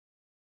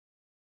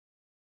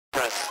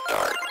Press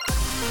start.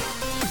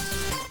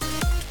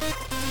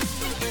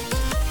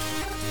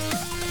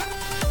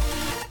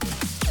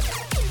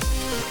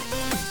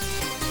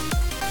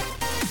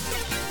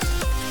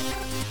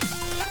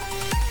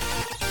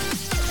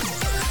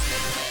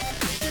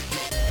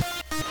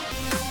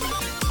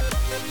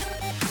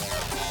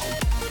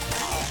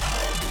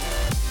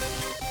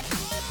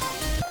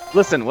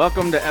 Listen,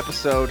 welcome to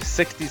episode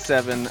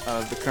 67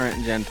 of the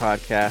Current Gen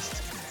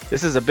podcast.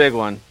 This is a big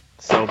one,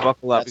 so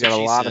buckle up. We got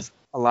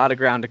a lot of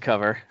ground to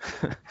cover.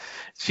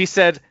 She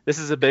said this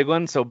is a big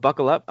one, so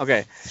buckle up.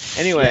 Okay.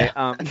 Anyway,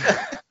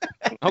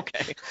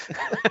 okay.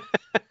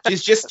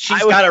 She's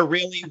got a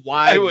really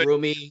wide,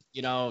 roomy,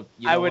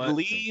 I would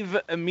leave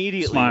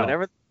immediately.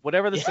 Smile.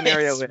 Whatever the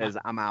scenario is,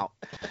 I'm out.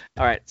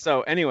 All right.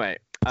 So anyway,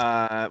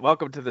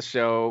 welcome to the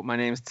show. My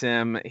name's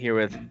Tim, here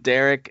with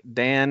Derek,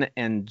 Dan,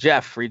 and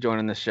Jeff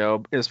rejoining the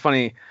show. It was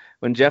funny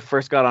when Jeff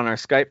first got on our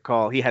Skype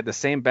call. He had the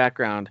same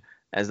background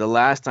as the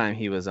last time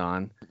he was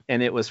on,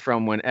 and it was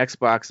from when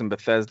Xbox and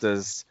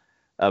Bethesda's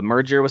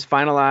merger was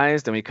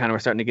finalized, and we kind of were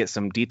starting to get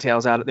some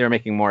details out. They were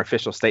making more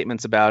official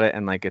statements about it,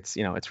 and like it's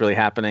really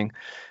happening.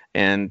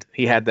 And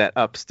he had that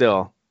up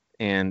still.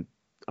 And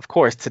of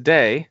course,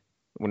 today,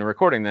 when we're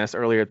recording this,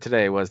 earlier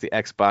today was the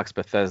Xbox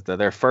Bethesda,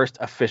 their first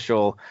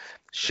official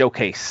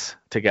showcase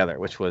together,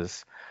 which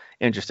was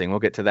interesting. We'll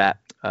get to that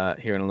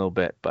here in a little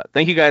bit. But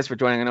thank you guys for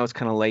joining. I know it's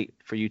kind of late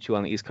for you two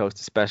on the East Coast,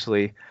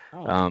 especially.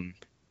 Yeah.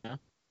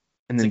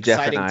 And then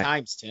Jeff and I,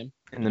 times, Tim.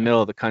 in the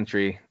middle of the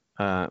country.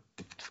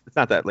 It's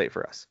not that late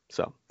for us.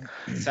 So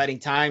exciting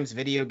times,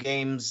 video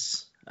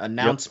games,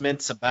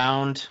 announcements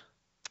abound.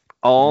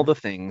 All the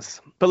things.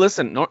 But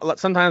listen,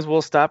 sometimes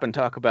we'll stop and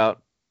talk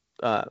about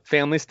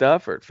family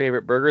stuff or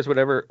favorite burgers,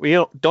 whatever. We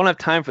don't have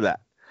time for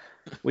that.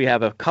 We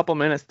have a couple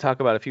minutes to talk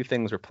about a few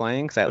things we're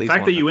playing. The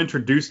fact that you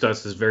introduced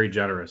us is very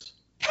generous.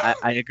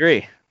 I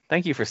agree.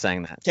 Thank you for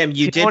saying that. Tim,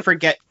 you did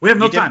forget. We have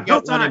no time. No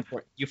time.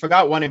 You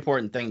forgot one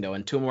important thing, though.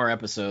 In 2 more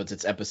episodes,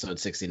 it's episode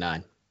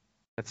 69.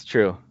 That's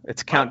true.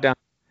 It's countdown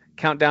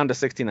to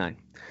 69.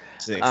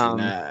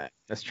 69.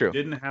 That's true.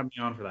 You didn't have me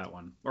on for that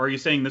one. Or are you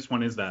saying this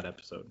one is that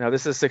episode? No,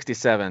 this is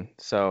 67.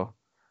 So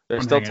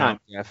there's still time,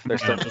 Jeff.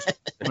 There's still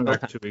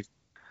back 2 weeks.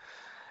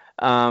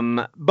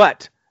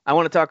 But I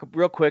want to talk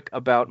real quick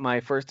about my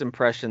first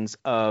impressions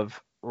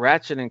of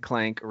Ratchet and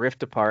Clank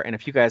Rift Apart, and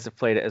if you guys have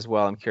played it as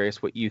well, I'm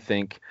curious what you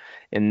think.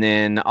 And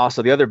then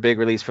also the other big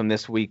release from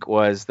this week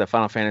was the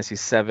Final Fantasy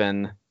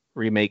VII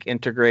Remake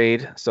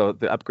Intergrade, so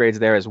the upgrades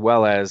there as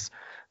well as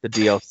the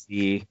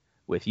DLC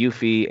with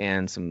Yuffie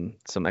and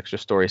some extra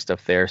story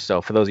stuff there.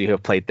 So for those of you who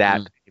have played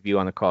that, if you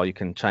on the call, you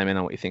can chime in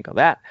on what you think of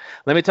that.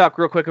 Let me talk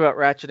real quick about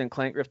Ratchet and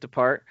Clank Rift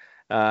Apart.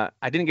 I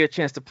didn't get a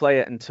chance to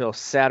play it until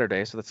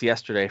Saturday, so that's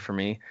yesterday for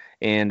me.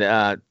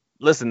 And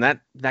listen,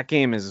 that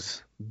game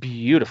is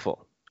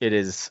beautiful. It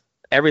is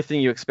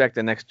everything you expect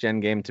a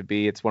next-gen game to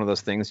be. It's one of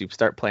those things you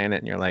start playing it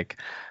and you're like,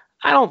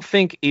 I don't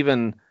think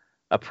even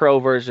a pro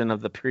version of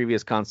the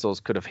previous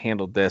consoles could have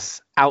handled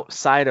this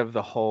outside of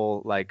the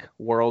whole like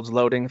worlds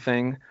loading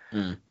thing.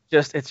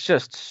 It's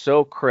just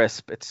so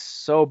crisp. It's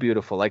so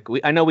beautiful. Like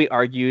I know we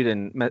argued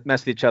and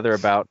messed with each other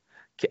about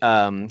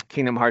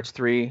Kingdom Hearts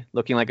 3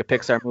 looking like a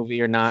Pixar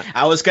movie or not.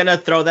 I was gonna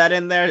throw that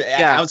in there.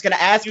 Yeah. I was gonna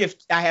ask if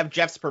I have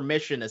Jeff's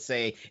permission to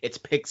say it's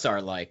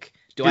Pixar-like.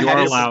 Do I You have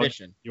are his allowed.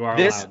 permission? You are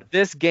allowed.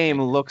 This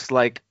game looks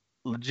like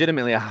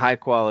legitimately a high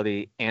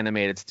quality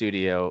animated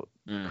studio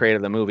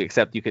created the movie,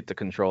 except you get to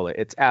control it.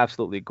 It's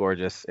absolutely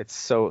gorgeous. It's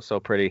so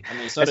pretty. I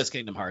mean, so does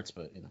Kingdom Hearts,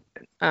 but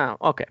Oh,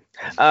 okay.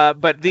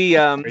 But the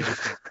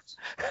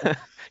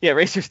yeah,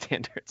 raise your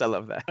standards. I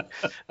love that.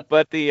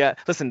 But the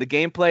listen, the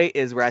gameplay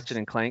is Ratchet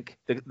and Clank.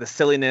 The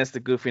silliness,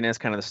 the goofiness,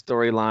 kind of the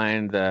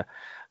storyline,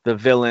 the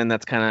villain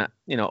that's kind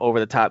of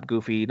over the top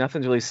goofy.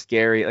 Nothing's really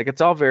scary. Like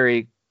it's all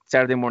very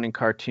Saturday morning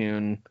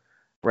cartoon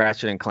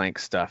Ratchet and Clank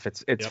stuff.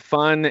 It's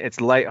fun. It's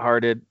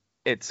lighthearted.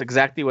 It's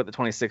exactly what the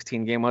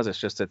 2016 game was.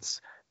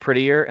 It's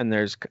prettier, and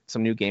there's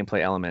some new gameplay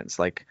elements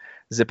like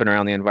zipping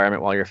around the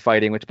environment while you're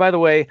fighting, which, by the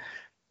way,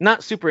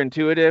 not super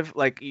intuitive.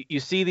 Like you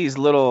see these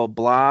little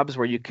blobs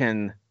where you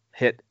can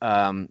hit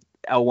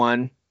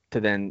L1 to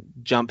then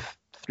jump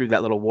through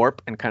that little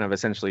warp and kind of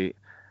essentially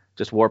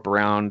just warp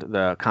around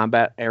the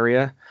combat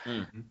area.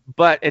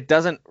 But it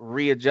doesn't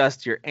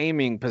readjust your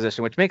aiming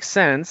position, which makes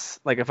sense.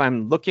 Like if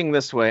I'm looking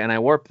this way and I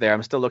warp there,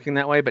 I'm still looking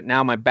that way, but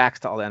now my back's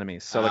to all the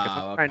enemies. So like if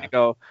I'm trying to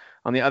go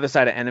on the other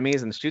side of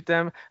enemies and shoot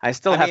them, I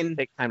still have to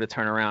take time to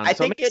turn around. I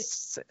so think it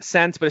makes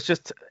sense, but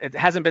it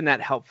hasn't been that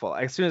helpful.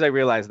 As soon as I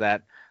realized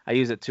that, I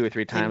use it 2 or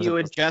 3 times. Can you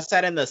adjust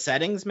that in the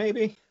settings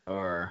maybe?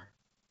 Or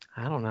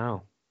I don't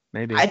know.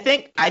 Maybe. I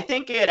think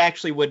it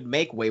actually would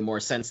make way more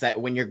sense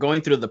that when you're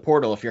going through the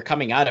portal, if you're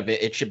coming out of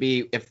it, it should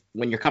be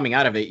when you're coming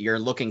out of it, you're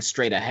looking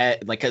straight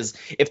ahead. Like, because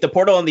if the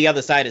portal on the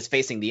other side is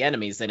facing the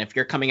enemies, then if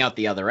you're coming out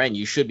the other end,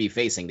 you should be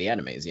facing the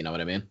enemies. You know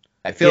what I mean?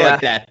 I feel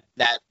like that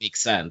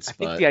makes sense. I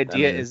think the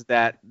idea is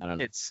that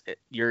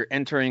you're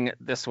entering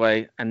this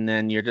way, and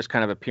then you're just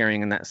kind of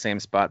appearing in that same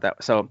spot.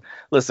 So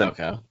listen,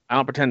 I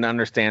don't pretend to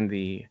understand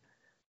the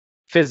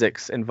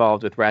physics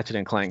involved with Ratchet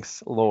and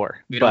Clank's lore.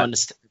 You don't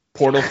understand.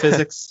 portal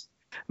physics.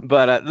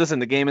 But listen,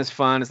 the game is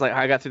fun. It's like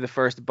I got through the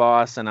first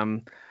boss, and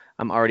I'm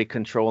already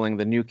controlling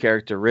the new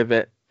character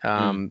Rivet.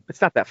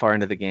 It's not that far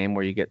into the game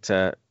where you get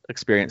to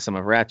experience some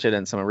of Ratchet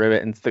and some of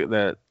Rivet, and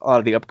a lot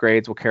of the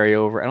upgrades will carry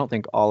over. I don't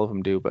think all of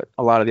them do, but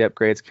a lot of the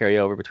upgrades carry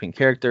over between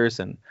characters.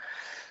 And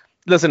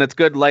listen, it's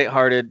good,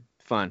 lighthearted,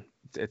 fun.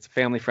 It's a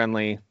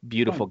family-friendly,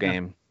 beautiful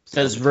game.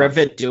 Does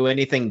Rivet do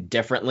anything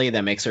differently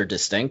that makes her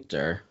distinct,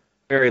 or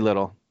very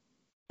little?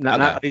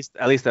 Not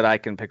at least that I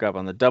can pick up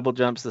on. The double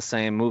jump's the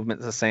same,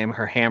 movement's the same.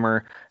 Her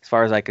hammer, as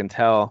far as I can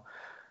tell,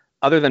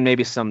 other than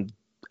maybe some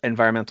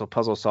environmental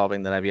puzzle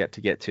solving that I've yet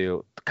to get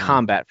to, the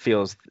combat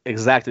feels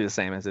exactly the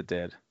same as it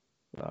did.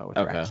 With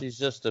Ratchet. She's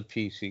just a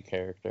PC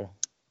character.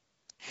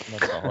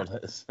 That's all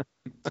it is.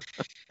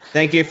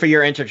 Thank you for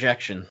your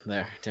interjection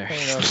there, Terry.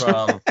 No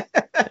problem.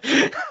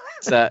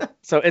 So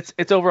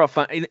it's overall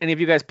fun. Any of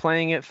you guys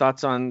playing it?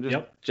 Thoughts on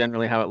just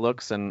generally how it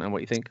looks and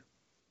what you think?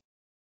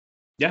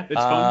 Yeah, it's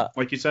fun.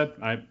 Like you said,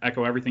 I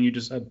echo everything you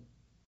just said.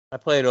 I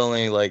played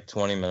only like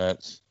 20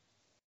 minutes.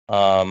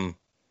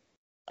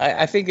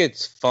 I think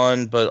it's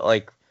fun, but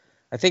like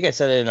I think I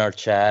said it in our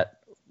chat,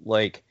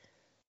 like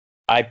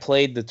I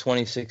played the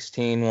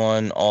 2016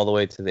 one all the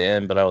way to the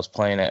end, but I was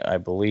playing it, I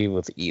believe,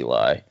 with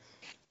Eli.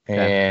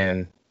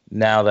 And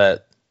now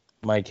that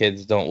my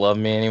kids don't love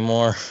me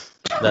anymore,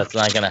 that's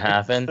not going to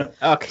happen.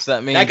 Okay. So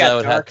that means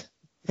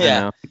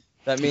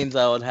that means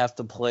I would have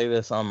to play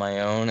this on my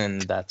own,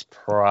 and that's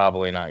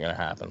probably not going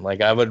to happen. Like,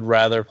 I would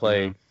rather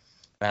play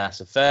Mass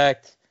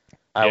Effect.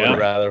 I would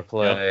rather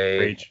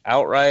play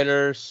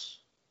Outriders.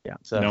 Yeah.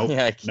 So,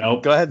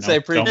 nope. Go ahead and say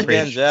preach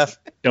again, Jeff.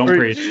 Don't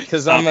preach.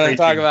 Because I'm going to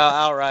talk about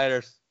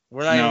Outriders.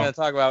 We're not even going to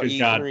talk about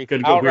E3.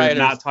 Good. We're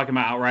not talking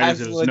about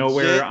Outriders. It was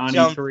nowhere on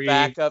E3.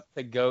 Back up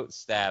to GOAT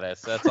status.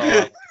 That's all I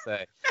have to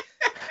say.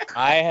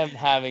 I am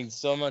having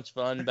so much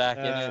fun back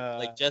in it.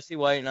 Like Jesse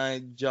White and I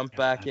jumped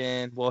back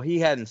in. Well, he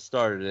hadn't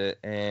started it,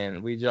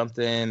 and we jumped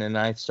in, and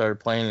I started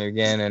playing it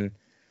again, and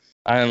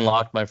I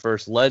unlocked my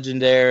first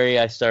legendary.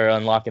 I started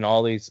unlocking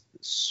all these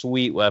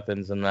sweet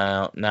weapons, and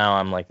now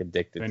I'm like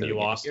addicted. And to you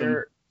lost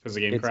them because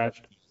the game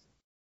crashed.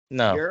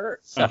 No.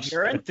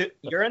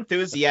 Your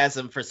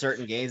enthusiasm for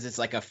certain games is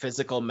like a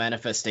physical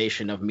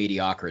manifestation of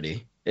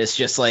mediocrity. It's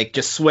just like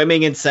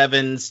swimming in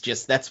sevens.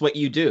 Just that's what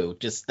you do.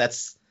 Just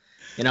that's.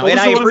 What was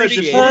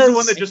the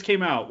one that just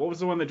came out? What was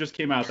the one that just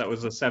came out that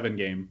was a 7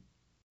 game?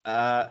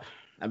 I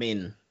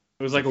mean,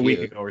 it was like a week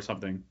ago or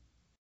something.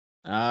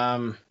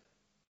 I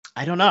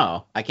don't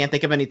know. I can't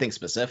think of anything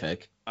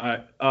specific.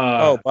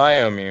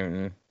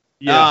 Biomutant.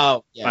 Yeah.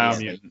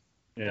 Biomutant.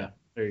 Yeah.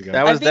 There you go.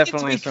 That was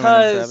definitely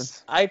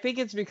because I think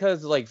it's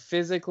because like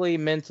physically,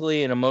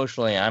 mentally, and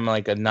emotionally, I'm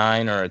like a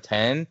 9 or a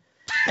 10,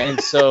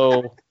 and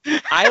so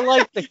I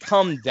like to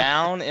come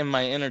down in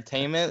my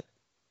entertainment.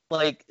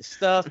 Like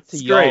stuff to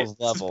y'all's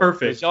level. This is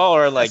perfect. Y'all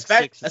are like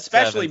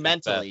especially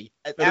mentally.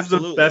 That is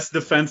the best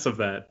defense of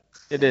that.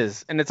 It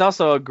is, and it's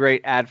also a great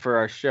ad for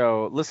our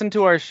show. Listen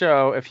to our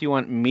show if you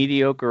want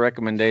mediocre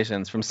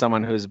recommendations from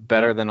someone who's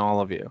better than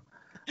all of you.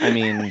 I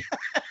mean,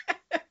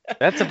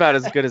 that's about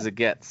as good as it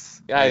gets.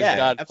 Guys,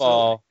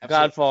 Godfall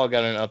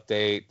got an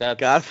update.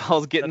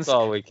 Godfall's getting. That's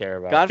all we care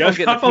about. Godfall's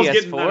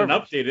getting not an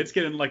update. It's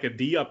getting like a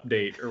D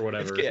update or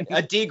whatever.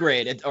 A D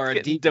grade or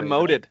a D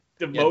demoted.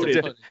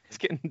 It's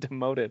getting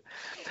demoted.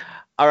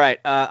 All right.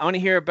 I want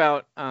to hear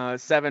about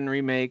 7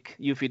 Remake,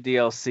 Yuffie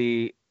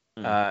DLC.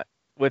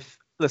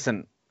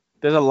 Listen,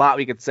 there's a lot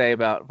we could say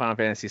about Final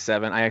Fantasy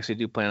VII. I actually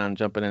do plan on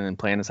jumping in and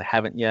playing this. I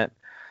haven't yet.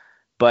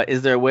 But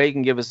is there a way you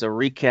can give us a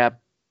recap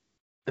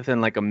within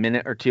like a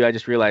minute or two? I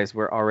just realized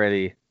we're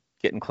already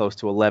getting close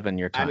to 11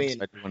 your time, so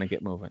I do want to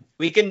get moving.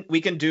 We can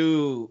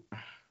do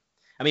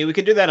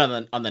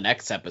that on the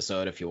next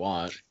episode if you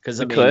want.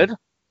 We could.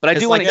 But I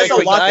do want to get a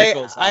lot that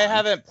goes on. I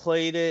haven't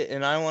played it,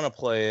 and I want to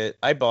play it.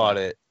 I bought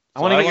it.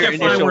 I want to get your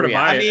initial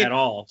reaction at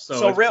all.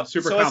 So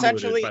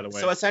essentially, by the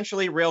way.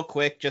 Essentially, real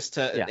quick, just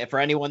to for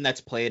anyone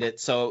that's played it.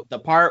 So the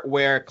part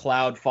where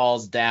Cloud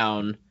falls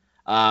down,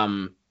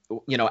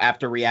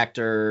 after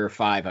Reactor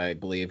 5, I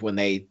believe, when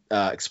they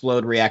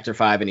explode Reactor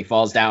 5, and he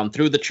falls down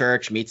through the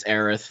church, meets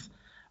Aerith.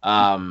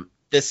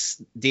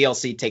 This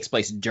DLC takes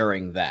place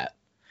during that.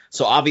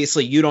 So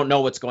obviously you don't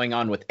know what's going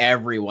on with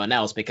everyone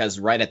else because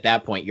right at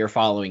that point you're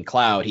following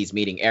Cloud, he's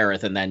meeting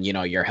Aerith, and then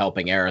you're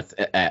helping Aerith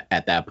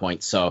at that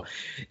point. So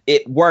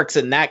it works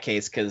in that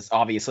case because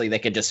obviously they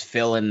could just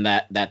fill in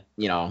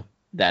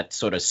that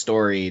sort of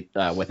story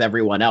with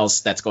everyone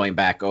else that's going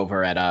back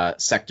over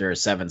at Sector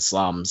 7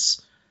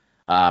 slums,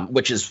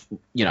 which is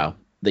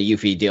the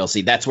Yuffie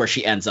DLC. That's where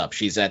she ends up.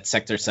 She's at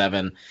Sector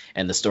 7,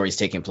 and the story's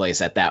taking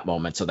place at that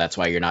moment. So that's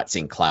why you're not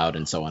seeing Cloud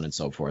and so on and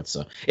so forth.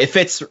 So it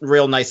fits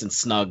real nice and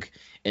snug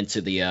into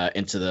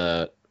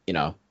the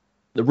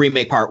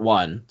remake part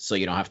 1. So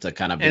you don't have to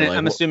kind of. And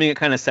I'm assuming it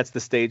kind of sets the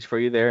stage for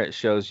you there. It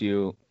shows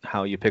you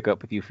how you pick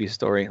up with Yuffie's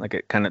story. Like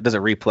it kind of does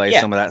it replay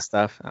some of that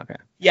stuff. Okay.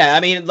 Yeah, I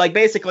mean, like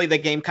basically the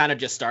game kind of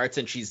just starts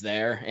and she's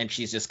there and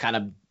she's just kind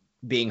of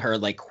being her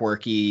like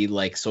quirky,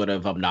 like sort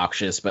of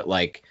obnoxious, but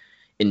like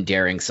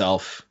endearing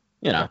self,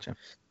 Gotcha.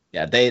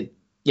 Yeah,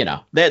 you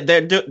know,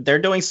 they're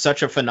doing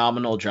such a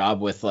phenomenal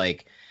job with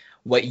like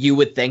what you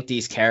would think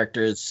these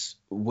characters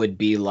would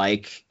be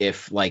like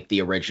if like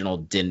the original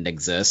didn't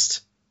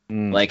exist.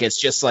 Like it's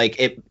just like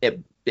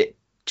it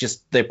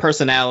just the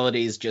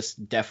personalities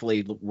just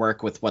definitely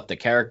work with what the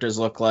characters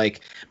look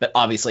like. But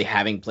obviously,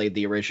 having played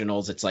the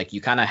originals, it's like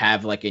you kind of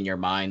have like in your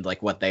mind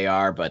like what they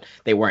are, but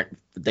they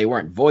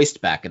weren't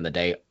voiced back in the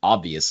day,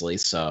 obviously.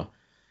 So,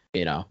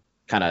 you know,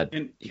 kind of.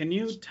 Can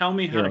you tell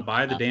me how to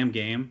buy the damn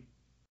game?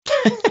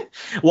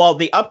 Well,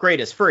 the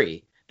upgrade is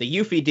free. The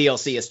Yuffie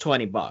DLC is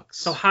 $20.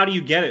 So how do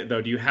you get it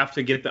though? Do you have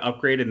to get the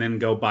upgrade and then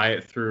go buy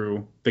it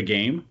through the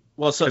game?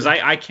 Well, so because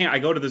I can't. I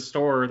go to the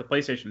store, the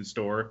PlayStation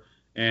store,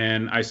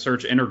 and I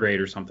search Intergrade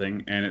or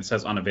something, and it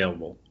says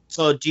unavailable.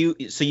 So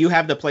you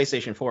have the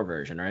PlayStation 4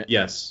 version, right?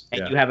 Yes.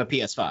 And you have a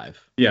PS5.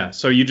 Yeah.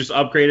 So you just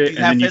upgrade it, and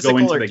then you go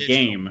into the digital?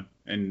 game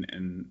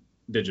and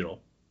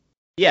digital.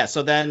 Yeah.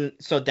 So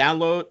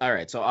download. All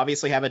right. So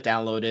obviously have it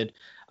downloaded.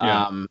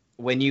 Yeah.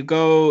 When you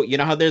go, you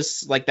know how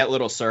there's like that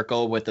little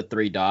circle with the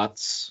 3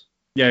 dots.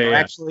 Yeah. Or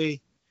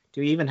actually,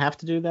 do you even have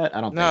to do that? I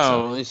don't think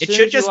so. No, It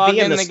should just be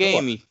in the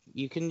store. game.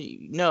 You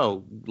can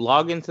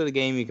log into the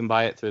game. You can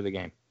buy it through the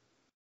game.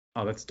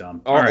 Oh, that's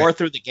dumb. Or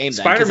through the game.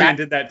 Then, Spider-Man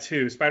did that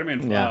too.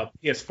 Spider-Man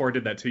PS4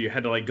 did that too. You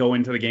had to like go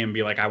into the game and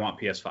be like, I want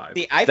PS5.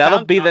 See,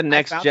 that'll be the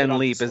next gen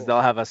leap. Is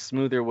they'll have a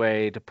smoother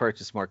way to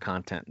purchase more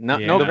content. No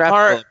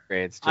graphical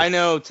upgrades. I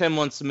know Tim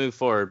wants to move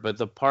forward, but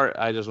the part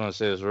I just want to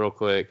say this real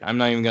quick. I'm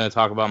not even going to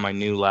talk about my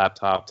new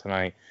laptop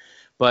tonight,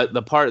 but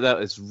the part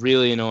that is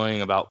really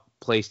annoying about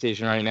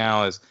PlayStation right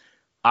now is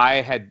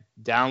I had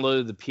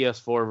downloaded the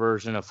PS4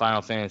 version of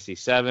Final Fantasy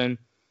VII,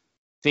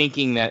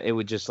 thinking that it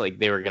would just like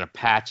they were going to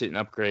patch it and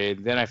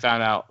upgrade. Then I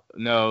found out,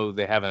 no,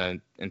 they have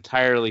an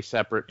entirely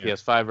separate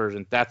PS5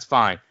 version. That's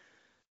fine.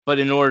 But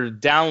in order to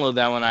download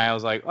that one, I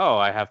was like, oh,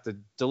 I have to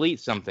delete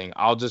something.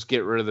 I'll just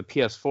get rid of the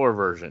PS4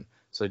 version.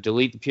 So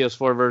delete the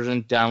PS4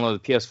 version,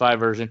 download the PS5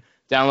 version,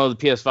 download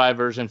the PS5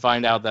 version,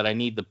 find out that I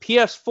need the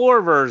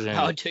PS4 version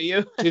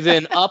to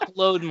then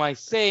upload my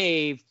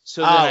save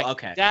so that I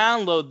can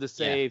download the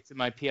save to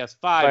my PS5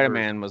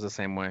 Spider-Man was the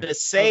same way. The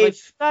save... Like,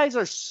 you guys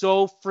are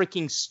so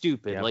freaking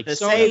stupid. Yeah. Like, the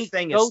Sony, save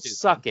thing is stupid.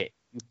 Suck it.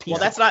 Well,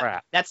 that's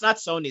not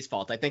Sony's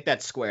fault. I think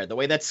that's Square. The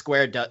way that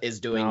Square is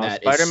doing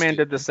that Spider-Man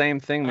did the same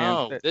thing,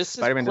 man. No, this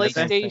is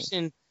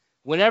PlayStation.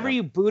 Whenever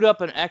you boot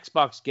up an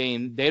Xbox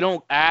game, they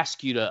don't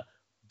ask you to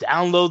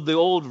download the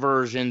old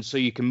version so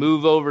you can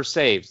move over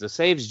saves. The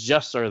saves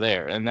just are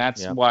there, and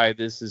that's why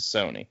this is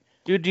Sony.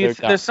 Dude,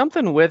 there's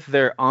something with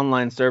their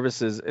online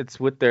services. It's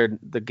with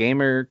the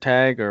gamer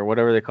tag or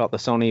whatever they call it, the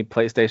Sony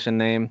PlayStation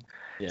name.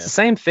 Yeah. It's the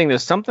same thing.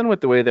 There's something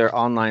with the way their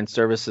online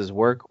services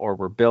work or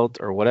were built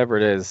or whatever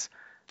it is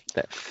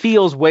that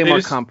feels way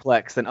more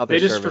complex than other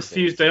services. They just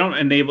refuse. They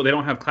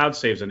don't have cloud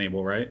saves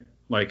enabled, right?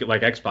 Like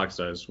Xbox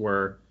does,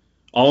 where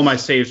all of my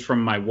saves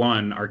from my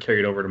One are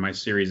carried over to my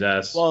Series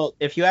S. Well,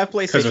 if you have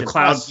PlayStation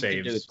Plus,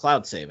 you can do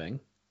cloud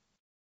saving.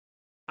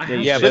 But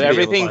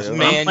everything's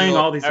manual. I'm playing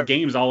all these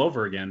games all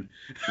over again.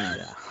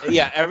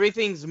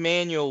 Everything's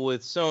manual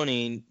with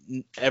Sony.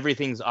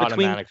 Everything's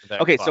automatic with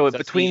Xbox. Okay, so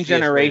between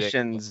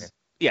generations,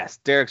 yes,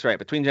 Derek's right.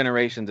 Between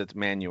generations, it's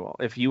manual.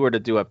 If you were to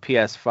do a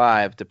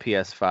PS5 to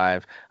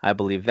PS5, I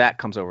believe that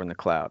comes over in the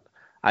cloud.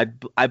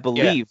 I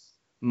believe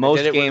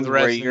most games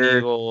where you're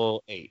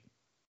Evil 8.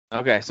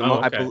 Okay,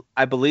 so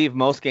I believe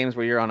most games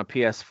where you're on a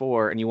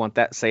PS4 and you want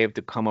that save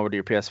to come over to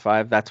your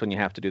PS5, that's when you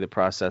have to do the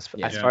process.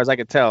 As far as I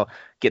could tell,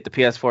 get the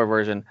PS4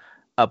 version,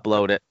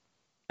 upload it,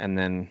 and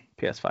then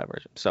PS5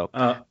 version. So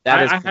I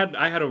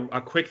had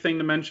a quick thing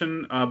to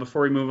mention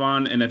before we move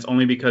on, and it's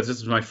only because this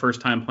is my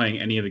first time playing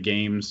any of the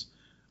games.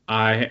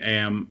 I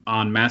am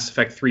on Mass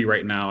Effect 3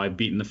 right now. I've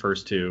beaten the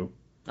first 2.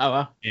 Oh,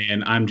 wow.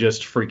 And I'm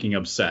just freaking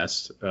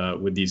obsessed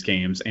with these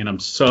games, and I'm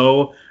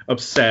so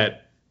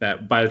upset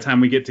that by the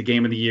time we get to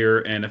Game of the Year,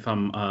 and if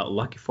I'm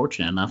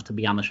fortunate enough to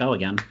be on the show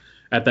again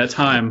at that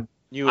time,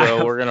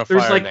 we're gonna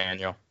fire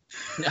Daniel.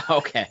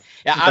 Okay,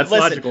 yeah,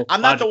 listen, I'm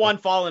not the one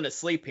falling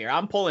asleep here.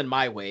 I'm pulling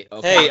my weight.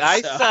 Okay, hey,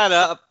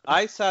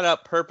 I sat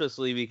up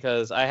purposely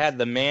because I had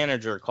the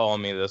manager call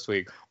me this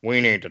week. We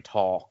need to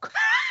talk.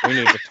 We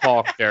need to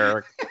talk,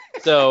 Derek.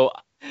 So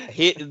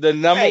the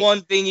number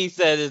one thing he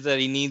said is that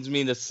he needs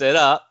me to sit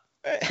up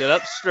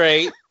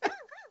straight,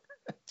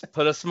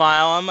 put a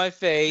smile on my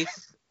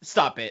face.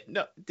 Stop it.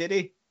 No, did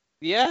he?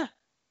 Yeah.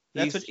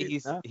 He's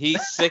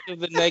sick of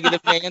the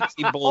negative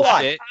Nancy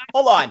bullshit.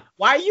 Hold on.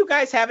 Why are you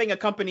guys having a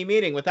company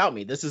meeting without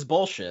me? This is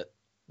bullshit.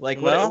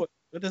 What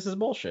this is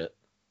bullshit.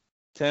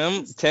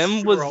 Tim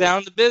was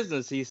down to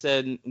business. He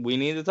said, we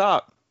need to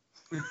talk.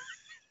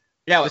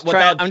 Yeah,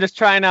 I'm just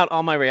trying out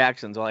all my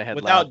reactions while I had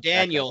without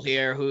Daniel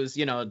here, who's,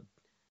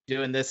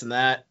 doing this and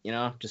that,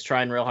 just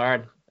trying real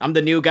hard. I'm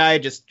the new guy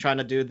just trying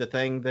to do the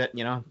thing that,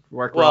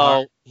 worked real hard.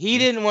 Well, he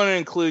didn't want to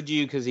include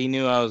you because he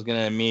knew I was going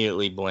to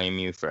immediately blame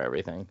you for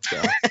everything.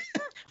 So.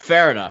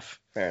 Fair enough.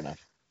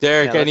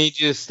 Derek, I need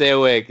you to stay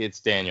awake. It's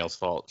Daniel's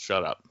fault.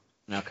 Shut up.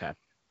 Okay.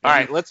 All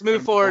right, let's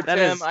move forward, That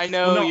Tim. is- I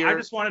know Well, no, you're. I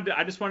just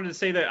wanted to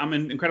say that I'm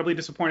incredibly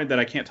disappointed that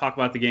I can't talk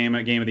about the game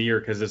at Game of the Year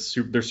because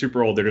they're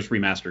super old. They're just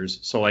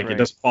remasters, so like Right. it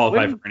doesn't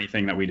qualify When- for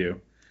anything that we do.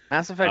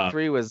 Mass Effect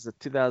 3 was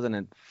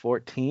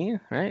 2014,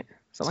 right?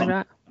 Something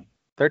like that.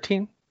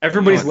 13.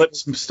 Everybody's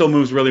lips still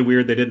moves really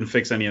weird. They didn't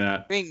fix any of I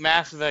that. think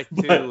Mass Effect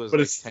 2 But was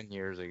like it's- 10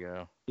 years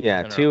ago.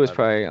 Yeah, 10 or 2 was 11.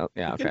 probably.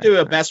 Yeah, We okay. could do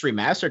a best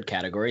remastered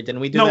category.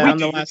 Didn't we do No, that we on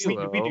the do. last We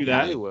one? do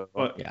that. We will.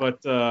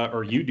 But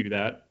or you do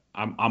that.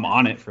 I'm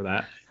on it for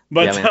that.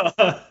 But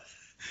Yeah,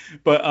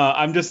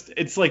 I'm just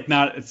it's like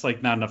not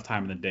enough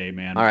time in the day,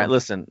 man. All right, for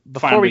listen.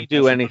 Before finally we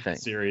do catching up anything, with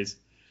the series.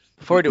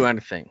 before we do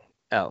anything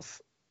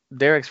else,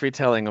 Derek's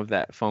retelling of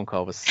that phone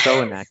call was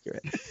so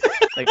inaccurate.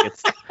 Like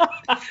it's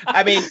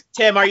I mean,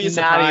 Tim, are you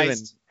not even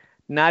surprised?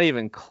 not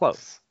even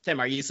close. Tim,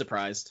 are you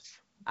surprised?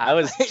 I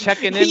was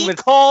checking in He with.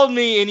 called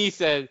me and he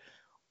said,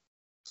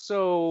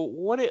 "So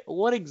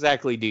what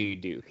exactly do you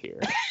do here?"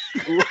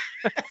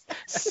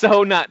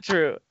 So not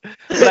true.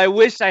 But I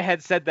wish I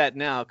had said that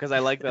now because I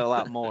like that a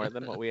lot more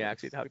than what we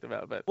actually talked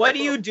about. But What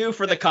do you do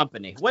for the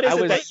company? What is I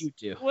it was- that you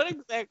do? What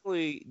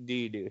exactly do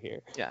you do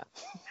here?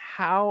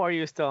 how are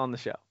you still on the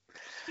show?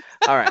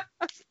 All right.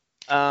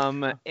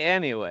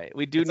 Anyway,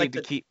 we do It's need like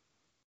to keep.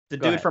 The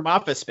Go dude ahead. from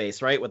Office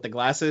Space, right? With the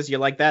glasses, you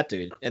like that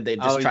dude. And they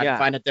just Oh, try yeah. to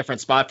find a different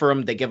spot for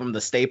him. They give him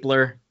the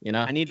stapler, you know?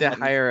 I need to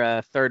hire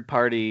a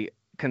third-party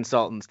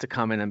consultants to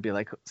come in and be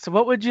like, so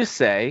what would you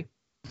say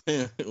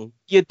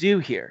you do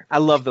here? I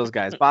love those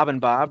guys, Bob and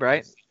Bob,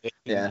 right?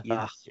 Yeah.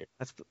 Ugh,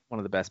 that's one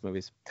of the best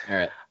movies. All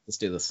right, let's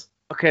do this.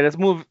 Okay,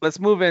 let's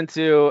move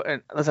into,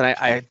 and listen,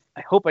 I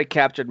hope I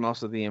captured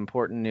most of the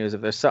important news. If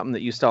there's something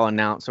that you saw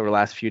announced over the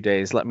last few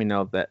days, let me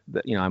know that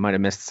I might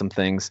have missed some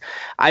things.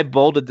 I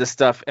bolded the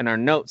stuff in our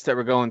notes that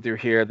we're going through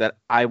here that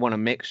I want to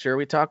make sure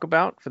we talk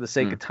about for the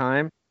sake of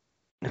time.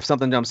 If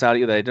something jumps out at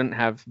you that I didn't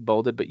have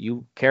bolded but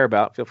you care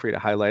about, feel free to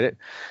highlight it.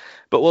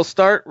 But we'll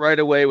start right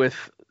away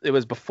with, it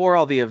was before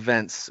all the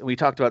events. We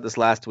talked about this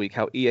last week,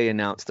 how EA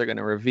announced they're going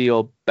to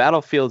reveal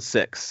Battlefield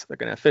 6. They're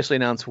going to officially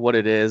announce what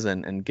it is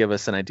and give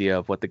us an idea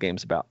of what the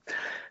game's about.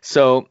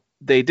 So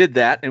they did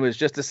that. It was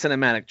just a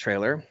cinematic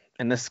trailer.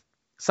 And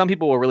some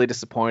people were really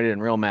disappointed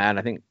and real mad.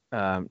 I think,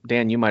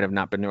 Dan, you might have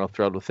not been real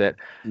thrilled with it.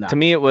 No. To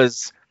me, it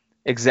was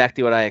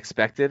exactly what I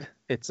expected.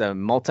 It's a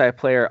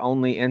multiplayer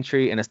only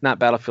entry, and it's not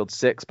Battlefield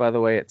 6, by the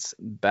way. It's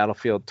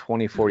Battlefield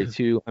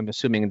 2042. I'm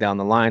assuming down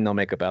the line they'll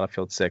make a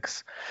Battlefield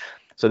 6.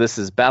 So this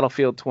is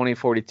Battlefield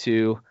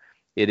 2042.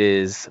 It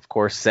is, of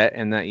course, set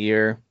in that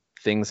year.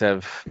 Things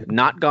have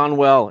not gone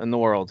well in the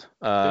world.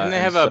 Didn't they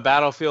have a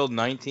Battlefield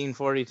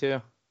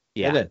 1942?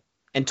 Yeah, They did.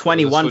 And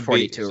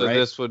 2142, so right?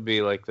 this would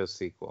be like the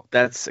sequel.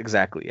 that's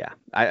exactly, yeah.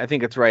 I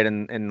think it's right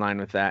in line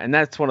with that. And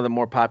that's one of the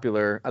more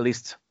popular, at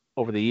least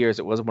over the years,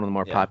 it was one of the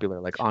more popular,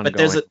 like ongoing. But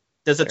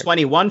there's a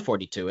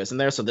 2142, isn't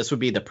there? So this would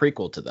be the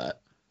prequel to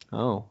that.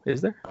 Oh,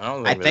 is there?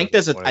 I think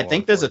there's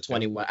a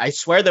 21. I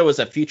swear there was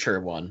a future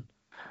one.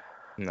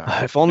 No.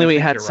 If only I we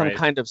think had you're some right.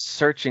 kind of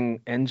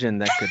searching engine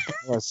that could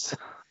tell us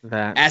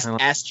that.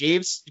 Ask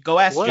Jeeves. Go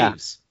ask What?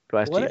 Jeeves. Go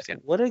ask What, Jeeves, yeah.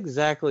 what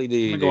exactly do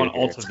you I'm do? gonna go on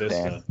here, Alta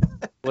Vista. Dan?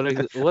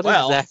 What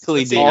Well,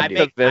 exactly see, do you I do?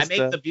 make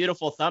Vista. the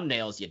beautiful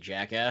thumbnails, you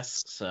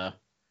jackass. So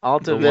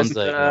Alta The ones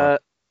Vista,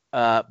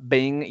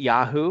 Bing,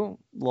 Yahoo,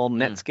 little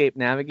Netscape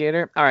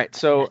navigator. All right,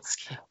 so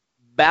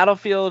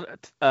Battlefield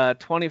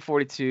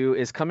 2042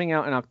 is coming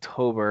out in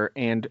October,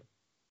 and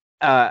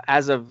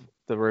as of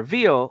the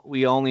reveal,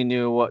 we only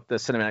knew what the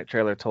cinematic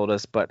trailer told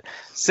us, but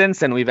since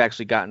then we've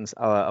actually gotten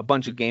a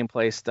bunch of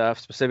gameplay stuff,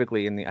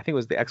 specifically in I think it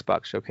was the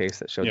Xbox showcase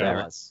that showed Yeah.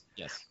 that.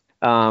 yes.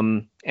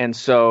 And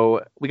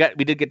so we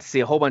did get to see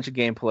a whole bunch of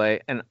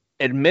gameplay, and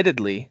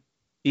admittedly,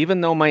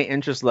 even though my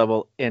interest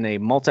level in a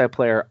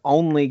multiplayer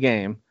only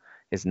game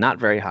is not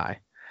very high,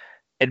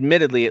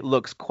 admittedly it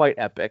looks quite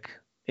epic.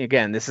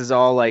 Again, this is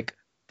all like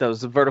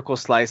those vertical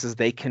slices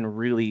they can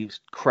really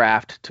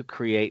craft to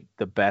create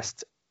the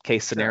best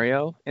case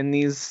scenario in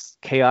these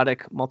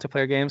chaotic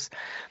multiplayer games.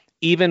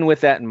 Even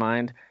with that in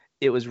mind,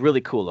 it was really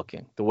cool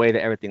looking, the way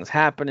that everything's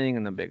happening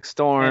and the big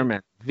storm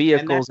and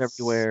vehicles that's-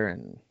 everywhere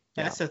and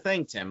That's the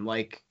thing, Tim.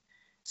 Like,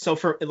 so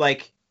for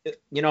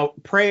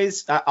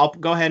praise. I'll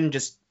go ahead and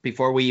just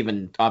before we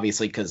even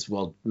obviously because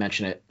we'll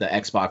mention it the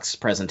Xbox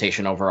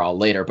presentation overall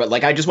later. But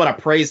like, I just want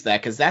to praise that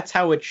because that's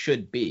how it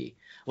should be.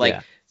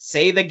 Like,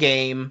 say the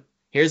game.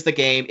 Here's the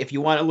game. If you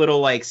want a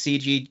little like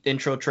CG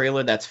intro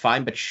trailer, that's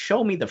fine, but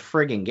show me the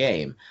friggin'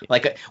 game.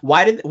 Like,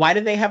 why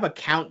did they have a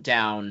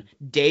countdown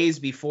days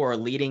before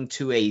leading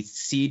to a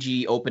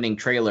CG opening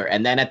trailer,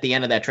 and then at the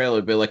end of that trailer,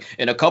 it'd be like,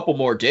 in a couple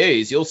more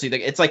days, you'll see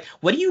the. It's like,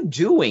 what are you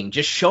doing?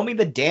 Just show me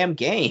the damn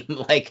game.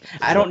 Like,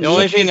 I don't. The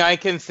only need thing I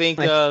can think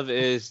like- of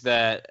is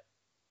that,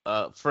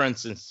 for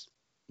instance,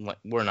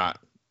 we're not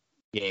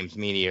games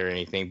media or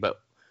anything, but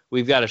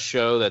we've got a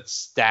show that's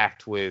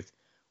stacked with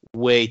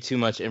way too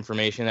much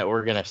information that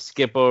we're gonna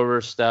skip over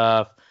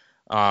stuff.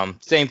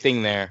 Same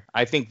thing there.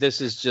 I think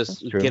this is just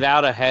That's true. get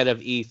out ahead of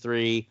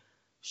E3,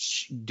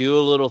 do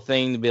a little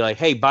thing to be like,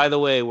 hey, by the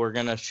way, we're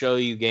gonna show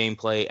you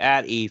gameplay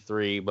at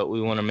E3, but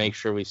we want to make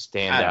sure we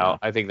stand out.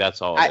 I think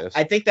that's all it is.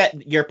 I think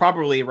that you're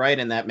probably right,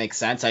 and that makes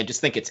sense. I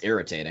just think it's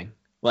irritating.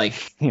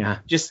 Like, Yeah.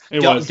 just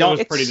It was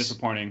pretty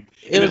disappointing.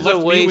 It was left a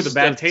me waste with a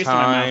bad of taste in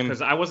my mouth time.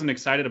 because I wasn't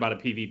excited about a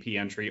PvP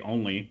entry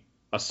only,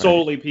 a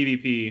solely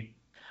PvP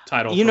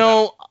title. You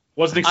know,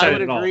 wasn't I excited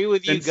would at all. agree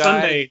with you Then guys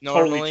Sunday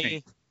totally normally.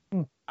 changed.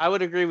 I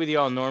would agree with you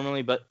all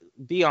normally, but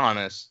be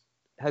honest.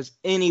 Has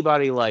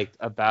anybody liked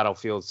a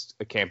Battlefield's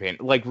campaign?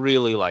 Like,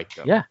 really liked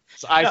them? Yeah.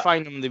 So I No.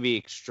 find them to be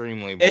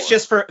extremely boring. It's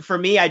just for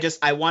me.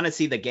 I want to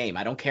see the game.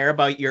 I don't care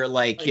about your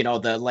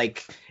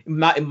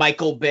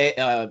Michael Bay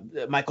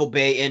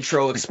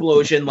intro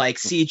explosion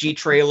CG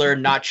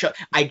trailer.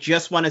 I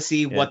just want to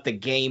see what the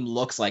game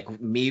looks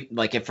like. Me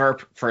if for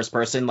first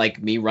person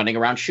me running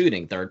around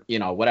shooting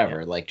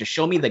whatever. Just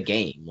show me the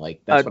game.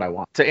 That's what I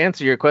want. To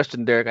answer your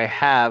question, Derek, I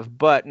have,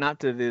 but not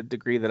to the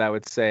degree that I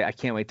would say I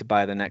can't wait to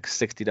buy the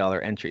next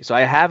 $60 entry. So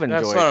I have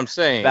enjoyed. That's what I'm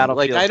saying.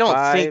 Battlefield I don't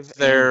 5 think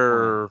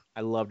their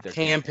I love their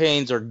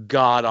campaigns are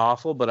god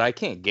awful, but I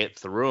can't get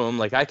through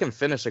them. I can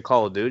finish a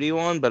Call of Duty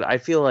one, but I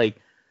feel like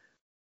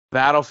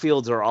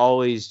Battlefields are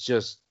always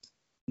just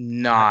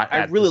not.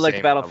 I really liked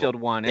same Battlefield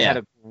level. 1. It had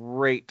a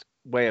great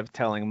way of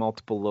telling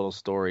multiple little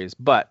stories,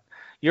 but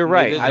you're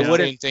right. I would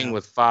same thing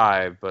with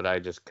 5, but I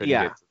just couldn't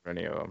get through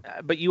any of them.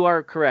 But you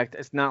are correct.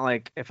 It's not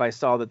like if I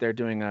saw that they're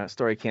doing a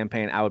story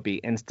campaign, I would be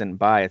instant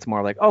buy. It's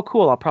more like, oh,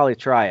 cool, I'll probably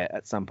try it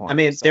at some point. I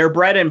mean, their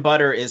bread and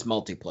butter is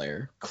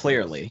multiplayer,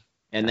 clearly,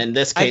 and in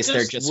this case,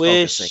 they're just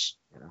focusing.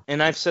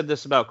 And I've said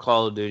this about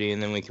Call of Duty,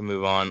 and then we can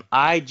move on.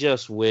 I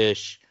just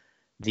wish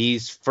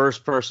these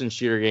first-person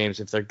shooter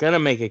games, if they're gonna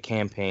make a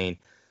campaign,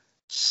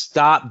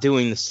 stop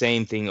doing the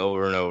same thing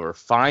over and over.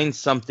 Find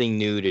something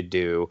new to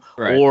do,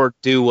 or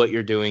do what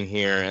you're doing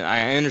here. And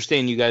I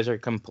understand you guys are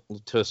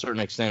to a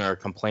certain extent are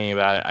complaining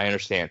about it. I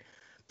understand,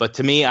 but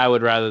to me, I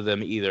would rather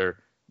them either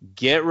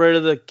get rid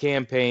of the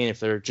campaign if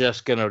they're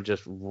just gonna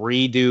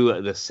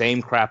redo the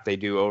same crap they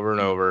do over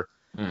and over,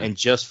 and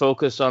just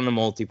focus on the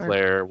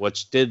multiplayer,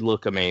 which did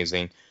look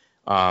amazing,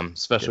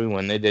 especially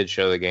when they did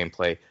show the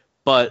gameplay.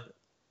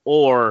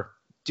 Or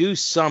do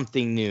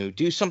something new,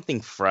 do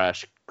something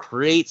fresh.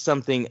 Create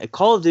something.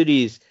 Call of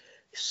Duty is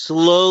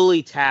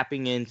slowly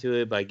tapping into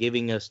it by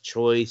giving us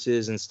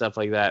choices and stuff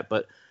like that.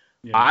 But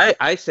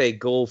I say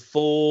go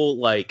full,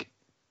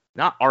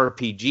 not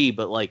RPG,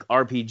 but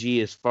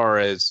RPG as far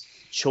as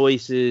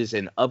choices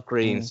and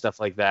upgrading and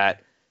stuff like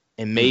that.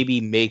 And maybe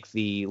make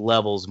the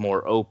levels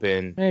more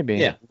open.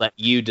 Maybe. Let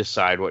you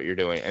decide what you're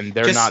doing. And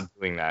they're not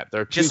doing that.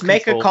 They're just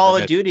make a Call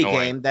of Duty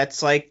game that's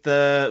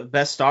the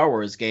best Star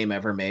Wars game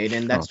ever made,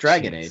 and that's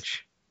Dragon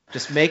Age.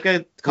 Just make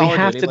a Call of Duty.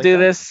 We have to do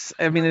this.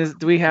 I mean,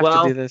 do we have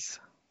to do this?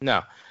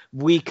 No.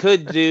 We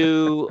could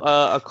do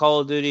a Call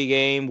of Duty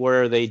game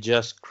where they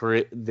just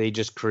create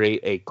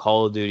a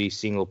Call of Duty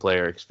single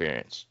player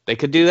experience. They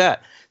could do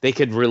that. They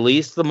could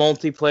release the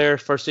multiplayer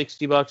for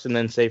 $60 and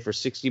then say for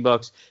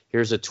 $60,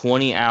 here's a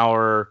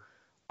 20-hour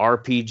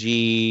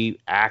RPG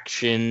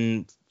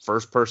action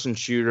first person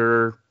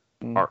shooter,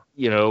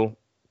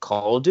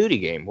 Call of Duty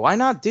game. Why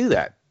not do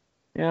that?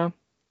 Yeah.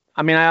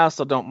 I mean, I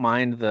also don't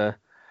mind the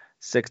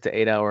 6 to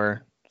 8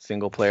 hour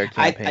single player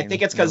campaign. I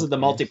think it's because of the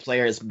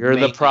multiplayer. You're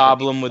the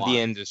problem with the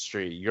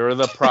industry. You're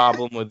the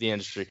problem with the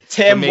industry.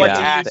 Tim, what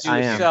do you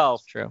do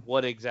yourself? True.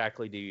 What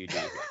exactly do you do?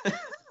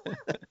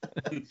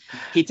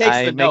 He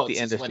takes the notes.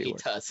 Is what he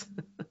does.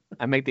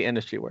 I make the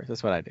industry work.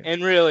 That's what I do.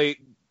 And really,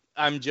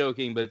 I'm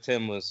joking, but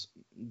Tim was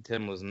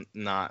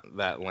not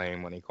that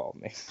lame when he called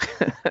me.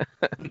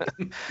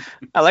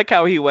 I like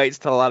how he waits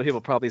till a lot of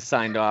people probably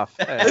signed off.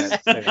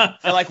 They're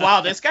like,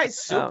 wow, this guy's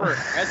super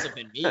aggressive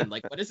and mean.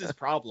 What is his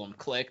problem?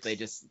 Click. They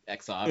just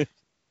X off.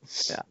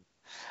 Yeah.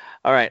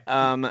 All right.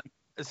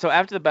 So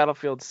after the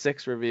Battlefield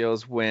 6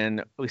 reveals,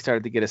 when we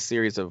started to get a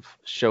series of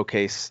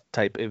showcase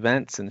type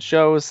events and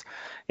shows,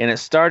 and it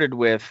started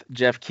with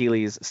Jeff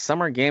Keighley's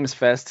Summer Games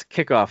Fest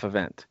kickoff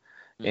event.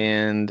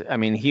 And I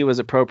mean, he was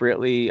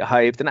appropriately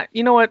hyped. And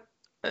you know what?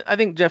 I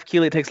think Jeff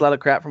Keighley takes a lot of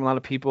crap from a lot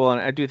of people,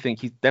 and I do think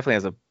he definitely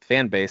has a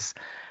fan base.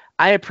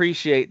 I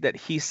appreciate that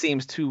he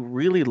seems to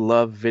really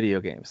love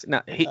video games.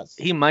 Now,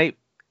 he might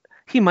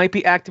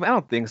be active. I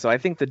don't think so. I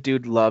think the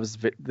dude loves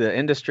the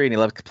industry and he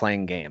loves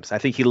playing games. I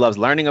think he loves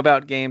learning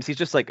about games. He's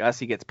just like us.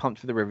 He gets pumped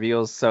for the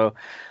reveals, so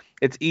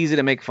it's easy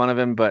to make fun of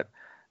him, but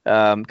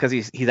because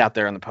he's out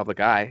there in the public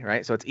eye,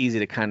 right? So it's easy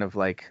to kind of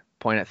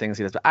point at things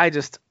he does. But I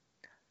just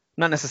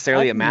not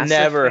necessarily a massive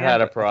never fan, had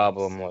a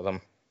problem with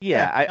him.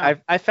 Yeah,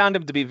 I found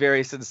him to be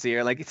very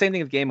sincere. Same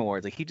thing with Game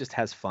Awards. He just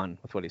has fun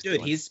with what he's doing.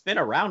 Dude, he's been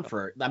around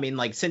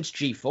since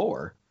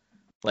G4.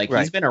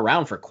 He's been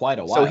around for quite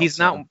a while. So he's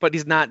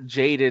not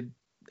jaded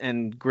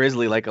and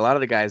grizzly like a lot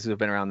of the guys who have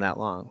been around that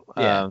long.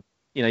 Yeah.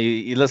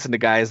 You listen to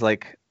guys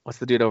like, what's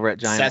the dude over at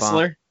Giant Bomb?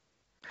 Sessler?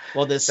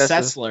 Well, this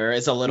Sessler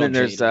is a little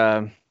jaded.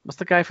 There's what's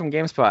the guy from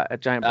GameSpot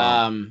at Giant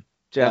Bomb?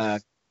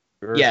 Jeff.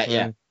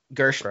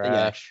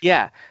 Gershman.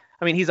 Yeah.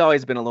 I mean, he's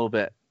always been a little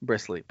bit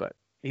bristly, but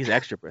he's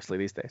extra bristly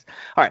these days.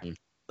 All right.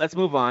 let's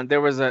move on.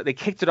 They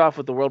kicked it off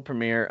with the world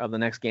premiere of the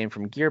next game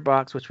from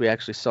Gearbox, which we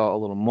actually saw a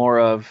little more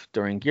of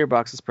during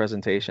Gearbox's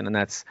presentation, and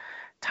that's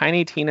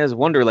Tiny Tina's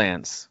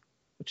Wonderlands,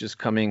 which is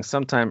coming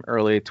sometime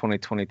early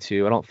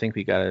 2022. I don't think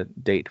we got a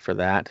date for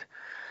that.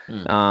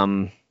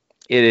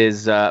 It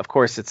is, of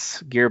course,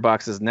 it's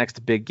Gearbox's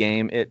next big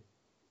game. It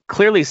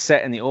clearly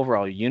set in the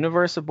overall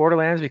universe of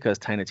Borderlands because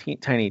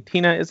Tiny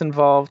Tina is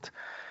involved,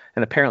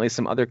 and apparently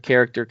some other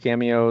character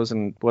cameos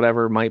and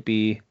whatever might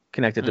be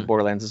connected to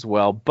Borderlands as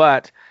well.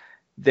 But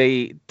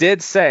they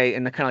did say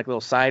in the kind of like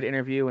little side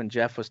interview, when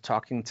Jeff was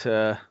talking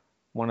to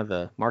one of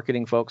the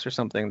marketing folks or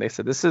something, they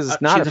said this is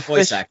not she's a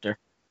voice actor.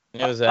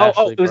 It was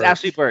it was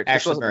Ashley Birch. Ashley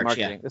this wasn't Birch,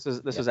 marketing. yeah.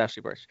 This was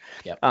Ashley Birch.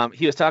 Yep.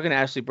 He was talking to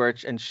Ashley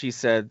Birch, and she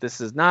said this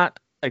is not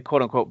a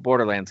quote unquote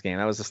Borderlands game.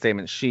 That was the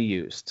statement she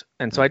used.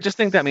 And so I just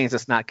think that means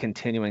it's not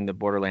continuing the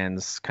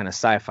Borderlands kind of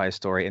sci-fi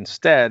story.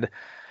 Instead,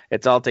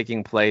 it's all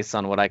taking place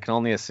on what I can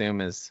only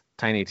assume is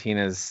Tiny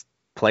Tina's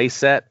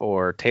playset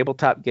or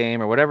tabletop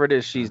game or whatever it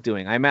is she's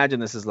doing. I imagine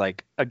this is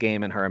like a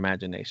game in her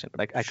imagination,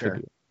 but I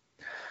could be.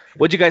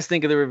 What'd you guys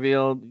think of the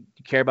reveal? Do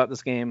you care about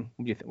this game?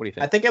 What do you think?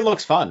 I think it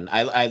looks fun.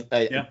 I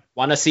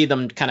want to see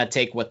them kind of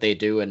take what they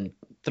do and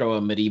throw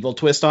a medieval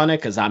twist on it,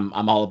 because I'm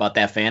all about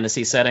that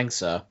fantasy setting.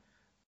 So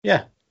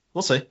yeah,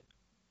 we'll see.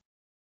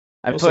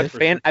 I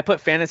put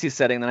fantasy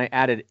setting, then I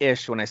added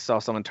ish when I saw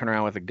someone turn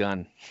around with a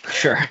gun.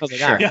 Sure. I was like,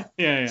 sure.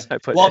 Yeah. So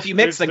Well, if you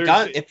mix the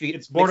gun, if you it's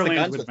mix the Borderlands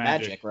guns with with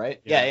magic, right?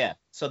 Yeah. Yeah.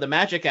 So the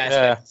magic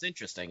aspect is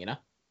interesting, you know?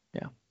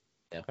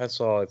 That's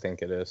all I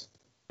think it is.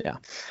 Yeah.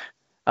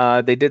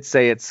 They did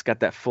say it's got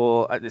that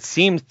full. It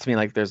seems to me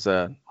like there's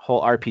a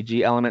whole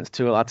RPG elements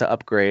to it, lots of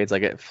upgrades.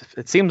 Like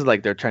it seems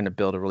like they're trying to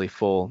build a really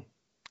full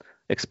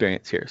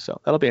experience here. So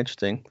that'll be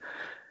interesting.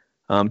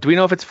 Do we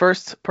know if it's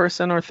first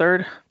person or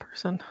third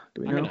person?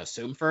 Do we know? I'm gonna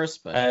assume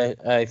first,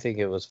 but I think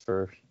it was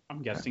first.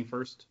 I'm guessing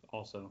first.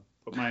 Also,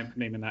 put my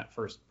name in that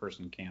first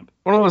person camp.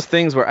 One of those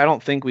things where I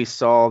don't think we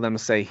saw them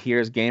say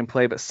here's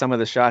gameplay, but some of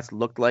the shots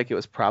looked like it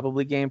was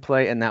probably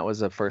gameplay, and that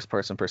was a first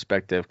person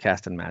perspective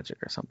cast in magic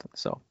or something.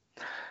 So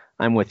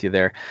I'm with you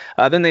there.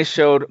 Then they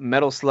showed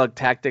Metal Slug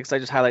Tactics. I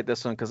just highlight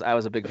this one because I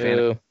was a big fan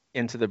of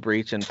Into the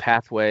Breach and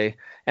Pathway,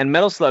 and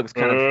Metal Slug's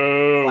kind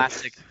of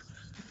classic.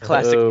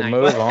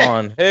 Move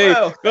on. Hey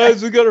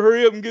guys, we gotta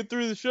hurry up and get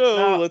through the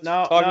show. Let's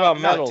talk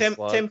about Metal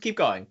Slug. Tim, keep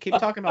going. Keep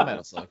talking about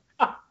Metal Slug.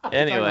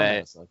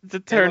 Anyway, it's a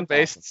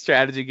turn-based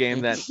strategy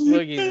game that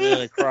Lookie's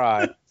gonna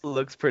cry.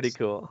 looks pretty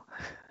cool.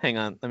 Hang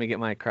on, let me get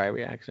my cry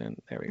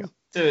reaction. There we go.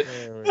 Dude,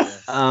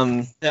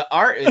 the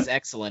art is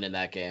excellent in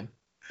that game.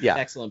 Yeah.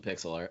 Excellent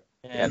pixel art.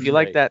 Yeah, if you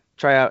like that,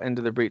 try out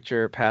Into the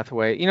Breacher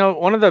Pathway. You know,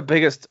 one of the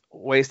biggest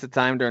waste of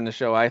time during the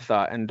show, I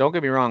thought, and don't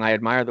get me wrong, I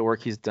admire the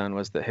work he's done,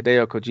 was the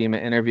Hideo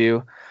Kojima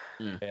interview.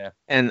 Yeah.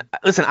 And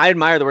listen, I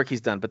admire the work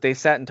he's done, but they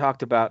sat and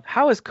talked about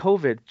how has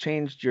COVID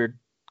changed your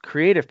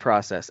creative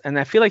process? And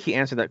I feel like he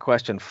answered that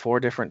question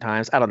 4 different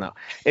times. I don't know.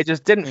 It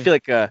just didn't feel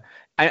like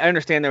I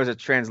understand there was a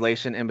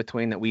translation in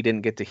between that we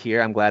didn't get to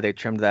hear. I'm glad they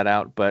trimmed that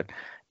out, but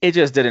it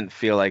just didn't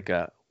feel like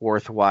a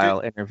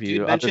worthwhile interview.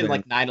 You mentioned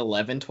like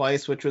 9/11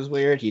 twice, which was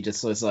weird. He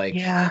just was like,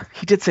 yeah,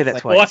 he did say that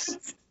like, twice.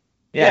 What?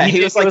 Yeah,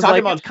 he was like talking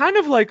about it's kind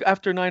of like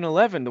after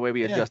 9/11 the way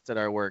we adjusted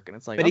our work, and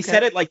it's like. But he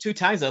said it like 2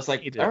 times. I was like,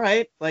 He did. all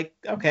right, like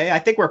okay, I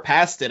think we're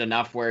past it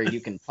enough where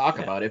you can talk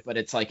about it. But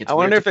it's like I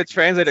wonder weird if the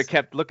translator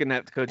kept looking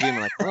at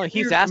Kojima like, oh,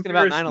 he's asking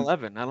about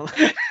 9/11. I don't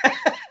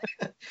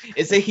know.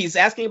 Is it he's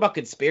asking about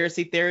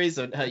conspiracy theories?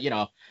 You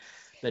know,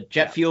 that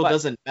jet fuel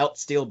doesn't melt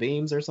steel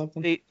beams or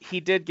something. He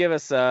did give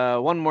us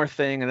one more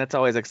thing, and that's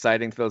always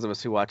exciting to those of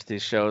us who watch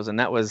these shows, and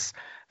that was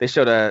they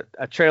showed a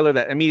trailer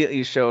that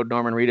immediately showed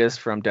Norman Reedus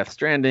from Death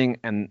Stranding,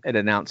 and it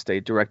announced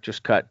a director's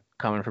cut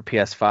coming for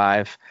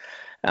PS5.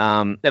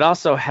 It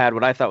also had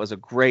what I thought was a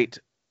great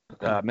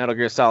Metal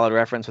Gear Solid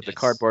reference with the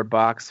cardboard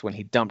box when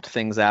he dumped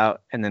things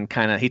out, and then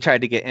kind of he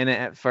tried to get in it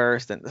at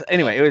first, and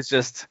anyway, it was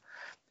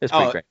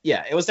pretty great.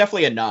 Yeah, it was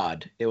definitely a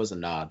nod. It was a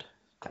nod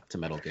to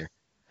Metal Gear.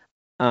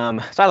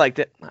 So I liked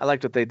it. I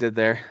liked what they did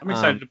there. I'm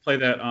excited to play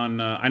that on.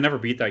 I never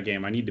beat that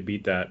game. I need to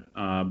beat that.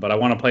 But I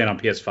want to play it on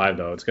PS5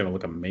 though. It's gonna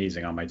look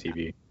amazing on my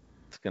TV.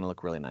 It's gonna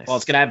look really nice. Well,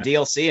 it's gonna have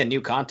DLC and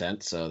new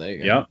content, so there you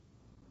go. Yep.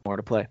 More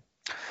to play.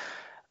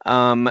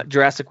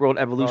 Jurassic World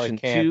Evolution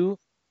 2.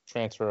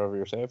 Transfer over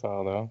your save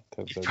file though,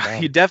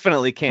 because You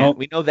definitely can't. Oh,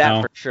 we know that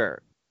no. for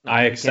sure. No,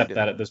 I you can't accept do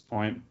that at this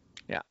point.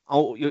 Yeah.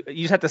 Oh, you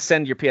just have to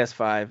send your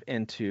PS5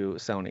 into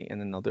Sony,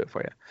 and then they'll do it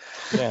for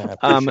you.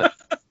 Yeah.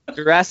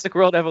 Jurassic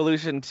World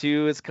Evolution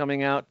 2 is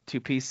coming out to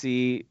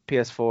PC,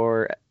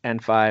 PS4,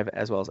 and 5,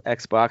 as well as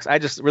Xbox. I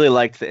just really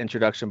liked the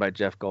introduction by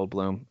Jeff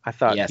Goldblum. I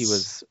thought he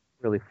was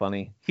really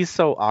funny. He's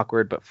so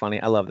awkward but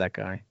funny. I love that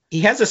guy.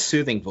 He has a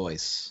soothing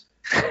voice.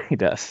 He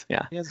does.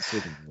 Yeah. He has a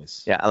soothing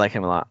voice. Yeah, I like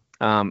him a lot.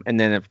 And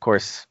then of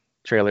course,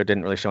 trailer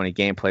didn't really show any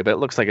gameplay, but it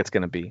looks like it's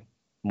going to be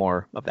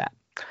more of that.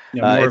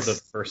 Yeah, more of the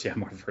first. Yeah,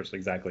 more of the first.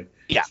 Exactly.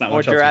 Yeah, it's not more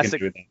much else you can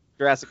do with that.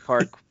 Jurassic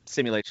Park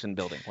simulation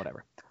building,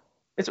 whatever.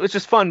 It's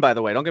just fun, by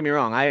the way. Don't get me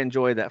wrong. I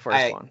enjoyed that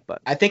first one,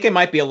 but I think it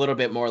might be a little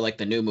bit more like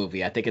the new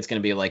movie. I think it's going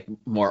to be like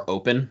more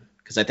open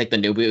because I think the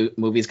new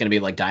movie is going to be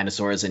like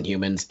dinosaurs and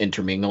humans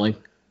intermingling.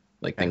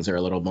 Like things are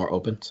a little more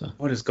open. So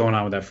What is going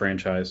on with that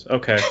franchise?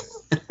 Okay,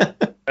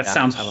 that Yeah,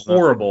 sounds I don't know.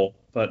 horrible,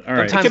 but all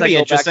right. Sometimes could I be go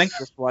interesting. back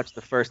and just watch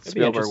the first Could be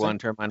Spielberg interesting. one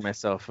to remind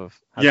myself of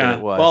how Yeah, good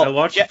it was. Well, I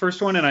watched yeah. the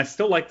first one and I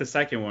still like the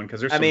second one because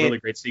there's I some mean- really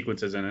great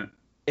sequences in it.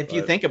 if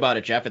you But- think about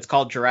it, Jeff, it's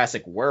called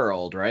Jurassic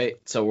World, right?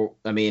 So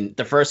I mean,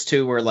 the first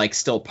two were like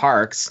still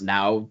parks.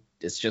 Now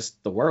it's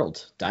just the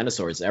world,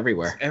 dinosaurs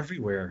everywhere. It's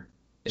everywhere.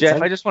 It's Jeff,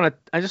 like- I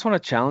just want to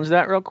challenge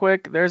that real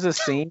quick. There's a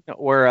scene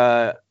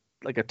where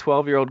like a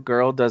 12-year-old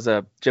girl does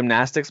a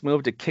gymnastics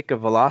move to kick a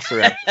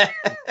velociraptor.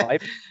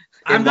 Life.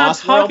 I'm In not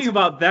Lost World? talking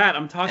about that.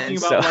 I'm talking And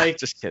about so- like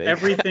just kidding.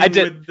 everything I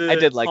did- with the I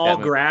did like tall that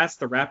movie. grass,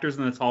 the raptors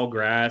in the tall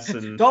grass,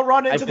 and Don't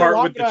run the into the part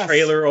long with grass. the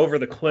trailer over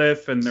the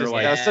cliff, and they're Just-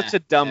 like, That was Yeah, such a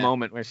dumb yeah.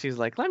 moment where she's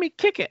like, "Let me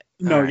kick it."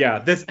 no, All right.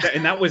 yeah,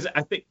 and that was,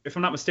 I think, if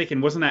I'm not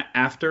mistaken, wasn't that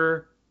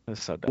after It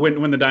was so dumb.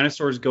 when the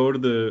dinosaurs go to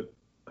the?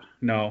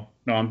 No,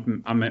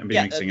 I'm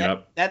mixing it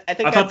up. I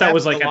think I thought that that's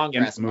was the like at long the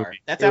end of grass the movie. part.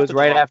 That's It was after the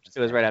right long after. grass It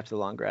was part. right after the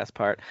long grass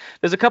part.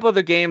 There's a couple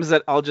other games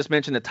that I'll just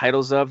mention the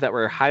titles of that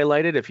were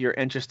highlighted. If you're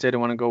interested and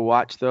want to go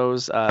watch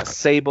those,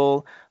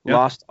 Sable, Yeah.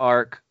 Lost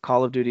Ark,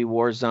 Call of Duty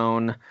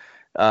Warzone,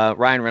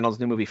 Ryan Reynolds'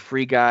 new movie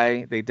Free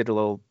Guy. They did a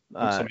little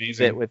Looks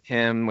amazing. bit with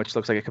him, which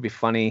looks like it could be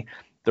funny.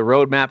 The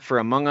roadmap for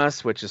Among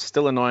Us, which is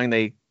still annoying.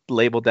 They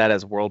labeled that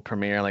as world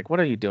premiere. Like,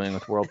 what are you doing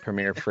with world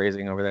premiere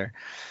phrasing over there?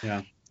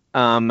 Yeah.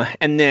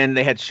 And then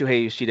they had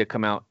Shuhei Yoshida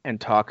come out and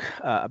talk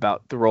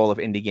about the role of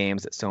indie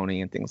games at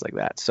Sony and things like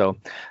that. So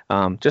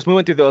just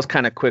moving through those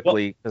kind of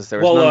quickly because there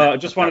was none Well,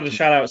 that- just wanted to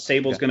shout out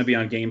Sable's going to be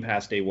on Game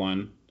Pass day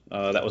one.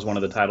 That was one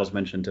of the titles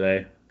mentioned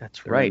today.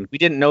 That's right. We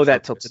didn't know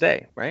that till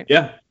today, right?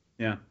 Yeah.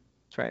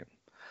 That's right.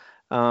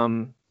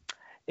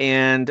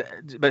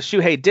 But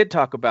Shuhei did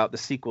talk about the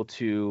sequel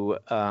to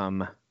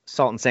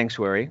Salt and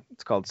Sanctuary.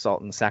 It's called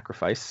Salt and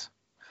Sacrifice.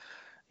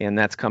 And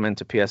that's coming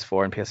to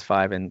PS4 and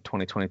PS5 in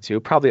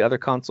 2022. Probably other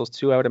consoles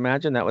too, I would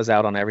imagine. That was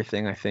out on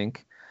everything, I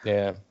think.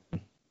 Yeah.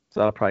 So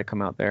that'll probably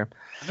come out there.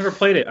 I never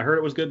played it. I heard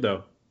it was good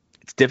though.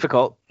 It's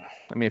difficult.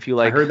 I mean, if you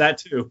like, I heard that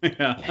too.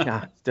 Yeah.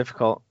 yeah, it's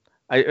difficult.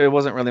 It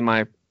wasn't really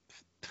my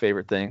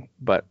favorite thing,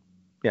 but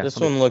yeah. This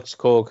one looks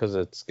cool because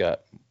it's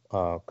got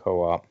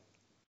co-op.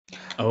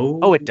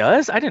 Oh, it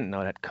does? I didn't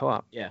know that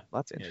co-op. Yeah.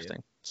 Well, that's Yeah, yeah.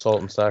 interesting.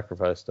 Salt and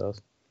Sacrifice does.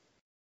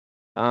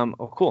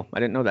 Oh, cool. I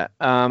didn't know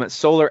that.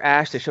 Solar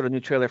Ash, they showed a new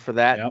trailer for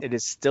that. Yep. It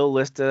is still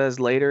listed as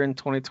later in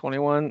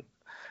 2021.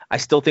 I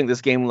still think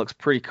this game looks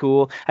pretty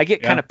cool. I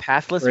get Yeah, kind of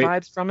Pathless great.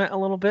 vibes from it a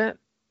little bit.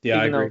 Yeah, I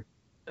even though,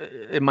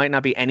 agree. it might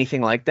not be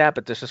anything like that,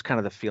 but that's just kind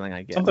of the feeling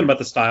I get. Something about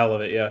the style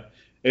of it. Yeah.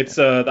 It's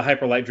the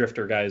Hyper Light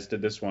Drifter guys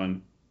did this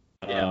one.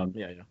 Yeah, Um,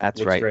 yeah. That's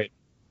looks right. Great.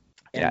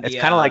 Yeah, And it's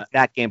the, kind of like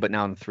that game, but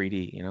now in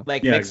 3D, you know?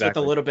 like Yeah, mixed exactly.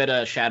 with a little bit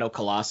of Shadow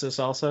Colossus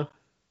also.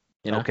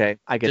 You know, Okay,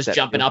 I get just that.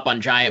 jumping too. up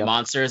on giant Yep.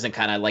 monsters and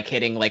kind of like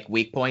hitting like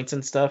weak points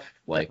and stuff.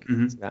 Like,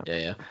 Mhm.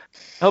 yeah.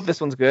 I hope this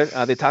one's good.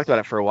 They talked about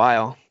it for a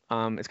while.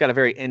 It's got a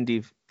very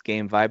indie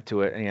game vibe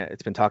to it, and yeah,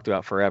 it's been talked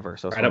about forever.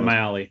 So it's Right one up of my those-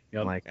 alley.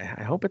 Yep. I'm like,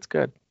 I hope it's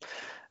good.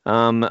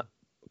 A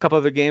couple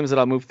other games that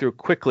I'll move through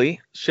quickly.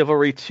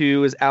 Chivalry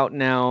 2 is out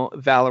now.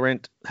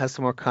 Valorant has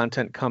some more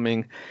content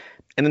coming.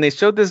 And then they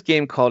showed this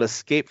game called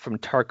Escape from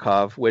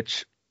Tarkov,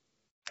 which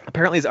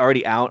apparently is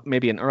already out,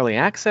 maybe in early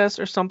access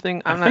or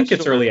something. I'm I not think sure.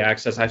 it's early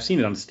access. I've seen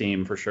it on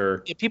Steam for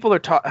sure. Yeah, people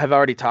have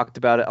already talked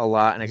about it a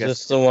lot, and I Is guess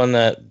this the one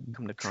that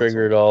come to console.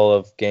 triggered all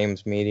of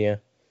Games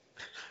Media?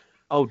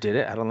 Oh, did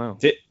it? I don't know.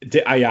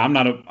 Yeah, I'm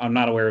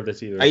not aware of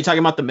this either. Are you talking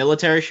about the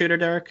military shooter,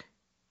 Derek?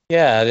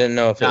 Yeah, I didn't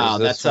know if it was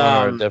No, this that's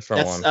one or a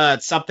different that's one.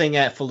 something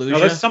at Fallujah. No,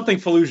 that's something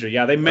Fallujah.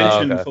 Yeah, they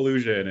mentioned okay.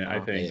 Fallujah in it, I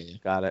Oh, think. yeah.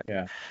 Got it.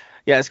 Yeah.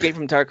 Yeah, Escape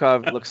from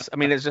Tarkov looks. I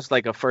mean, it's just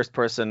like a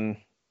first-person,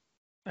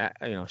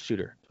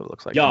 shooter. That's what it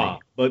looks like. to Yeah,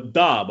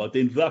 but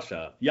in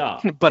Russia, yeah.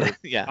 me. But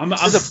yeah, I'm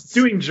There's a-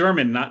 doing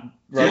German, not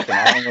Russian.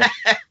 I don't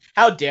know.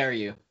 How dare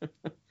you?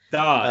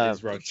 Da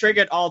is You Russian.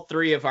 triggered all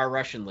three of our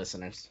Russian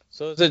listeners.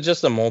 So is it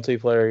just a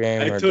multiplayer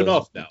game? I or turn does-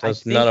 off now. does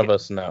I think none of it-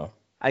 us know?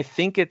 I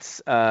think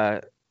it's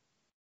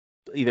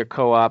either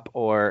co-op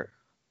or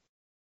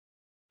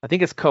I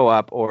think it's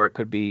co-op or it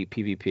could be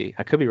PvP.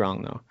 I could be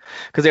wrong though,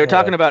 because they were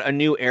talking about a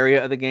new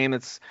area of the game.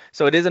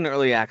 So it is an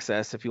early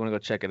access if you want to go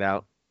check it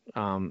out.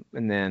 And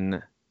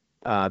then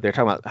they're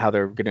talking about how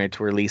they're going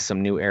to release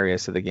some new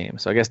areas to the game.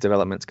 So I guess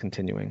development's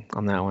continuing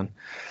on that one.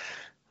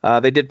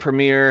 They did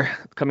premiere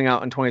coming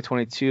out in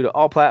 2022 to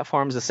all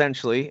platforms.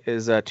 Essentially,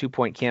 is Two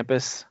Point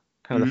Campus,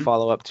 kind of the Mhm.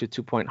 follow-up to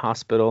Two Point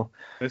Hospital.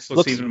 This looks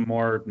looks- even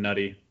more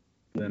nutty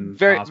than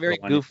Very Hospital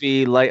very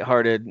goofy,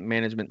 lighthearted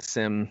management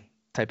sim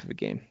type of a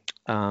game.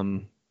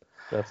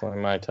 Definitely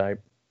my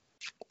type.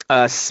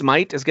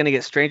 Smite is going to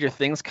get Stranger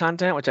Things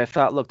content, which I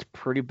thought looked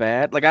pretty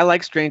bad. Like I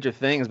like Stranger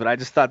Things, but I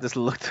just thought this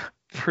looked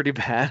pretty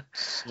bad.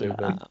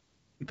 Stupid.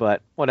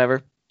 But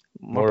whatever.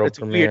 World It's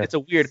premiere. weird. It's a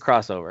weird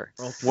crossover.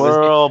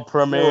 World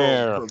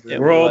premiere. Yeah,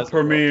 World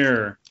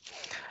premiere.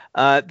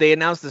 They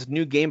announced this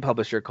new game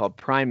publisher called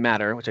Prime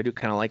Matter, which I do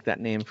kind of like that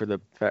name for the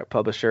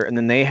publisher. And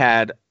then they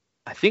had,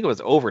 I think it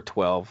was over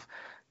 12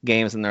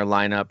 games in their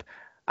lineup.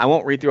 I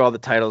won't read through all the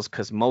titles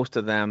because most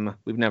of them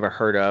we've never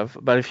heard of.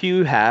 But if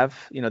you have,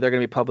 they're going to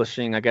be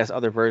publishing, I guess,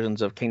 other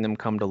versions of Kingdom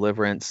Come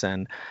Deliverance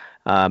and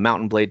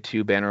Mountain Blade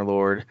 2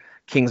 Bannerlord,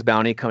 King's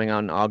Bounty coming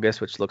out in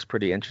August, which looks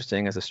pretty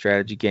interesting as a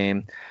strategy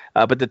game.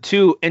 But the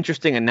two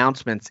interesting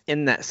announcements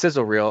in that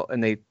sizzle reel,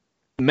 and they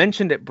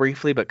mentioned it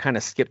briefly but kind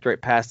of skipped right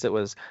past it,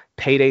 was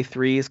Payday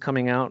 3 is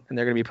coming out, and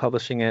they're going to be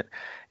publishing it.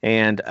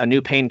 And a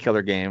new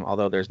Painkiller game,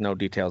 although there's no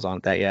details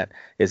on that yet,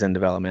 is in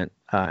development,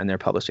 and they're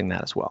publishing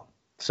that as well.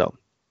 So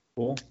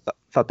Cool.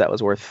 Thought that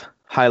was worth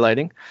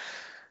highlighting.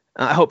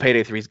 I hope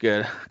Payday 3 is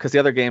good, because the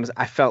other games,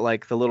 I felt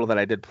like the little that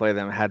I did play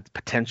them had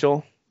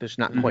potential. There's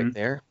not quite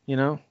there, A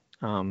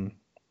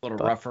little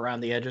rough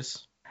around the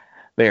edges.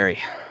 Very.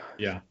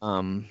 Yeah.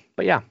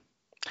 But yeah.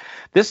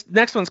 This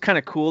next one's kind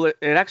of cool. It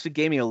actually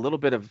gave me a little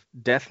bit of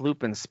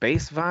Deathloop in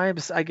space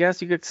vibes, I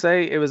guess you could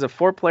say. It was a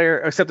 4-player,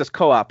 except it's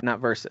co-op, not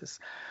versus.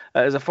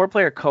 It was a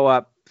 4-player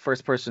co-op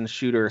first-person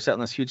shooter set in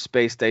this huge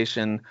space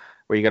station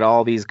where you get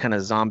all these kind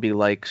of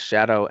zombie-like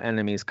shadow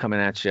enemies coming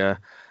at you.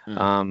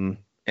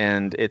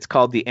 And it's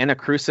called the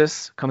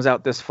Anacrusis. Comes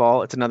out this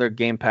fall. It's another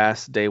Game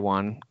Pass Day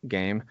 1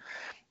 game.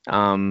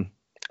 Yeah,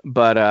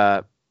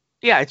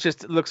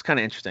 it looks kind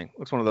of interesting.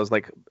 Looks one of those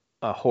like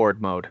a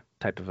horde mode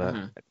type of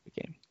a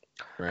game.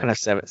 Right. Kind of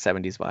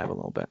 70s vibe a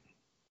little bit.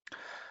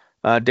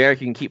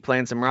 Derek, you can keep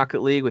playing some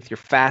Rocket League with your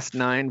Fast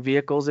 9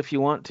 vehicles if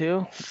you want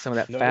to. Some of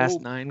that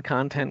Fast 9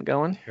 content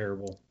going.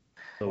 Terrible.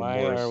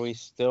 Why are we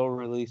still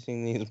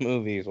releasing these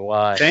movies?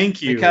 Why?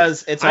 Thank you.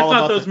 Because I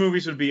thought those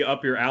movies would be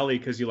up your alley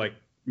because you like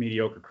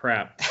mediocre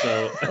crap.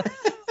 So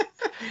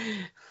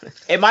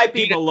it might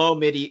be below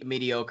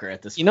mediocre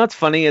at this point. You know what's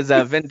funny is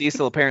Vin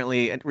Diesel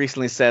apparently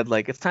recently said,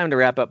 like, it's time to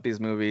wrap up these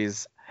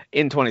movies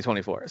in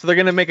 2024. So they're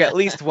going to make at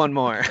least one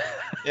more.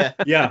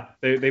 Yeah,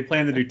 they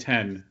plan to do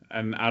 10.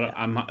 And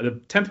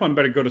the 10th one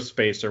better go to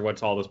space, or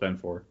what's all this been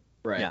for?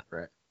 Right, yeah.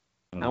 Right.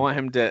 I want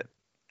him to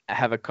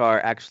have a car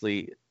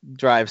actually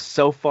drive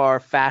so far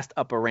fast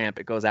up a ramp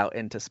it goes out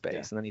into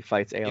space, and then he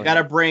fights aliens.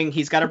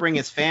 He's got to bring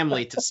his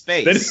family to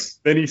space.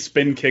 then he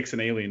spin kicks an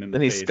alien in the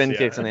face.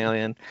 Kicks an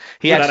alien.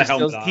 He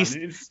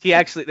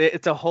actually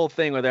it's a whole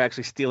thing where they're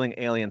actually stealing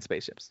alien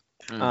spaceships.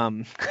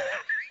 Stupid.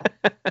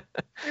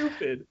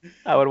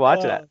 I would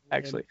watch that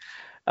actually.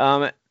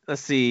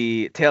 Let's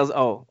see. Tales.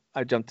 Oh,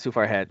 I jumped too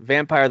far ahead.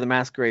 Vampire the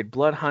Masquerade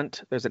Blood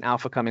Hunt. There's an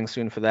alpha coming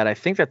soon for that. I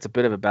think that's a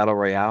bit of a battle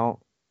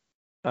royale,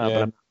 but I'm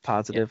not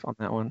positive on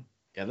that one.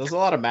 Yeah, there's a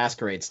lot of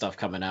Masquerade stuff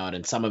coming out,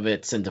 and some of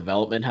it's in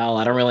development hell.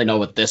 I don't really know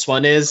what this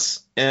one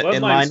is.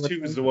 Bloodlines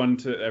 2 is the one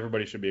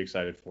everybody should be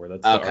excited for.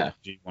 That's the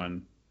RPG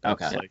one.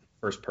 That's like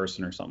first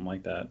person or something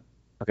like that.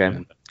 Okay.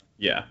 And,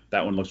 yeah,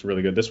 that one looks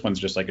really good. This one's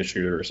just like a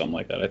shooter or something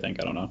like that, I think.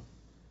 I don't know.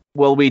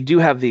 Well, we do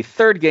have the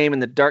third game in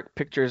the Dark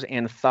Pictures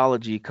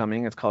anthology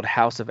coming. It's called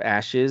House of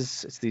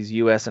Ashes. It's these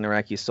U.S. and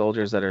Iraqi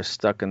soldiers that are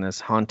stuck in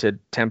this haunted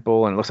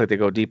temple, and it looks like they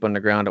go deep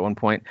underground at one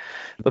point.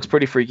 It looks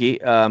pretty freaky.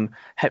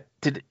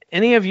 Did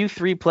any of you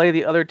three play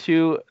the other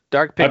two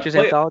Dark Pictures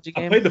anthology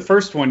games? I played the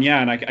first one,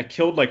 yeah, and I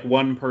killed like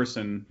one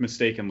person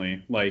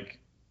mistakenly. Like,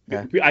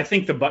 I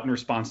think the button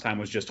response time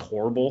was just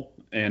horrible,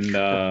 and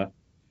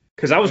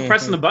because I was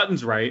pressing the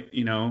buttons right,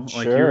 you have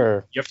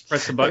to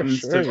press the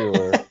buttons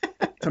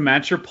to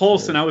match your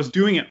pulse, and I was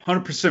doing it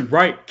 100%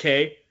 right,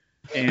 Kay.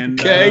 And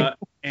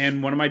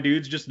and one of my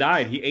dudes just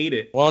died. He ate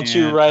it. Why don't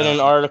you write an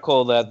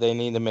article that they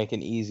need to make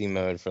an easy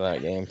mode for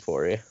that game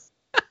for you?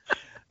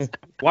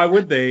 Why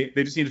would they?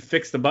 They just need to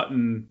fix the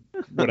button,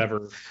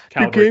 whatever.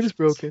 Your game's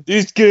broken.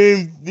 These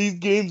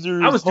games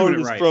are I was doing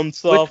it right. From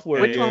software.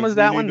 Which one was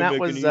that one? That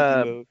was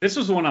this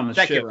was the one on the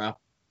ship. Sekiro.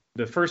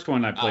 The first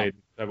one I played,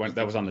 that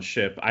was on the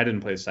ship. I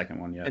didn't play the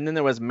second one yet. And then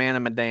there was Man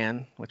of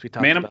Medan, which we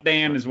talked about. Man of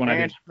Medan is one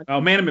I beat. Oh,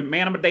 Man of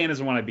Medan is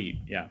the one I beat.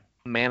 Yeah.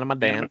 Man of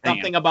Medan.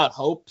 Something about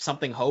hope.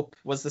 Something hope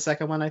was the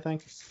second one, I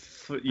think.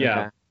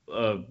 Yeah.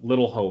 Okay.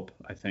 Little Hope,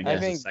 I think,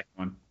 is the second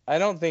one. I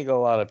don't think a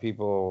lot of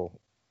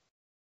people.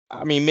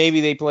 I mean,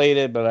 maybe they played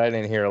it, but I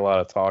didn't hear a lot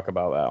of talk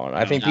about that one.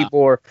 I think people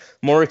were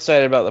more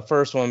excited about the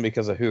first one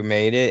because of who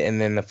made it,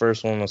 and then the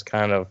first one was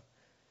kind of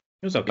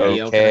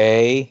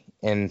okay.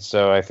 And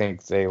so I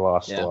think they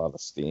lost a lot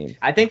of steam.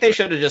 I think they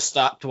should have just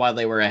stopped while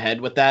they were ahead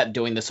with that,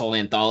 doing this whole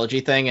anthology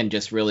thing, and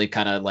just really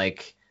kind of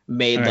like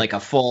made like a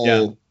full.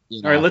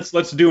 Yeah. All right,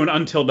 let's do an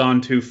Until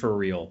Dawn 2 for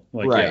real.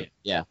 Like, right.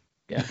 Yeah.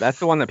 That's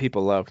the one that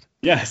people loved.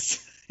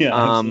 Yes. Yeah.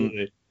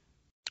 Absolutely.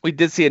 We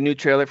did see a new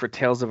trailer for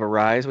Tales of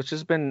Arise, which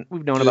we've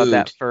known about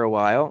that for a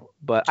while.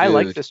 But I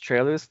like this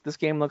trailer. This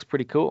game looks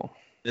pretty cool.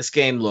 This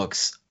game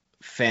looks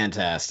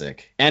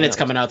fantastic, and it's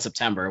coming out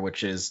September,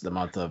 which is the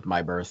month of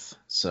my birth.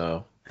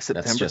 So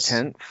September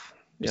 10th.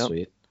 Yep.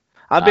 Sweet.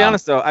 I'll be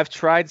honest though, I've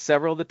tried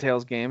several of the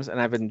Tales games,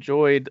 and I've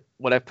enjoyed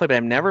what I've played, but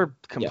I've never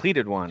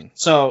completed one.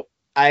 So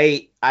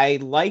I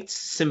liked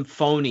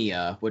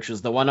Symphonia, which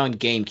was the one on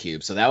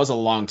GameCube. So that was a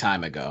long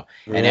time ago.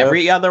 And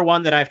every other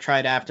one that I've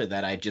tried after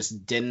that, it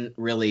just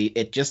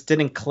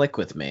didn't click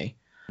with me.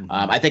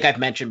 I think I've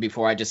mentioned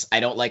before, I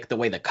don't like the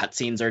way the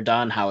cutscenes are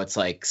done, how it's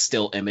like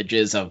still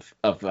images of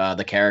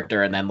the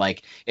character, and then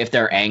like if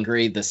they're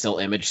angry, the still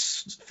image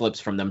flips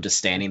from them just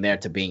standing there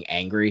to being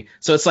angry.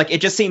 So it's like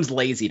it just seems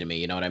lazy to me,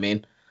 you know what I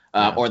mean?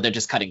 Or they're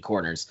just cutting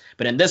corners.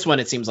 But in this one,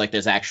 it seems like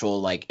there's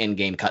actual like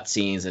in-game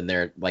cutscenes, and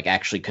they're like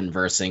actually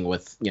conversing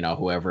with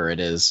whoever it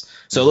is.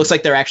 So it looks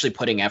like they're actually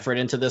putting effort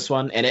into this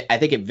one, and I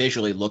think it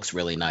visually looks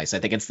really nice. I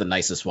think it's the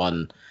nicest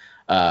one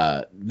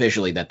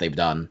visually that they've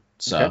done.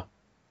 So okay.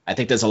 I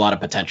think there's a lot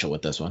of potential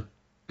with this one.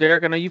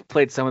 Derek, I know you've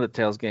played some of the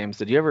Tales games.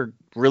 Did you ever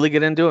really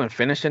get into it and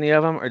finish any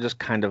of them, or just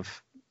kind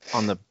of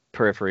on the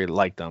periphery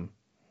like them?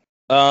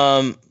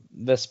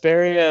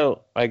 Vesperia,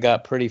 I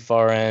got pretty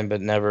far in, but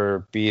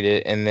never beat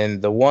it. And then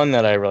the one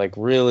that I like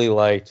really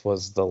liked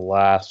was the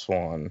last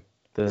one.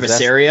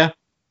 Vesperia?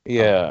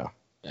 Yeah.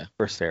 Yeah.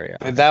 Vesperia.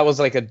 But that was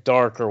like a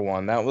darker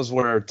one. That was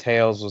where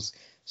Tales was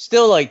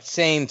still like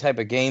same type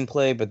of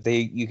gameplay, but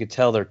you could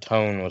tell their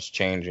tone was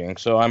changing.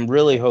 So I'm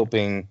really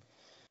hoping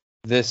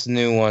this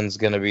new one's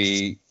going to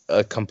be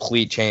a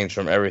complete change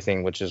from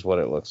everything, which is what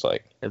it looks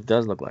like. It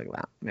does look like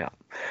that. Yeah.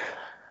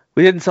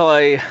 We didn't saw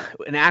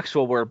an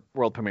actual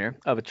world premiere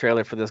of a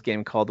trailer for this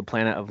game called The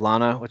Planet of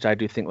Lana, which I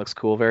do think looks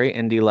cool, very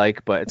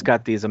indie-like, but it's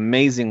got these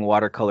amazing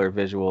watercolor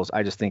visuals.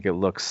 I just think it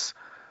looks...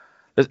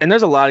 And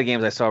there's a lot of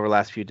games I saw over the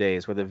last few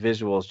days where the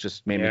visuals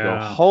just made me go,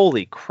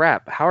 holy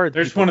crap, how are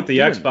There's one at the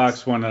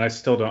Xbox one that I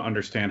still don't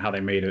understand how they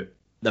made it.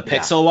 The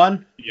Pixel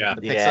one? Yeah.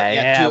 The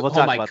Pixel, dude, we'll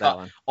talk about that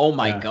one. Oh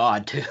my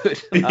god,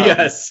 dude.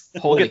 Yes.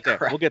 Holy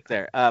crap. We'll get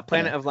there.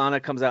 Planet of Lana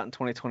comes out in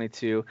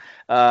 2022.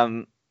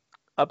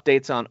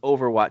 Updates on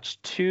Overwatch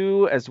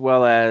 2 as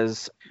well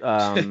as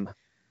go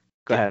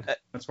ahead.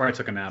 That's where I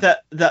took a nap.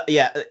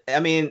 I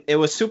mean, it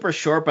was super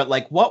short, but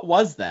like what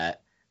was that?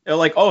 They're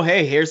like, oh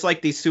hey, here's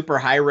like these super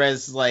high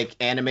res like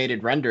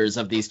animated renders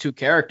of these two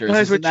characters.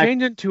 Guys, we're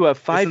changing to a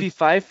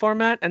 5v5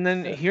 format, and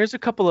then here's a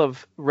couple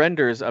of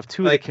renders of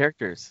two of the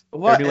characters.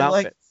 What new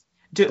outfits. Like,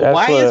 dude,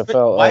 why is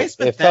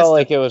Bethesda... It felt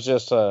like it was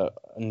just a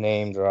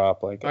name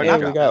drop. Like, hey,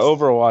 we got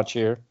Overwatch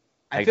here.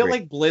 I feel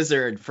like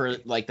Blizzard for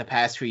like the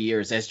past few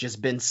years has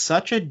just been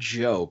such a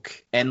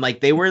joke, and like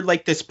they were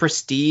like this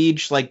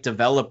prestige like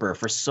developer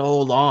for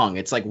so long.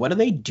 It's like, what are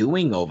they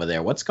doing over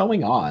there? What's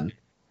going on?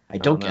 I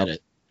don't get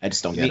it. I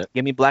just don't get it.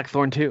 Give me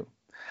Blackthorn 2.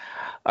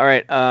 All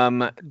right,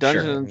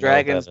 Dungeons and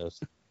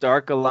Dragons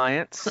Dark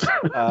Alliance,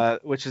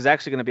 which is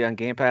actually going to be on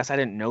Game Pass. I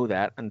didn't know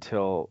that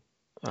until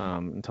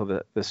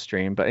this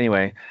stream. But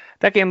anyway,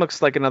 that game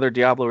looks like another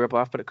Diablo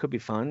ripoff, but it could be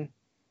fun.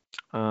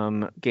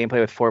 Gameplay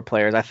with 4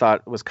 players, I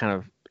thought was kind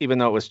of, even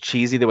though it was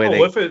cheesy the way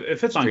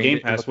if it's on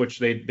Game Pass, which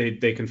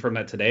they confirmed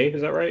that today,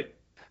 is that right?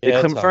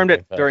 They confirmed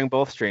it during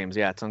both streams.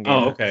 Yeah, it's on Game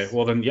Pass. Oh, okay.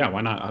 Well then, yeah,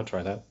 why not? I'll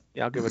try that.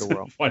 Yeah, I'll give it a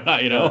whirl. Why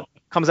not?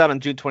 Comes out on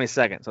June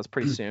 22nd, so it's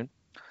pretty soon.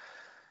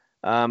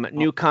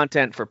 New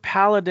content for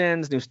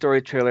Paladins, new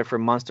story trailer for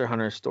Monster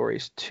Hunter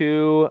Stories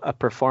 2, a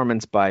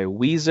performance by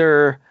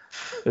Weezer.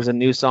 There's a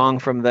new song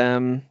from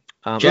them.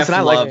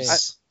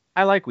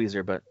 I like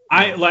Weezer, but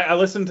I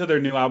listened to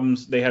their new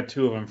albums. They had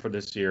 2 of them for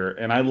this year,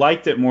 and I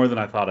liked it more than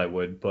I thought I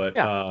would. But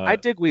I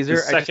dig Weezer. The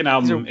second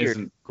album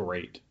isn't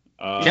great.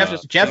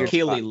 Jeff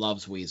Keighley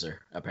loves Weezer.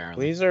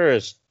 Apparently, Weezer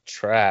is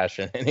trash,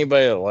 and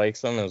anybody that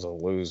likes them is a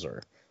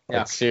loser.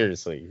 Like,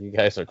 seriously, you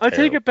guys are terrible. I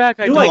take it back.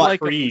 I do like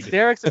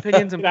Derek's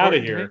opinion's important. Out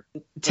of here.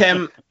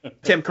 Tim,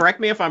 correct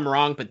me if I'm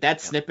wrong, but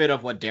that snippet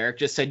of what Derek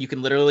just said, you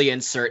can literally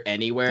insert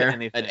anywhere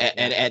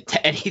and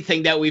to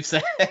anything that we've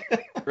said.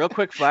 Real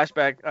quick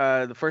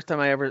flashback. The first time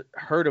I ever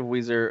heard of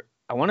Weezer,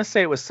 I want to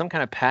say it was some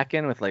kind of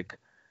pack-in with like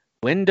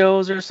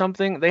Windows or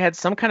something. They had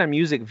some kind of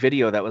music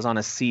video that was on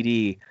a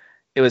CD.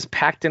 It was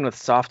packed in with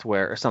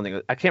software or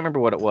something. I can't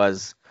remember what it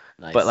was.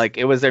 Nice. But like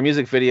it was their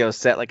music video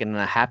set like in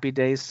a Happy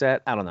Days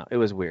set. I don't know. It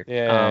was weird.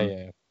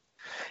 Yeah.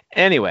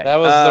 Anyway, that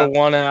was the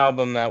one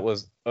album that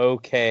was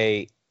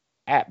okay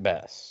at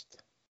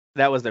best.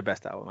 That was their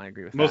best album. I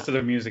agree with Most of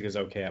their music is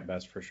okay at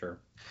best for sure.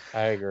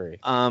 I agree.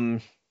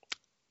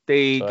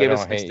 They gave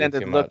us an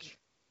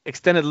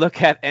extended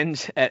look at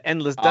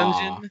Endless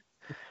Dungeon.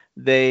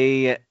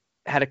 They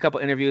had a couple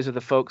interviews with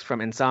the folks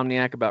from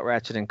Insomniac about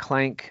Ratchet and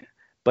Clank.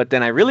 But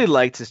then I really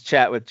liked his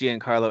chat with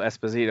Giancarlo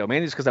Esposito,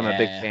 mainly just because I'm a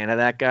big fan of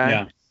that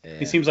guy. Yeah.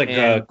 He seems like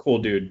a cool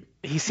dude.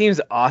 He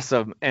seems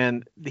awesome.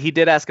 And he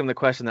did ask him the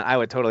question that I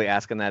would totally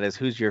ask him, that is,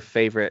 who's your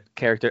favorite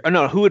character? Oh,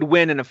 no, who would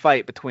win in a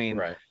fight between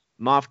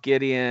Moff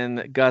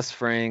Gideon, Gus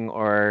Fring,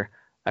 or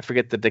I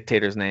forget the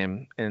dictator's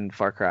name in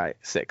Far Cry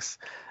 6.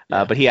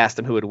 But he asked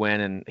him who would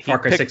win. And Far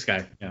Cry 6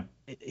 guy, yeah.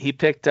 He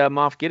picked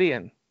Moff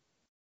Gideon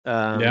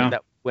that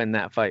win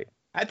that fight.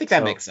 I think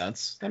that makes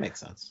sense.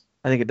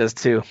 I think it does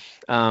too.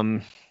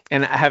 And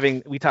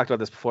we talked about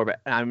this before,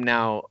 but I'm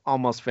now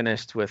almost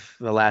finished with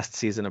the last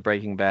season of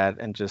Breaking Bad,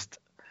 and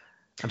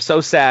I'm so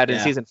sad in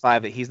season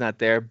 5 that he's not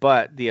there.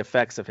 But the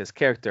effects of his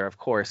character, of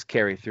course,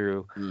 carry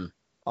through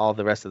all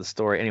the rest of the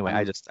story. Anyway,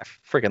 I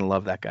freaking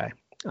love that guy.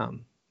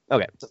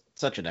 Okay,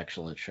 such an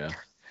excellent show.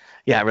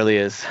 Yeah, it really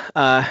is.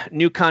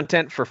 New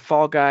content for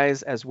Fall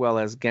Guys as well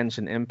as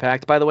Genshin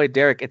Impact. By the way,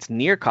 Derek, it's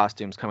Nier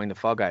costumes coming to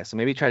Fall Guys, so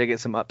maybe try to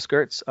get some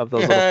upskirts of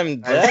those.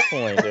 I'm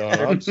definitely doing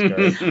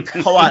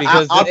upskirts. Hold on,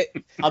 Because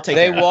I'll take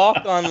they care of it.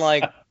 walk on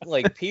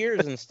like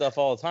piers and stuff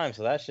all the time,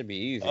 so that should be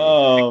easy.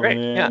 Oh Great.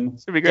 man. Yeah,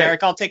 should be great.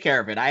 Derek, I'll take care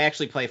of it. I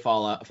actually play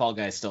Fall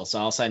Guys still, so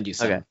I'll send you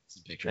some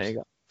pictures. There you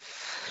go.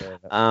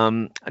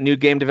 A new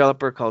game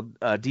developer called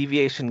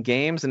Deviation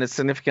Games, and it's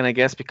significant, I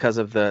guess, because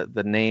of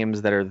the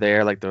names that are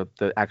there, like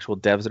the actual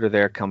devs that are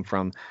there come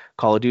from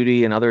Call of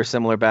Duty and other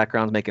similar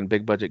backgrounds, making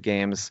big budget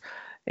games,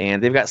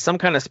 and they've got some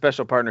kind of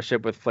special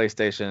partnership with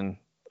PlayStation.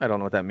 I don't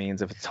know what that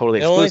means, if it's totally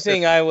The exclusive. only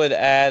thing I would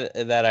add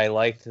that I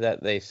liked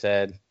that they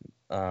said,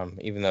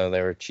 even though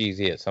they were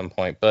cheesy at some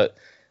point, but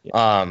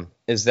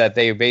is that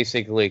they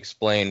basically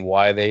explain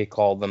why they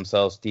called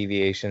themselves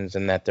Deviations,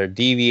 and that they're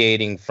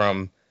deviating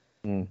from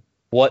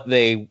what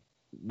they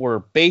were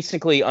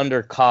basically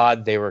under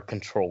COD. They were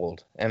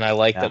controlled, and I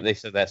like that they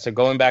said that. So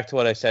going back to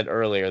what I said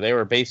earlier, they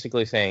were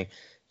basically saying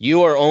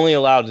you are only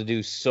allowed to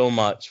do so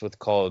much with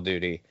Call of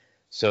Duty.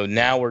 So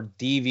now we're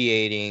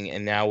deviating,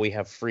 and now we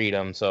have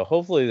freedom. So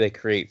hopefully they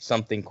create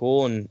something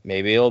cool, and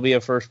maybe it'll be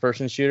a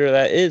first-person shooter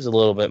that is a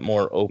little bit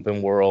more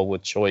open world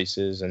with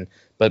choices,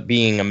 but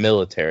being a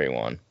military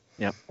one.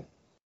 Yep.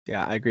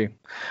 Yeah, I agree.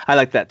 I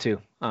like that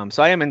too.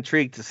 So I am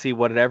intrigued to see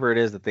whatever it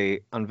is that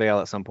they unveil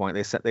at some point.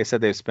 They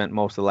said they've spent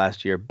most of the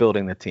last year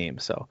building the team,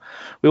 so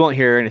we won't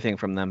hear anything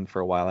from them for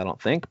a while, I don't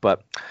think.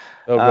 But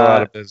they'll go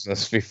out of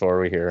business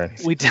before we hear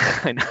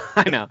anything.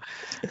 I know.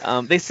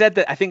 They said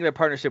that I think their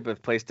partnership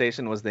with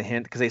PlayStation was the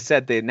hint, because they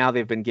said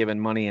they've been given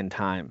money and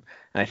time,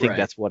 and I think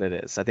that's what it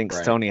is. I think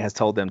Sony has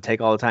told them,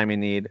 take all the time you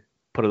need,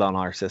 put it on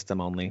our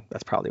system only.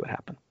 That's probably what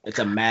happened. It's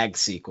a mag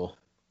sequel.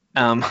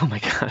 Oh my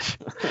gosh.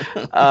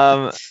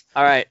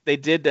 All right, they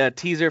did a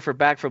teaser for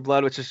Back 4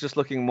 Blood, which is just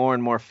looking more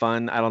and more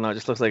fun. I don't know, it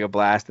just looks like a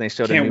blast. And they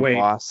showed a new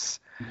boss.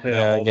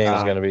 Yeah, the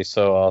game's gonna be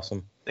so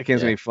awesome. The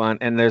game's gonna be fun,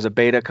 and there's a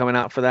beta coming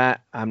out for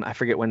that. I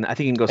forget when. I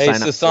think you can go sign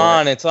up.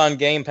 Sasan, it's on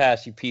Game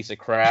Pass, you piece of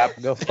crap.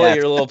 Go play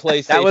your little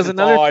PlayStation. That was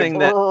another thing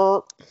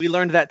that we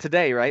learned that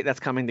today, right?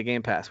 That's coming to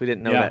Game Pass. We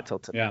didn't know that till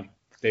today. Yeah,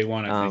 day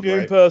one. I think,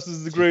 Game Pass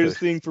is the greatest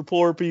thing for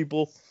poor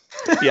people.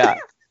 Yeah.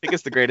 I think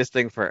it's the greatest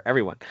thing for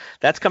everyone.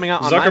 That's coming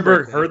out on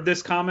Zuckerberg heard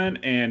this comment,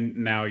 and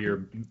now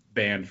you're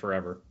banned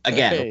forever.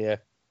 Again. Yeah.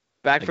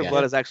 Back 4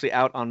 Blood is actually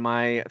out on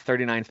my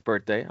 39th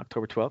birthday,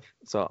 October 12th.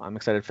 So I'm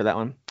excited for that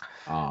one.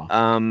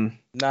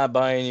 Not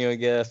buying you a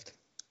gift.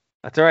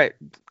 That's all right.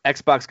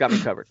 Xbox got me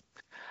covered.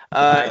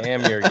 I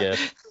am your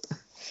gift.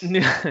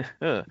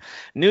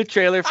 New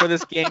trailer for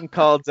this game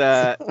called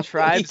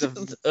Tribes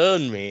of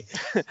Own Me.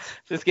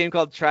 This game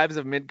called Tribes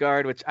of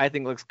Midgard, which I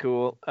think looks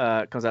cool.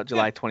 Comes out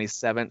July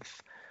 27th.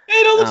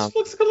 Hey, no,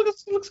 looks kind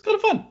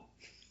of fun.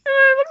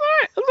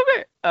 Looks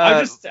okay.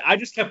 I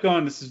just kept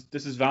going. This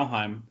is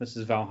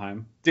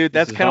Valheim. Dude,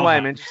 that's kind of why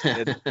I'm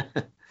interested.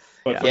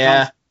 But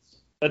yeah.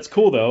 That's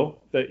cool though.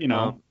 That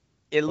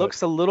it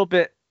looks a little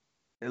bit.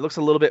 It looks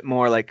a little bit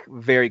more like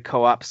very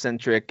co-op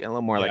centric and a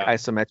little more like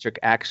isometric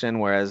action,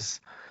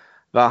 whereas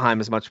Valheim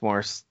is much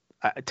more,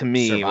 to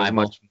me, it was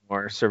much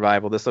more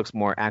survival. This looks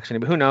more actiony,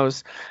 but who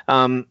knows?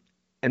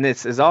 And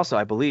this is also,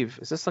 I believe,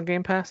 is this on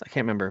Game Pass? I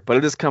can't remember, but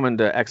it is coming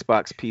to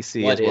Xbox,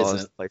 PC, as well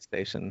as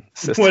PlayStation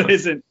system. What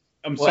isn't?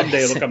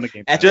 Someday it'll come to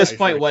Game Pass. At this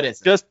point, what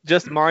is it?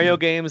 Just Mario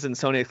games and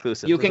Sony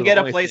exclusives. You can get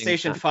a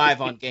PlayStation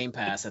 5 on Game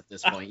Pass at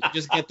this point. You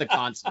just get the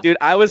console. Dude,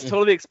 I was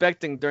totally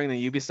expecting during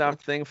the Ubisoft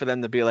thing for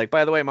them to be like,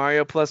 by the way,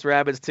 Mario plus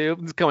Rabbids 2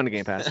 is coming to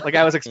Game Pass. Like,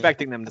 I was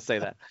expecting them to say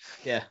that.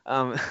 Yeah.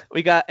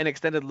 We got an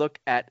extended look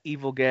at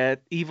Evil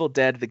Dead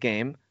the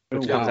game,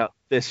 which comes out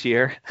this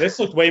year. This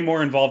looked way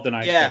more involved than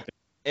I expected.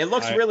 It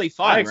looks really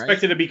fun. I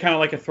expected it to be kind of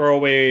like a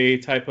throwaway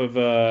type of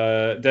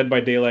Dead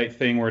by Daylight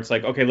thing where it's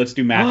like, okay, let's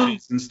do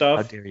matches and stuff.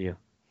 How dare you?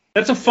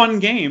 That's a fun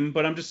game,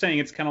 but I'm just saying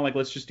it's kind of like,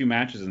 let's just do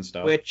matches and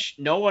stuff. Which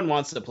no one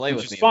wants to play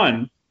with me. Which is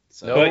fun.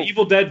 So. But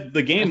Evil Dead,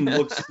 the game,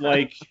 looks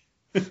like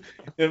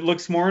it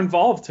looks more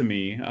involved to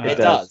me. It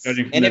does.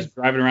 And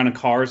driving around in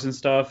cars and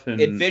stuff.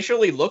 And it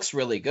visually looks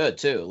really good,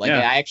 too. Like,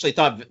 I actually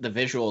thought the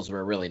visuals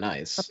were really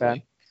nice.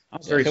 Okay.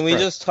 Can we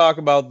just talk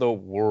about the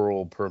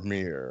world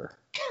premiere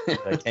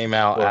that came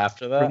out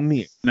after that?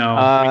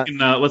 No. We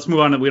can, let's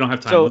move on. We don't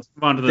have time. Let's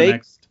move on to the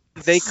next.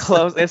 They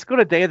closed. Let's go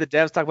to Day of the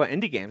Devs. Talk about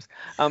indie games.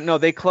 No,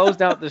 they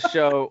closed out the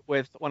show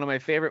with one of my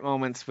favorite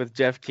moments with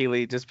Jeff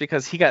Keighley, just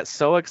because he got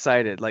so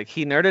excited. Like,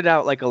 he nerded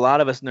out, like a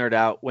lot of us nerd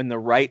out when the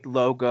right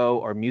logo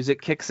or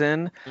music kicks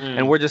in,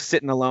 and we're just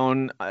sitting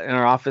alone in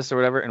our office or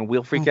whatever, and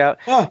we'll freak out.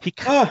 He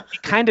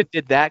kind of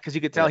did that because you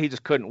could tell he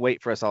just couldn't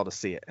wait for us all to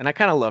see it, and I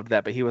kind of loved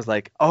that. But he was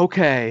like,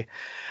 "Okay,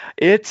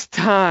 it's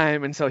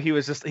time," and so he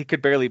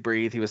could barely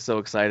breathe. He was so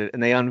excited,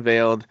 and they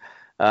unveiled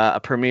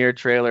a premiere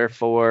trailer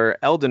for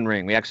Elden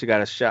Ring. We actually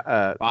got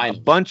a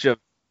bunch of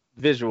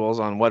visuals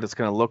on what it's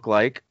going to look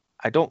like.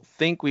 I don't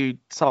think we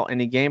saw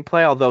any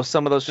gameplay, although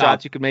some of those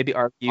shots you could maybe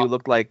argue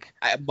look like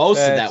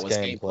most of that was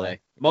gameplay.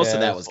 Most of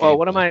that was gameplay. Oh,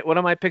 what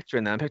am I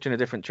picturing then? I'm picturing a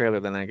different trailer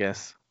then, I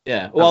guess.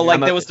 Yeah. Well, like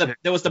there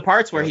was the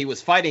parts where he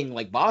was fighting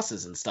like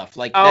bosses and stuff.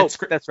 Like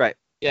that's right.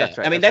 Yeah. That's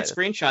right. I mean that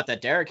screenshot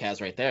that Derek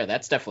has right there,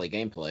 that's definitely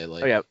gameplay.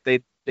 Like. Oh yeah,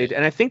 they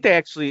and I think they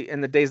actually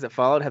in the days that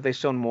followed, have they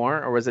shown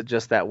more, or was it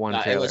just that one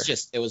trailer?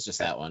 It was just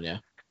that one, yeah.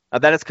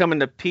 That is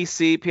coming to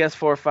PC,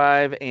 PS4,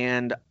 5,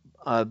 and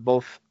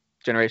both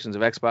generations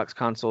of Xbox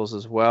consoles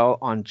as well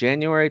on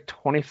January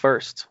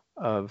 21st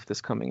of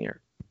this coming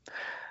year.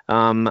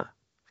 Of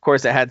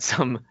course, it had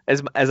some,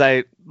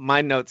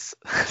 my notes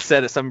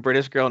said, some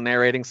British girl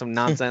narrating some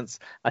nonsense.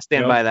 I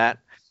stand by that.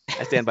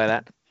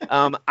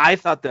 I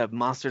thought the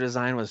monster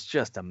design was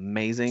just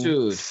amazing.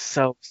 Dude.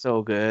 So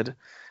good.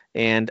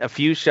 And a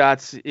few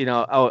shots,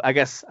 I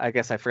guess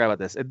I forgot about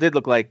this. It did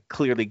look like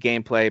clearly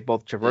gameplay,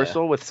 both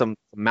traversal with some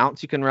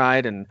mounts you can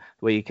ride and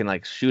the way you can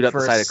like shoot up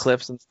the side of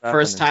cliffs and stuff.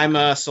 First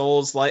time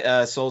Souls-like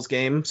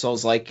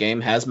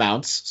game has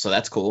mounts, so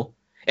that's cool.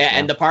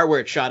 And the part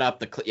where it shot up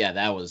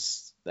that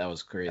was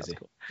crazy.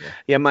 Cool.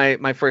 Yeah,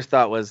 my first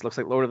thought was looks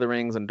like Lord of the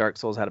Rings and Dark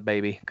Souls had a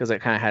baby, because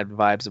it kind of had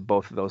vibes of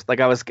both of those.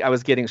 Like I was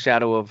getting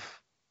Shadow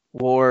of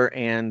War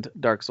and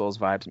Dark Souls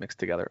vibes mixed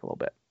together a little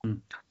bit.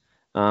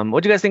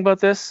 What do you guys think about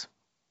this?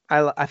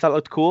 I thought it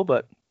looked cool,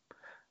 but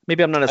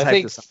maybe I'm not as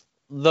hyped as some.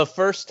 The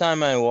first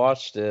time I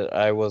watched it,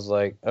 I was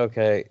like,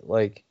 okay,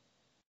 like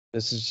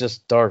this is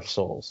just Dark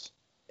Souls.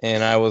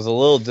 And I was a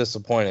little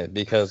disappointed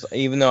because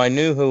even though I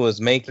knew who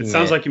was making it. It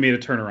sounds like you made a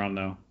turnaround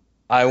though.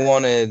 I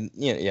wanted,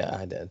 yeah,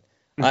 I did.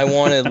 I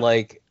wanted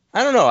like,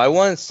 I don't know, I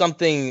wanted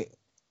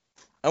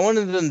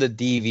them to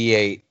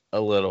deviate a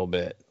little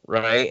bit,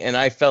 right? And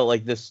I felt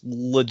like this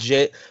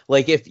legit,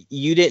 like if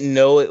you didn't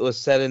know it was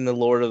set in the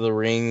Lord of the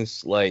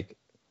Rings, like,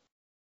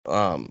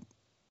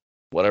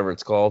 whatever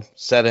it's called,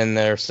 set in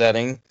their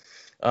setting,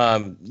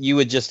 you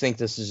would just think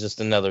this is just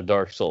another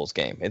Dark Souls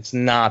game. It's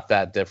not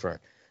that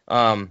different.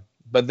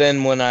 But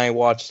then when I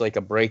watched like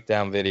a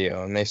breakdown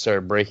video and they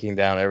started breaking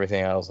down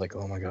everything, I was like,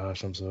 oh my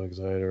gosh, I'm so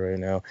excited right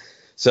now.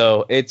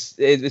 So it's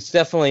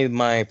definitely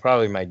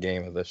probably my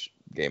game of the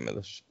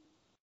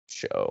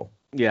show.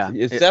 Yeah,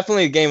 it's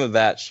definitely a game of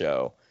that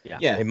show.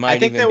 Yeah, it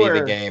might even be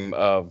the game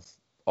of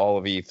all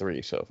of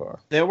E3 so far.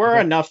 There were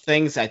enough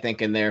things I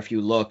think in there if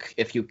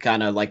you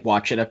kind of like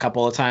watch it a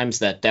couple of times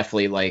that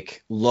definitely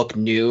like look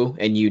new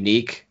and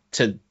unique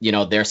to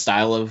their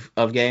style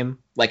of game.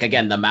 Like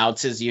again, the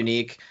mounts is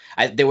unique.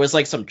 There was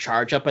like some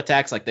charge up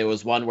attacks. Like there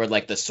was one where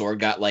like the sword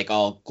got like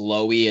all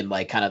glowy and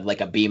like kind of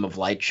like a beam of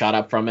light shot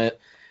up from it,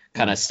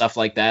 kind of stuff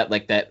like that.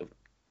 Like that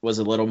was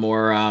a little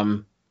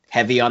more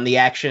heavy on the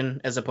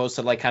action as opposed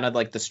to like kind of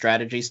like the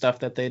strategy stuff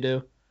that they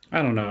do.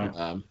 I don't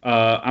know.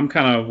 I'm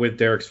kind of with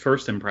Derek's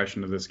first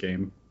impression of this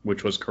game,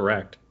 which was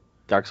correct.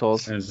 Dark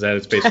Souls. Is that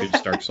it's basically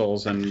just Dark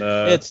Souls, and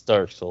it's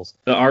Dark Souls.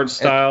 The art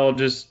style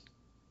just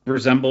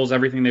resembles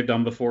everything they've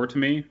done before to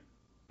me.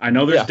 I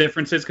know there's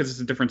differences because it's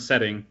a different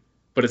setting,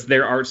 but it's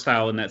their art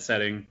style in that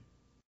setting.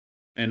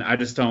 And I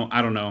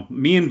don't know.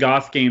 Me and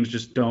goth games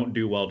just don't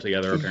do well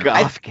together.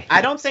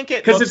 I don't think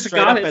it because it's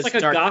like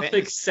a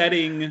gothic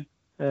setting.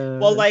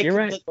 Well, like you're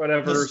right.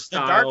 Whatever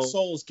style. The Dark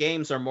Souls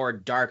games are more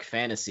dark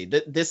fantasy.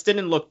 This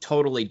didn't look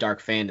totally dark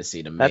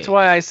fantasy to me. That's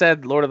why I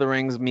said Lord of the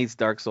Rings meets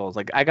Dark Souls.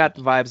 Like I got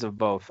vibes of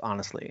both,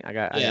 honestly.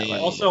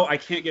 Also, I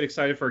can't get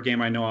excited for a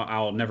game I know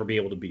I'll never be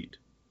able to beat.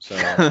 So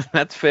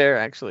that's fair,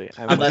 actually.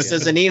 Unless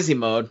there's an easy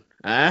mode.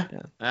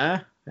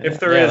 If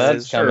there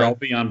is, sure, I'll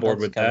be on board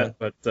with that.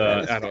 But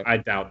I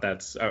doubt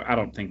I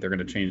don't think they're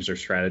going to change their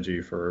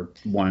strategy for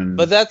one.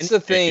 But that's the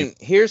thing.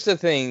 Here's the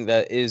thing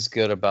that is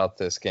good about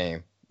this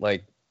game.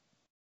 Like,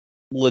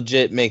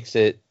 legit makes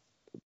it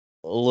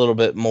a little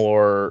bit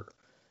more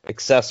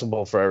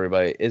accessible for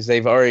everybody. Is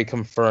they've already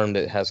confirmed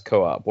it has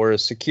co-op,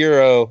 whereas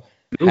Sekiro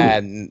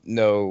had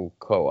no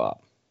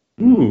co-op.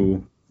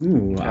 Ooh,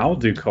 I'll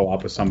do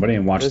co-op with somebody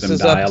and watch them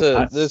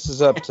die. This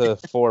is up to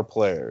 4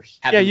 players.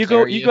 Yeah, you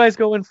guys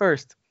go in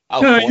first.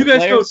 No, you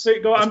guys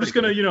go. I'm just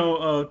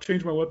gonna,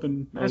 change my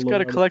weapon. I just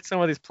gotta collect some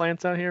of these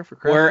plants out here for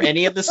crap. Were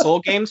any of the Soul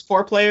games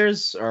 4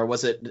 players, or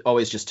was it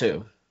always just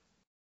 2?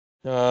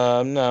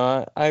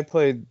 No, I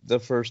played the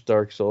first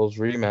Dark Souls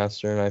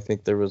remaster, and I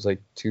think there was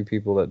like 2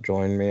 people that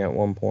joined me at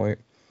one point.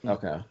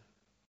 Okay.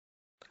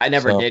 I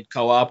never did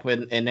co-op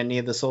in any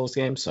of the Souls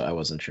games, so I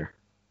wasn't sure.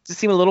 Does it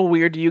seem a little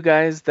weird to you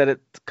guys that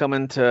it's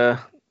coming to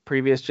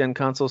previous gen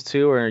consoles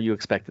too, or you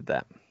expected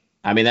that?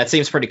 I mean, that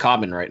seems pretty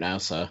common right now,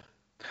 so.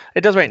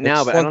 It does right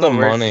now, but I don't know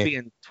where money. It's be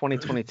in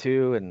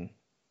 2022 and.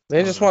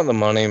 They just want the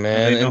money,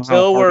 man.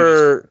 Until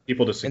we're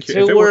people to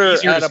secure. If it were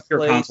easier to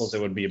secure consoles, it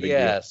would be a big deal.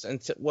 Yes,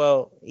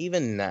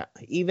 even now,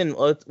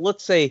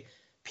 let's say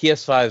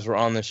PS5s were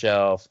on the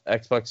shelf,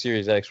 Xbox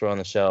Series X were on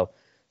the shelf.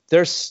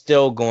 They're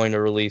still going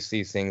to release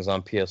these things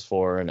on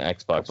PS4 and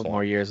Xbox. A couple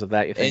more years of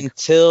that, you think?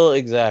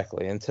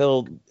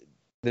 Until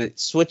it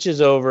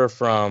switches over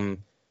from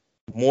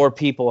more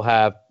people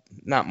have,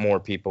 not more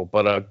people,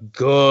 but a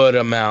good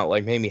amount,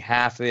 like maybe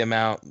half the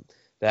amount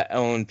that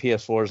own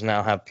PS4s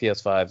now have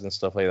PS5s and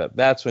stuff like that.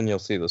 That's when you'll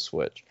see the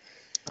switch.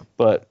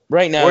 But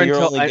right now,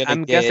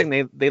 I'm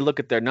guessing they look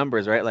at their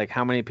numbers, right? Like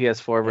how many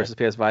PS4 versus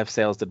PS5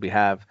 sales did we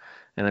have?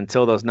 And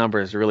until those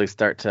numbers really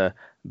start to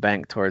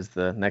bank towards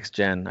the next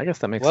gen, I guess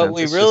that makes What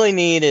sense. we really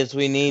need is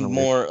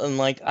more, and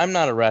like, I'm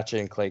not a Ratchet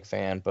and Clank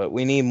fan, but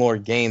we need more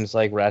games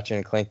like Ratchet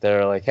and Clank that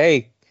are like,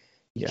 hey,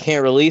 you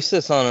can't release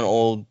this on an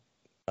old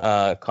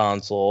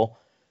console.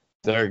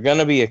 They're going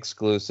to be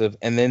exclusive,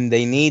 and then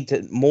they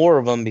need more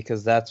of them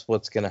because that's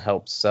what's going to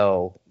help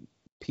sell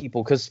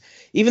people. Because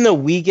even though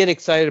we get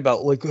excited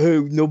about, like, hey,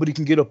 nobody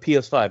can get a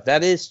PS5,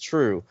 that is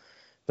true.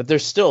 But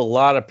there's still a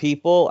lot of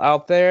people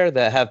out there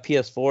that have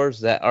PS4s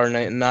that are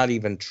not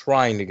even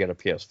trying to get a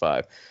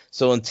PS5.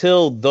 So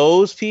until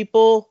those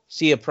people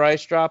see a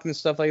price drop and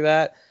stuff like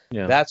that,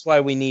 that's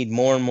why we need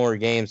more and more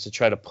games to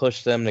try to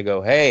push them to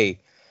go, hey,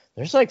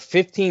 there's like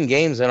 15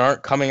 games that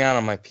aren't coming out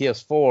on my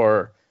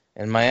PS4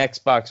 and my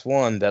Xbox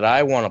One that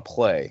I want to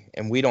play,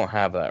 and we don't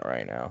have that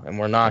right now, and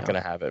we're not going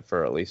to have it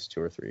for at least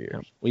 2 or 3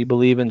 years. We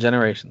believe in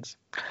generations.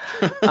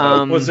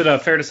 Was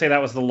it fair to say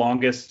that was the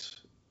longest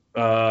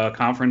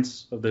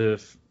conference of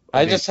the?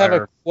 I just have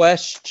a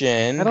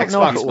question. I don't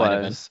know if it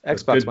was.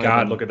 Xbox. Good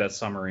God, look at that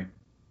summary.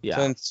 Yeah.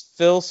 Since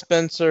Phil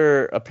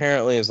Spencer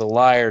apparently is a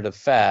liar to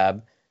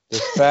Fab,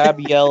 does Fab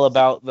yell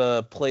about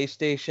the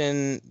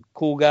PlayStation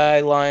cool guy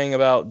lying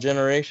about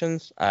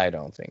generations? I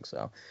don't think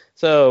so.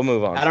 So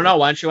move on. I don't know.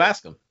 Why don't you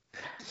ask him?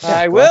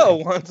 I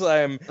will once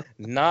I'm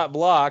not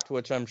blocked,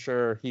 which I'm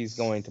sure he's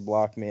going to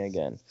block me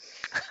again.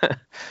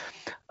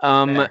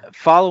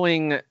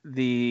 Following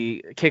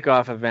the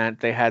kickoff event,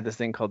 they had this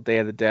thing called Day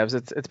of the Devs.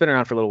 It's been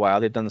around for a little while.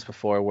 They've done this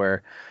before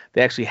where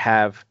they actually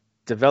have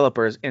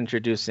developers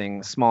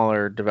introducing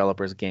smaller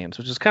developers' games,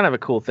 which is kind of a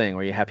cool thing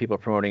where you have people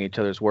promoting each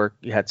other's work.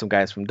 You had some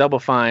guys from Double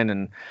Fine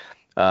and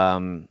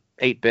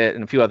 8-Bit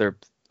and a few other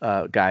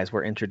guys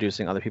were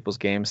introducing other people's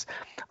games.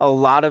 A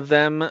lot of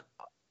them,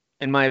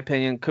 in my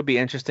opinion, could be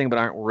interesting but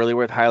aren't really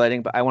worth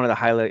highlighting. But I wanted to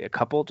highlight a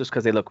couple just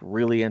because they look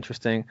really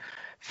interesting.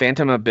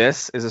 Phantom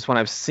Abyss is this one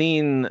I've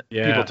seen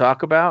people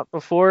talk about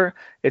before.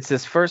 It's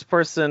this first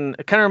person.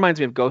 It kind of reminds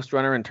me of Ghost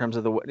Runner in terms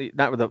of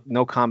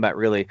no combat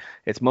really.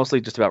 It's mostly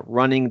just about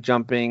running,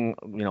 jumping,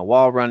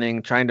 wall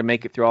running, trying to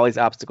make it through all these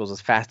obstacles as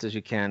fast as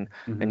you can.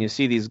 Mm-hmm. And you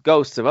see these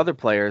ghosts of other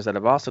players that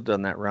have also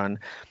done that run.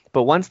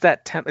 But once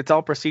that it's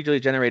all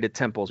procedurally generated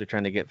temples you're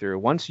trying to get through.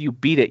 Once you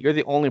beat it, you're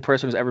the only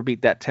person who's ever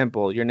beat that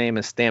temple. Your name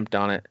is stamped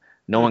on it.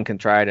 No one can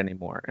try it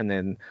anymore. And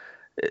then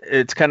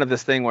it's kind of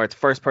this thing where it's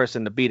first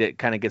person to beat it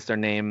kind of gets their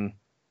name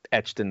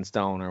etched in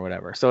stone or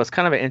whatever. So it's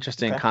kind of an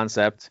interesting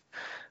concept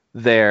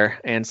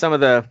there. And some of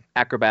the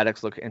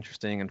acrobatics look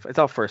interesting, and it's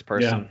all first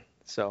person. Yeah.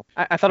 So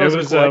I thought it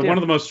was a cool idea. One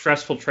of the most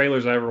stressful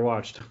trailers I ever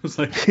watched. It was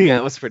like yeah,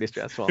 it was pretty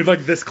stressful. It's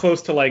like this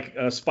close to like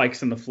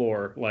spikes in the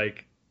floor,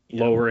 like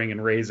lowering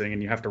and raising,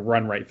 and you have to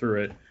run right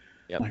through it.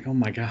 Yep. Like, oh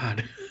my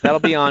God. That'll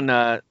be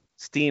on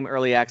Steam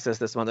Early Access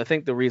this month. I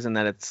think the reason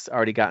that it's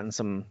already gotten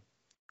some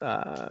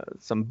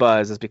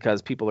buzz is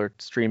because people are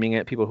streaming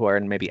it, people who are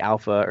in maybe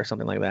alpha or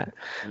something like that.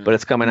 But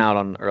it's coming out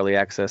on Early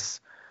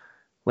Access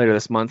later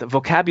this month.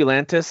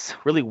 Vocabulantis,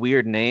 really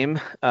weird name,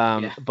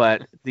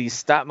 but the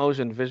stop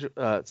motion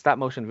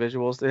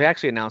visuals. They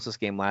actually announced this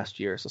game last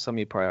year, so some of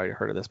you probably already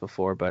heard of this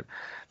before. But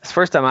it's the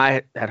first time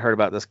I had heard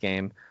about this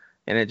game,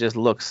 and it just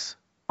looks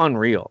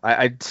unreal.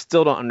 I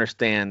still don't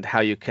understand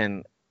how you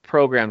can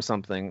program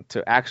something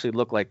to actually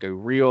look like a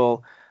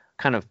real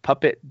kind of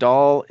puppet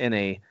doll in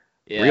a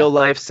real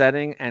life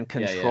setting and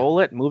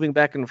control it moving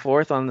back and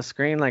forth on the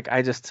screen. Like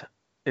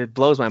it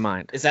blows my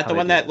mind. Is that the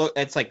one that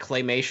it's like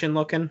claymation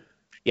looking?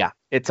 Yeah,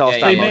 it's all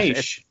stop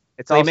motion.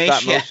 It's all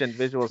stop motion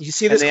visuals. You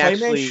see this claymation?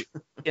 Actually,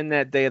 in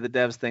that Day of the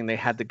Devs thing, they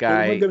had the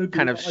guy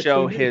kind of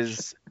show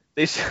his.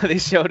 They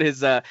showed his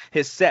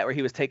set where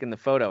he was taking the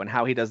photo and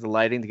how he does the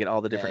lighting to get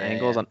all the different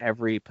angles on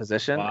every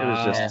position. Wow. It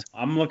was just.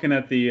 I'm looking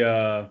at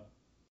the.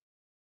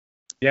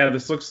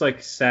 This looks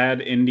like sad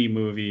indie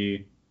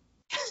movie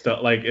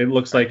stuff. Like it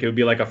looks like it would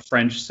be like a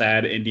French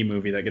sad indie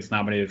movie that gets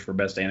nominated for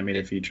best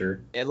animated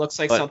feature. It looks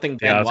like something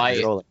Ben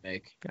White would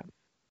make. Yeah.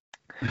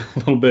 A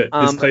little bit.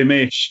 It's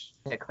claymation.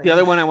 The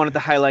other one I wanted to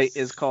highlight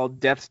is called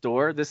Death's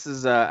Door. This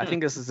is I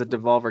think this is a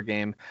Devolver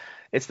game.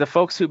 It's the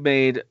folks who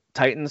made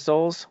Titan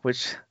Souls,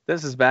 which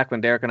this is back when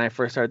Derek and I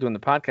first started doing the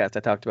podcast. I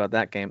talked about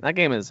that game. That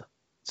game is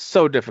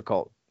so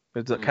difficult.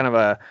 It's kind of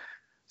a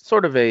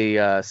sort of a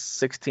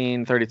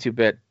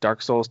 32-bit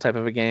Dark Souls type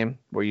of a game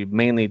where you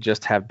mainly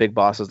just have big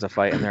bosses to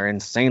fight, and they're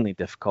insanely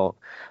difficult.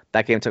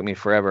 That game took me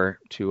forever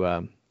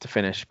to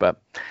finish. But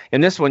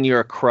in this one, you're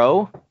a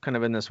crow, kind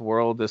of in this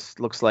world. This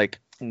looks like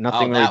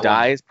nothing really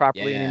dies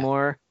properly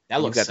anymore.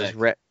 That looks sick.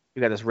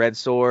 You got this red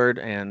sword,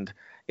 and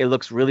it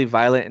looks really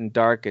violent and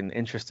dark and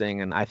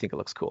interesting, and I think it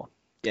looks cool.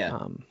 Yeah.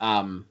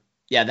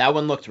 That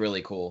one looked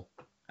really cool.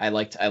 I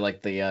liked the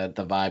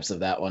vibes of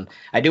that one.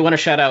 I do want to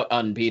shout out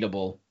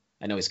Unbeatable.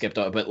 I know we skipped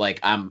over, but like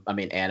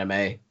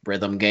anime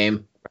rhythm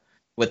game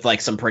with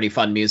like some pretty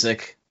fun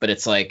music, but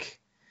it's like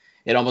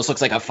it almost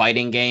looks like a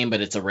fighting game,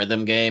 but it's a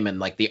rhythm game, and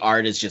like the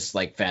art is just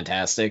like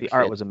fantastic. The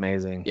art was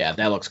amazing. Yeah,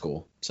 that looks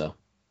cool. So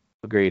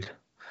agreed.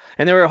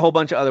 And there were a whole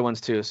bunch of other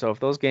ones too. So if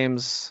those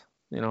games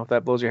if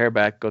that blows your hair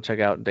back, go check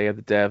out Day of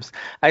the Devs.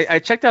 I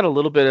checked out a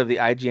little bit of the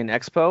IGN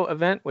Expo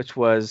event, which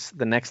was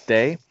the next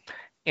day,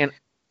 and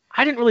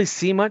I didn't really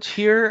see much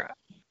here.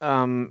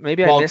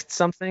 Maybe I missed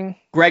something.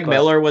 Greg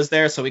Miller was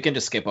there, so we can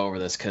just skip over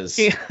this because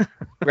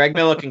Greg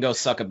Miller can go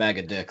suck a bag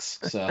of dicks.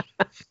 So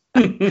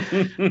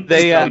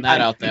they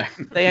out there.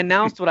 They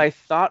announced what I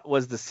thought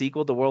was the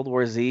sequel to World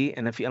War Z,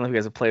 and I don't know if you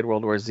guys have played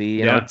World War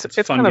Z.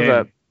 It's kind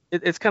of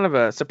it's kind of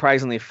a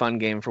surprisingly fun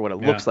game for what it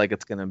looks like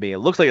it's going to be. It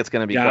looks like it's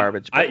going to be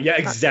garbage.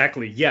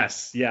 Exactly.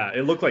 Yes. Yeah.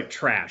 It looked like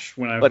trash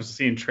when I was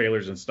seeing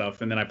trailers and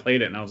stuff, and then I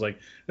played it and I was like,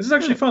 this is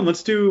actually fun.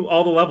 Let's do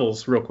all the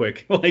levels real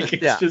quick. Like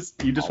it's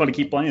just you just want to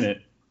keep playing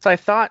it. So I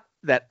thought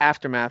that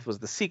Aftermath was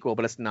the sequel,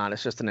 but it's not.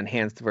 It's just an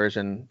enhanced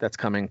version that's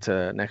coming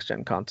to next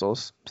gen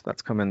consoles. So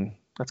that's coming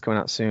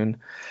out soon.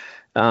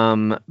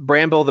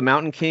 Bramble the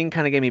Mountain King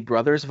kind of gave me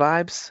Brothers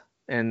vibes.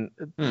 And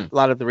a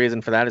lot of the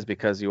reason for that is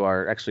because you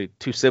are actually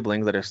two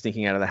siblings that are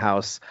sneaking out of the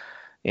house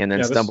and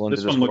then stumble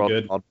into this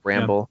world called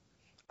Bramble.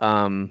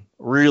 Yeah.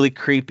 Really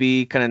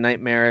creepy, kind of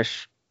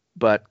nightmarish,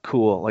 but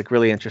cool, like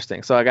really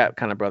interesting. So I got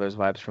kind of Brothers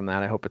vibes from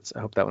that. I hope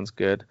that one's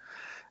good.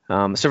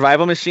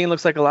 Survival Machine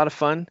looks like a lot of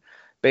fun.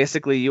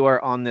 Basically, you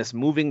are on this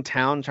moving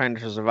town trying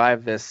to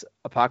survive this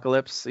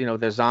apocalypse.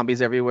 There's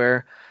zombies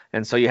everywhere,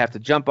 and so you have to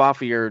jump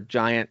off of your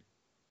giant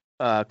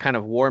kind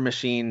of war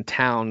machine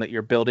town that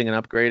you're building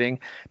and upgrading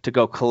to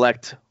go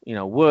collect,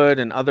 wood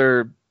and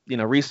other,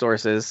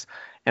 resources,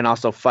 and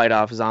also fight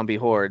off zombie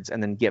hordes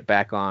and then get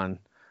back on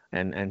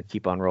and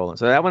keep on rolling.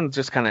 So that one's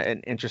just kind of an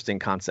interesting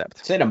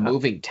concept. Is it a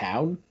moving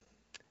town?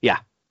 Yeah.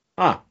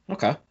 Ah,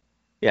 okay.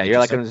 Yeah, you're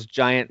like on this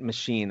giant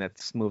machine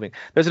that's moving.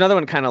 There's another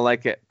one kind of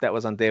like it that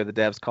was on Day of the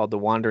Devs called The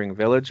Wandering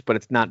Village, but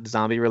it's not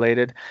zombie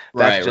related.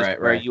 That's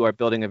where you are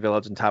building a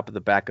village on top of the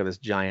back of this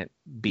giant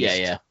beast.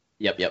 Yeah.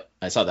 Yep.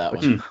 I saw that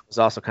one. Which was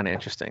also kind of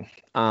interesting.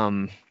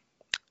 And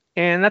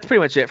that's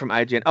pretty much it from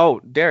IGN. Oh,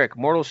 Derek,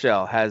 Mortal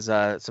Shell has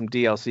some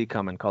DLC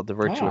coming called The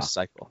Virtuous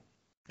Cycle.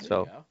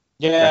 So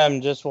yeah,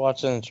 I'm just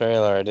watching the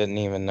trailer. I didn't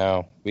even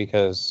know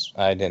because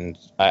I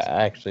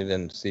actually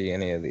didn't see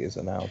any of these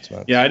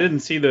announcements. Yeah, I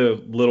didn't see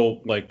the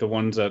little, like the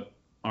ones that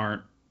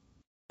aren't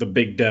the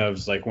big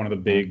devs, like one of the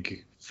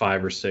big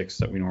 5 or 6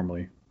 that we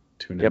normally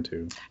tune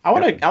into. I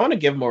want to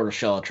give Mortal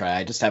Shell a try.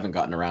 I just haven't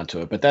gotten around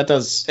to it, but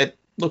it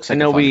looks like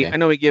I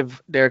know we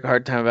give Derek a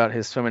hard time about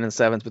his swimming in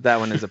sevens, but that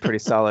one is a pretty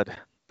solid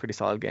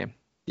game.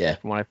 Yeah,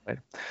 from what I played.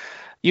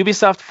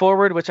 Ubisoft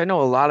Forward, which I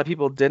know a lot of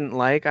people didn't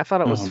like. I thought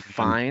it was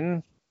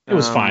fine. It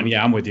was fine.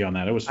 Yeah, I'm with you on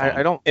that. It was fine.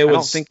 I don't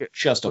think it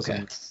just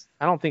okay.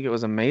 I don't think it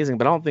was amazing,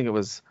 but I don't think it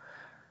was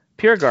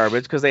pure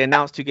garbage because they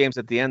announced 2 games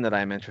at the end that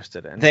I'm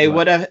interested in. They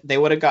would have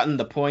gotten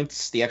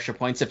the extra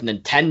points if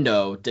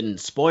Nintendo didn't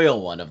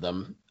spoil one of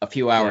them a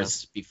few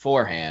hours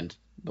beforehand.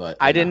 But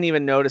I didn't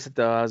even notice it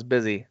though. I was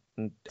busy.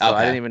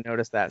 I didn't even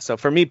notice that. So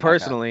for me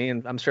personally,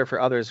 and I'm sure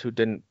for others who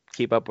didn't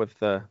keep up with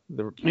the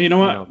you know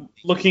what?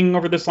 Looking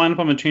over this lineup,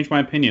 I'm gonna change my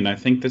opinion. I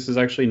think this is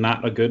actually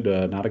not a good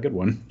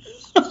one.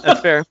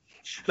 That's fair.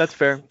 That's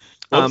fair.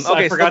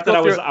 Okay, I forgot that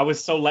I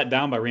was so let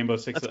down by Rainbow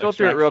Six. Let's go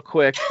through it real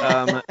quick.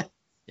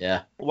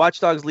 Yeah. Watch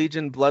Dogs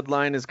Legion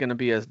Bloodline is going to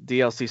be a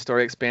DLC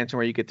story expansion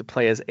where you get to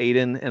play as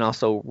Aiden, and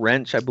also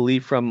Wrench, I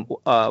believe, from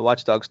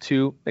Watch Dogs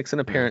 2 makes an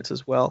appearance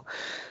as well.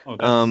 Oh,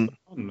 that's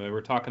fun. They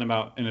were talking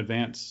about in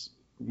advance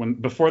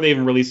before they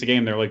even released the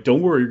game. They're like,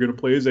 "Don't worry, you're going to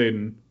play as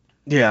Aiden."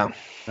 Yeah.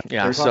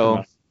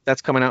 So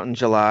that's coming out in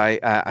July.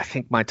 I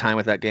think my time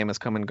with that game has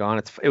come and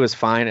gone. It was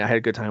fine. I had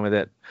a good time with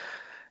it.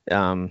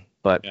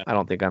 But I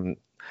don't think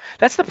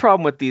that's the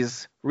problem with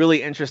these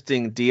really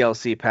interesting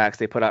DLC packs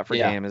they put out for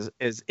games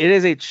is it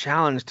is a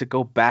challenge to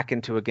go back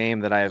into a game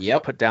that I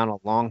have put down a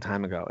long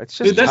time ago. It's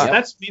just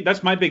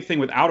that's my big thing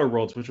with Outer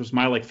Worlds, which was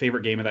my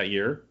favorite game of that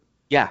year.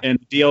 Yeah. And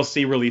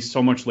DLC released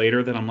so much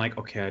later that I'm like,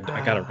 okay,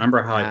 I got to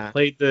remember how I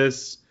played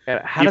this.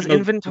 How does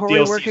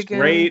inventory work again?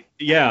 Great.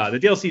 Yeah, the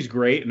DLC's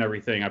great and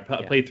everything. I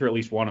played through at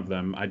least one of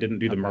them. I didn't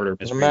do the murder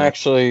mystery. I'm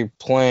actually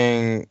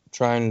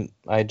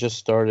I just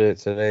started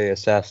today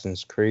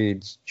Assassin's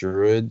Creed's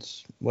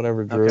Druids.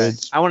 Okay.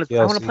 I want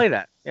to play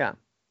that. Yeah.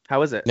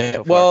 How is it? Yeah,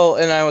 well,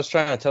 and I was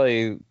trying to tell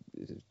you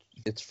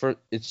it's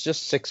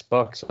just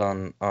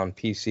 $6 on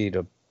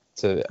PC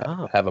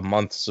to have a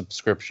month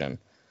subscription.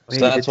 So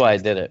that's why I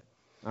did it.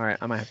 All right,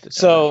 I might have to.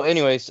 So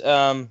anyways,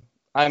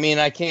 I mean,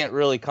 I can't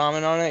really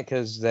comment on it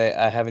because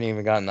I haven't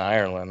even gotten to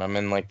Ireland. I'm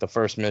in the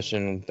first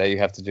mission that you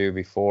have to do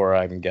before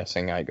I'm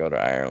guessing I go to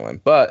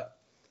Ireland. But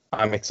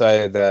I'm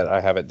excited that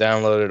I have it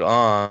downloaded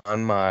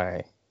on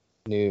my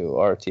new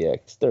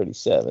RTX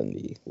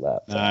 3070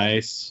 laptop.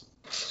 Nice.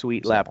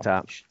 Sweet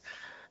laptop.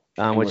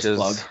 Which is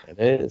plug. It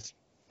is.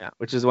 Yeah,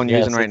 which is one you're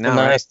using right now.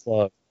 Nice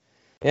plug.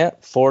 Yeah,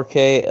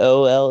 4K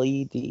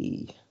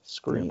OLED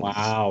screen.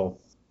 Wow.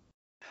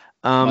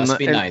 Must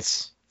be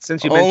nice.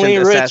 Since you mentioned only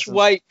rich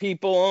white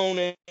people own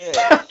it.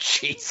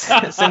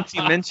 Jeez. Since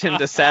you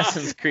mentioned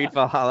Assassin's Creed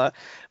Valhalla,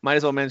 might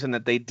as well mention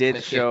that they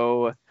did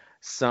show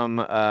some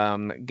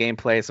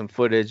gameplay, some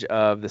footage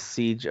of the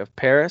Siege of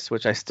Paris,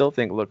 which I still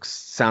think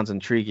sounds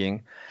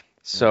intriguing.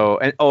 So,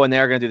 and they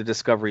are going to do the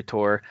Discovery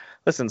Tour.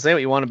 Listen, say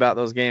what you want about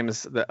those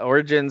games. The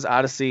Origins,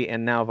 Odyssey,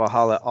 and now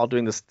Valhalla all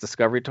doing this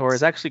Discovery Tour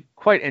is actually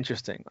quite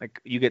interesting. Like,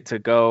 you get to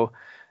go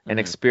and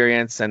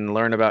experience and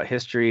learn about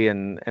history,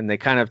 and they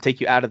kind of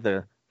take you out of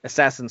the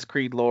Assassin's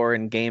Creed lore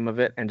and game of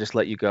it and just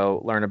let you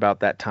go learn about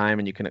that time,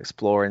 and you can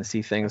explore and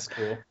see things. That's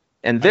cool.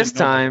 And this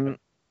time,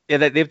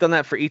 they've done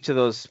that for each of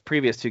those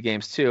previous 2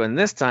 games too. And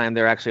this time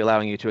they're actually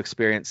allowing you to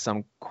experience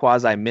some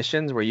quasi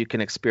missions where you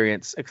can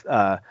experience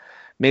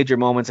major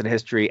moments in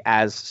history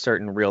as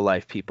certain real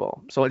life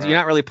people. So you're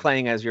not really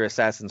playing as your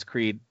Assassin's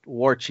Creed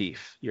war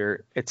chief.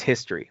 It's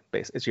history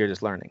based. You're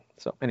just learning.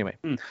 So anyway,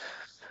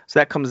 so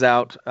that comes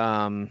out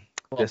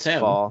this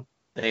fall.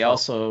 They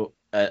also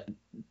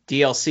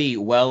DLC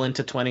well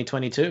into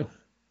 2022.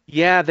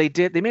 Yeah, they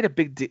did. They made a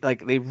big deal.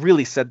 Like, they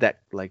really said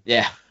that. Like,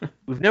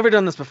 we've never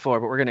done this before,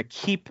 but we're going to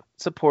keep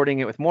supporting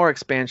it with more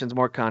expansions,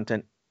 more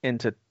content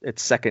into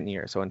its second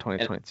year. So in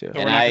 2022. So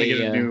we're not going to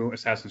get a new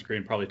Assassin's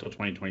Creed probably till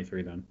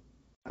 2023 then.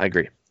 I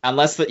agree.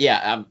 Unless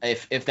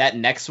if that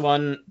next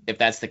one, if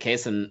that's the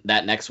case, then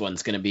that next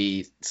one's going to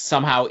be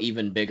somehow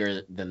even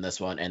bigger than this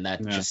one, and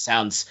that just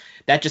sounds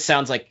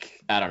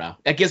like, I don't know.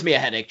 That gives me a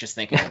headache just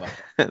thinking about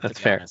it. That's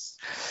fair.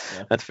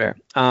 Yeah. That's fair.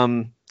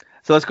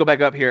 So let's go back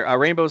up here.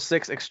 Rainbow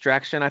Six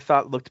Extraction, I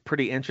thought, looked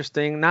pretty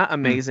interesting. Not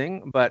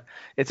amazing, but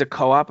it's a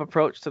co-op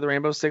approach to the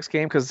Rainbow Six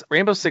game, because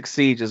Rainbow Six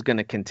Siege is going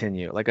to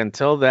continue. Like,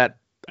 until the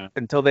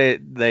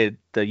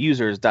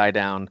users die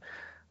down,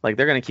 like,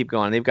 they're going to keep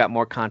going. They've got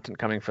more content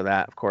coming for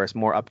that, of course,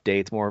 more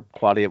updates, more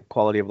quality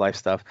of life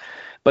stuff.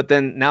 But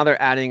then now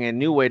they're adding a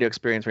new way to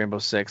experience Rainbow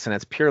Six, and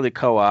it's purely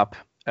co-op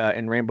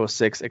in Rainbow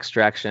Six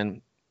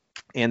Extraction.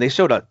 And they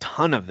showed a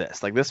ton of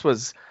this. Like,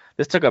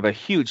 this took up a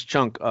huge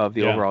chunk of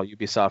the overall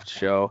Ubisoft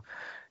show.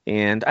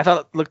 And I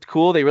thought it looked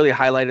cool. They really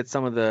highlighted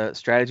some of the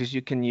strategies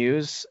you can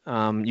use.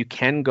 You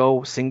can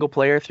go single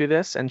player through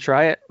this and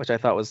try it, which I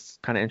thought was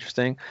kind of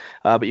interesting.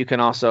 But you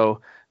can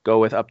also go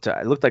with up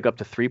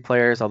to 3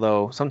 players,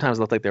 although sometimes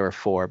it looked like there were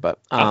 4. But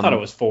I thought it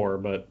was 4,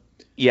 but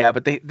yeah.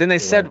 But they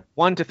said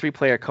 1 to 3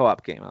 player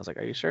co-op game. I was like,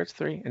 are you sure it's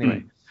 3?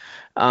 Anyway.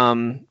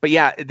 But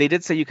yeah, they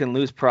did say you can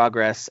lose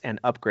progress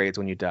and upgrades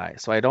when you die.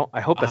 So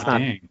I hope that's not.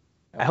 Dang.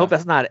 I hope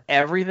that's not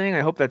everything.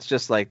 I hope that's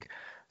just like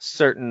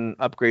certain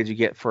upgrades you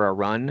get for a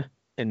run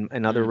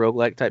in other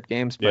roguelike type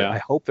games. But I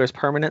hope there's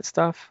permanent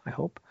stuff. I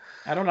hope.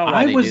 I don't know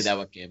why they do that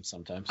with games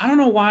sometimes. I don't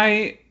know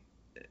why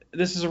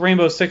this is a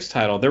Rainbow Six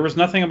title. There was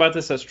nothing about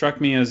this that struck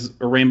me as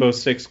a Rainbow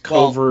Six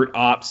covert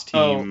ops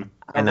team.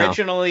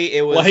 Originally,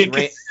 it was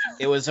like...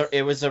 it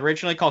was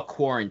originally called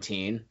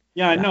Quarantine.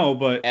 Yeah, I know,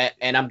 but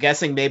and I'm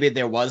guessing maybe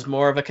there was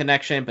more of a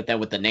connection, but then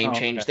with the name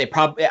change, they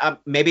probably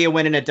maybe it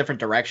went in a different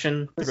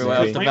direction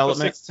throughout development. Rainbow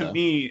Six to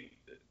me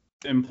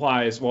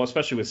implies, well,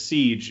 especially with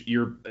Siege,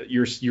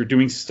 you're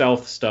doing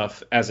stealth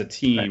stuff as a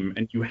team,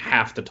 and you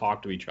have to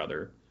talk to each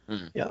other,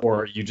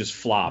 or you just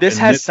flop. This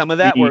has some of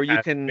that where you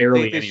can.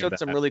 They showed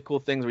some really cool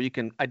things where you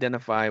can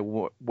identify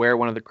where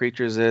one of the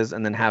creatures is,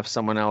 and then have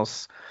someone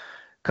else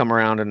come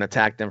around and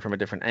attack them from a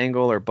different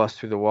angle or bust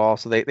through the wall.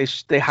 So they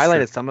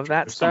highlighted some of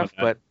that stuff,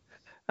 but.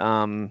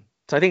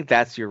 So I think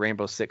that's your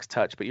Rainbow Six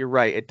touch, but you're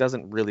right. It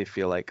doesn't really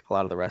feel like a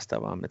lot of the rest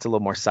of them. It's a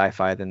little more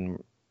sci-fi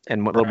and a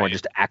little more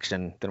just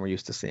action than we're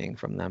used to seeing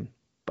from them.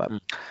 But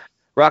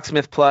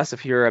Rocksmith Plus,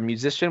 if you're a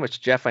musician, which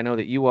Jeff, I know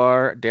that you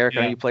are. Derek,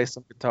 I know you play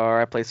some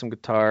guitar. I play some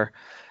guitar.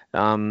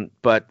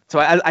 But so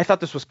I thought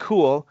this was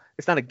cool.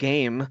 It's not a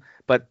game,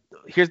 but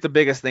here's the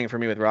biggest thing for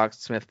me with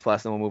Rocksmith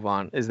Plus, and we'll move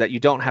on, is that you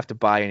don't have to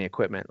buy any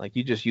equipment. Like,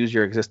 you just use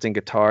your existing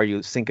guitar,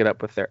 you sync it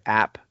up with their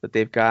app that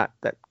they've got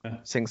that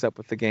syncs up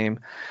with the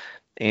game,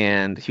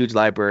 and huge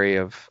library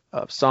of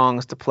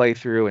songs to play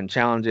through and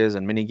challenges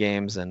and mini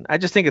games. And I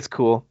just think it's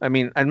cool. I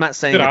mean, I'm not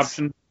saying it's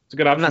a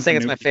good option. I'm not saying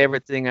it's my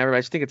favorite thing ever. I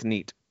just think it's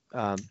neat.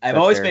 I've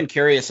always been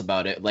curious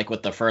about it, like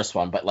with the first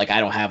one, but like I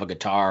don't have a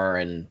guitar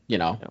and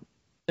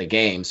the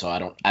game, so I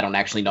don't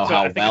actually know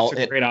how well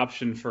it's a great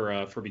option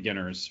for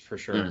beginners for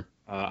sure.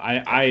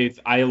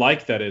 I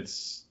like that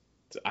it's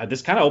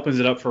this kind of opens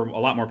it up for a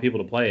lot more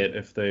people to play it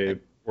if they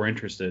were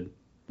interested.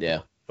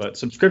 Yeah. But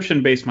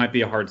subscription based might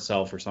be a hard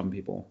sell for some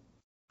people.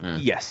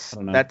 Yes,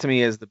 that to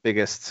me is the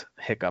biggest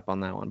hiccup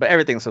on that one. But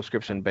everything's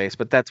subscription based.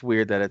 But that's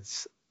weird that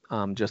it's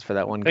just for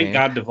that one game.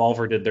 Thank God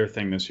Devolver did their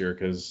thing this year,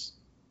 because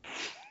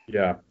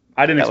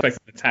I didn't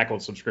expect them to tackle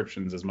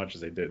subscriptions as much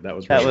as they did. That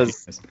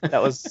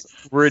was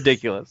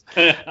ridiculous.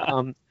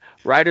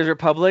 Riders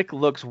Republic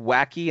looks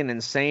wacky and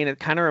insane. It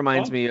kind of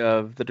reminds me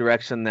of the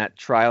direction that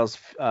Trials,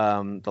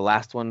 the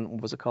last one,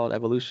 what was it called?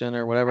 Evolution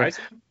or whatever.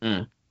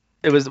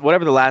 It was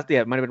whatever the last,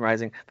 it might have been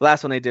Rising. The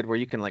last one they did where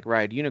you can like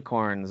ride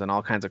unicorns and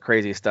all kinds of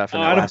crazy stuff in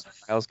the last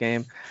Trials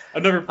game.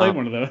 I've never played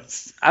one of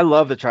those. I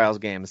love the Trials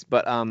games,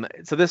 but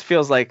so this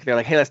feels like they're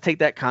like, hey, let's take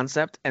that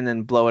concept and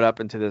then blow it up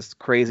into this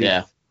crazy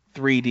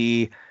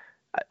 3D.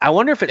 I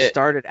wonder if it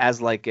started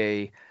as like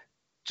a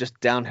just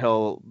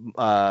downhill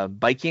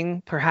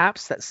biking,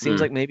 perhaps. That seems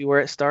like maybe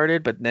where it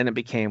started, but then it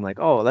became like,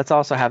 oh, let's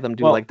also have them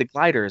do like the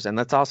gliders, and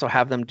let's also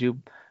have them do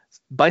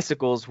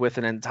bicycles with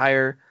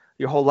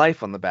your whole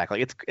life on the back.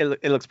 Like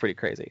it looks pretty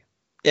crazy.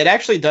 It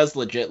actually does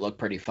legit look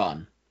pretty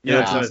fun.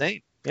 Yeah, It's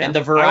insane. Yeah. And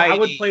the variety. I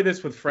would play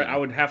this with friends. I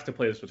would have to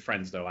play this with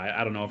friends though.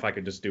 I don't know if I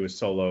could just do a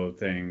solo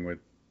thing with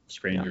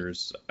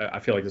strangers. I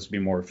feel like this would be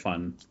more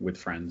fun with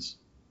friends.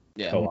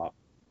 Yeah. Co-op.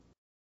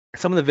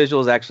 Some of the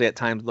visuals actually at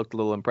times looked a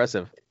little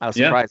impressive. I was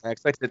surprised. I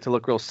expected it to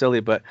look real silly,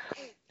 but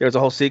there's a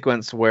whole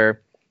sequence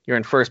where you're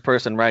in first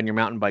person riding your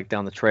mountain bike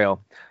down the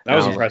trail. That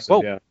was impressive.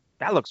 Whoa, yeah.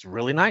 That looks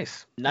really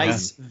nice.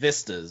 Nice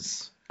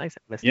vistas. Nice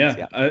vistas.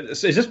 Yeah.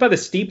 So is this by the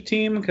Steep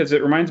team? Because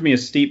it reminds me of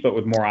Steep, but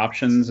with more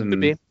options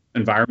and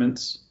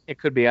environments. It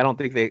could be. I don't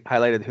think they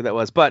highlighted who that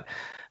was, but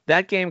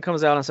that game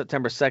comes out on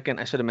September 2nd.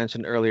 I should have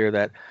mentioned earlier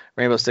that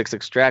Rainbow Six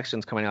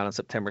Extraction's coming out on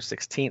September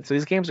 16th. So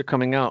these games are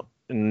coming out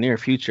in the near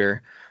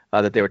future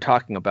that they were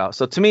talking about.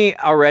 So to me,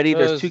 already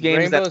there's two games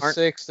Rainbow that aren't.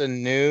 Rainbow Six the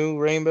new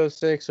Rainbow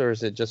Six, or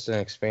is it just an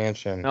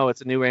expansion? No,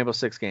 it's a new Rainbow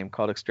Six game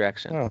called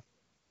Extraction.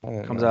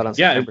 Oh, comes out on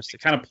September 16th.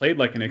 It kind of played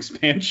like an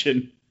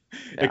expansion.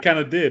 Yeah. It kind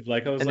of did.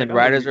 Like I was. And like, then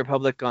Riders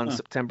Republic on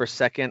September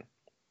 2nd.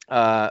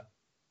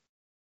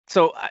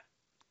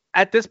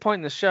 At this point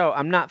in the show,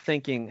 I'm not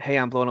thinking, hey,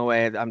 I'm blown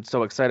away, I'm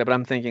so excited, but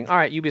I'm thinking, all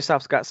right,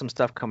 Ubisoft's got some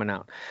stuff coming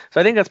out. So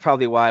I think that's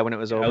probably why when it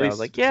was over, I was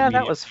like, yeah,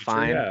 that was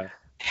fine.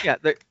 Yeah,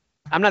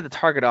 I'm not the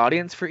target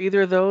audience for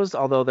either of those,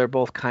 although they're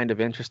both kind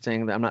of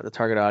interesting. I'm not the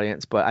target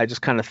audience, but I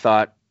just kind of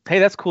thought, hey,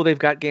 that's cool. They've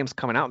got games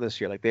coming out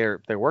this year. Like they're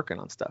working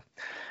on stuff.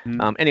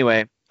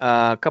 Anyway,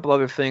 a couple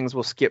other things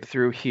we'll skip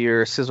through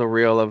here. Sizzle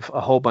reel of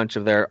a whole bunch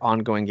of their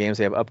ongoing games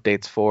they have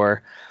updates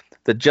for.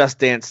 The Just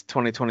Dance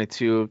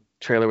 2022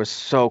 trailer was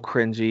so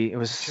cringy. It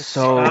was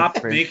so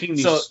Stop making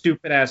these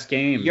stupid ass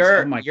games.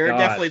 You're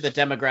definitely the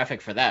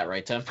demographic for that,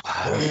 right, Tim?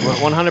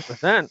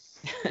 100%.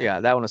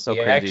 Yeah, that one was so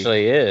cringy. It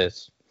actually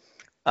is.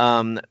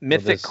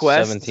 Mythic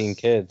Quest. 17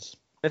 kids.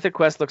 Mythic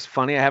Quest looks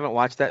funny. I haven't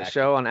watched that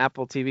show on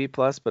Apple TV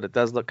Plus, but it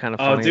does look kind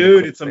of funny. Oh,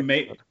 dude, it's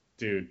amazing.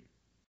 Dude, you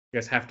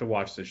guys have to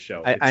watch this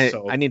show.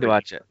 I need to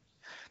watch it.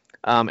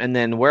 And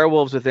then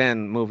Werewolves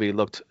Within movie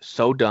looked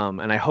so dumb,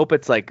 and I hope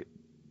it's like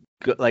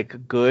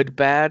good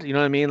bad. You know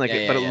what I mean?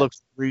 It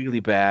looks really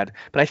bad.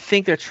 But I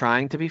think they're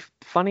trying to be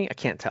funny. I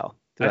can't tell.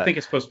 I think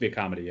it's supposed to be a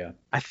comedy. Yeah.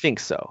 I think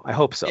so. I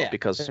hope so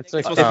because it's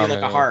supposed to be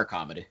like a horror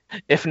comedy.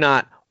 If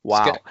not,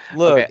 wow.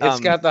 It's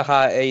got the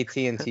hot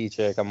AT&T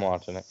chick. I'm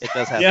watching it. It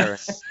does have her.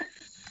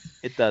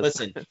 It does.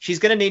 Listen, she's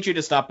gonna need you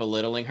to stop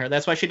belittling her.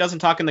 That's why she doesn't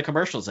talk in the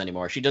commercials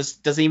anymore. She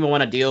just doesn't even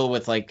want to deal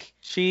with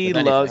She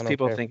loves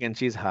people thinking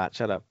she's hot.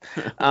 Shut up.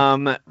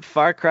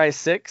 Far Cry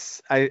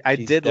 6. I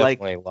did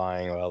like.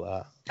 Lying about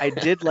that. I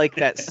did like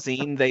that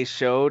scene they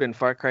showed in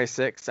Far Cry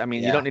 6. I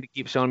mean, you don't need to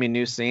keep showing me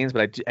new scenes,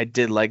 but I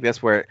did like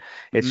this where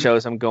it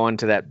shows him going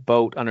to that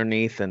boat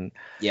underneath and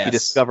you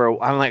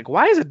discover. I'm like,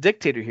 why is a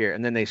dictator here?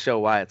 And then they show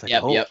why. It's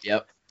like,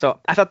 yep. So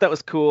I thought that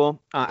was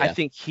cool. I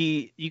think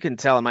you can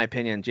tell, in my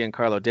opinion,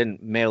 Giancarlo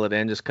didn't mail it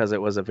in just because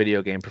it was a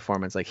video game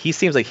performance. Like he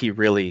seems like he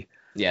really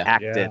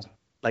acted,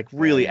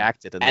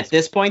 acted. At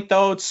this point,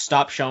 though,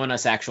 stop showing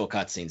us actual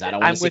cutscenes. I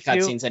don't want to see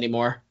cutscenes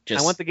anymore.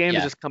 I want the game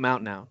to just come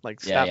out now. Like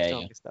stop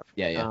showing me stuff.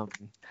 Yeah.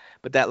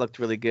 But that looked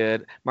really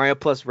good. Mario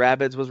plus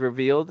Rabbids was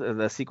revealed.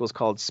 The sequel's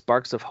called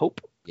Sparks of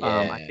Hope.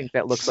 I think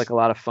that looks like a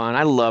lot of fun.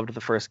 I loved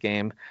the first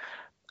game.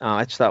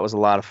 I just thought it was a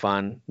lot of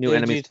fun. New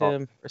enemies.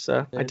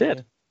 I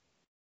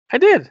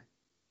did.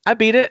 I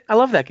beat it. I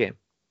love that game.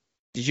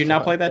 Did you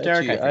not play that,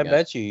 Derek? I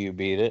bet you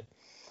beat it.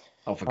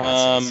 Oh, for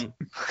God's sake.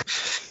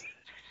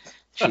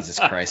 Jesus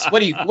Christ.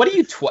 What are you,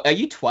 are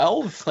you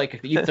 12?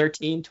 Like, are you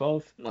 13,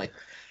 12? Like,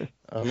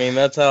 I mean,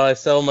 that's how I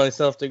sell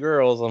myself to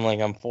girls. I'm like,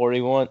 I'm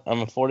 41.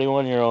 I'm a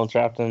 41-year-old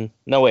trapped in.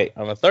 No, wait.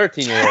 I'm a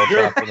 13-year-old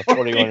trapped in a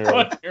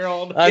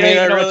 41-year-old. I mean,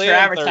 I really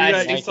am. I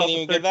can't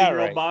even get that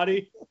right.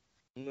 Body.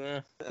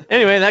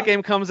 Anyway, that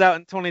game comes out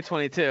in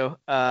 2022,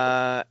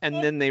 and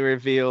then they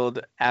revealed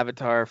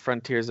Avatar: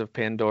 Frontiers of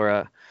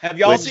Pandora. Have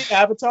y'all seen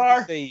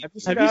Avatar? Have you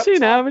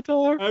seen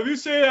Avatar? Have you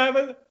seen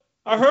Avatar?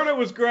 I heard it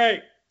was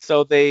great.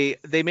 So they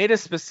made a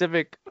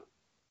specific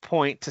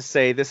point to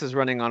say this is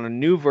running on a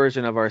new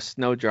version of our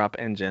Snowdrop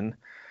engine,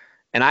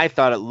 and I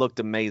thought it looked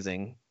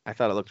amazing. I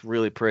thought it looked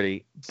really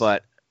pretty,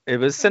 but it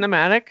was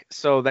cinematic,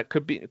 so that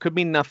could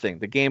be nothing.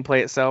 The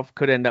gameplay itself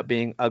could end up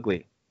being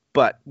ugly.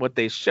 But what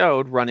they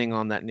showed running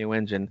on that new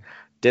engine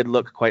did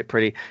look quite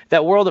pretty.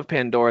 That world of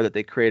Pandora that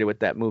they created with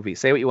that movie,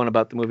 say what you want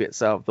about the movie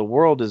itself, the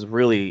world is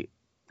really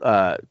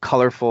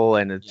colorful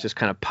and it just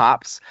kind of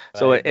pops.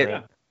 So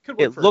it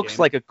looks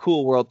like a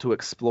cool world to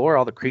explore.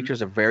 All the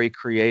creatures are very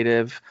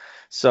creative.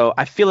 So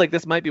I feel like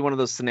this might be one of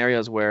those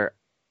scenarios where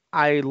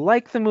I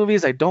like the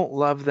movies. I don't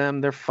love them.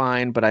 They're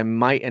fine, but I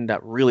might end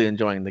up really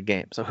enjoying the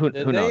game. So who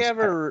knows? Did they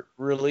ever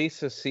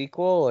release a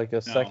sequel, like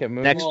a second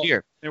movie? Next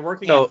year. They're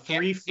working on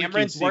 3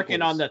 Cameron's sequels.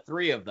 working on the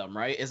 3 of them,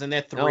 right? Isn't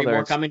there 3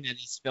 more coming and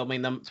he's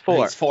filming them?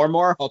 4. It's 4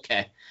 more?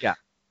 Okay. Yeah.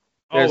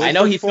 I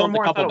know he filmed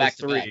a couple back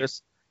to back.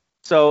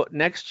 So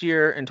next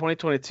year in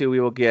 2022, we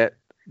will get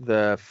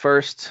the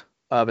first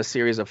of a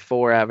series of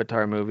 4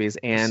 Avatar movies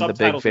and the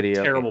big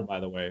video. Terrible, by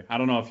the way. I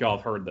don't know if y'all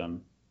have heard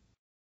them.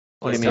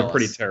 What do you mean? They're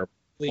pretty terrible.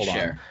 Please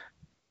share.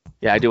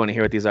 Yeah, I do want to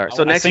hear what these are.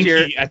 So I next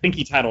year, I think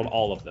he titled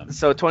all of them.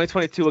 So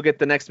 2022 we'll get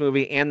the next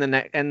movie and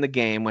the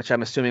game, which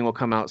I'm assuming will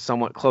come out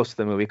somewhat close to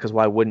the movie, because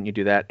why wouldn't you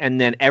do that? And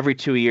then every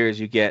 2 years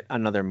you get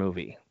another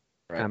movie.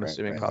 I'm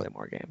assuming probably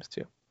more games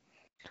too.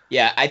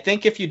 Yeah, I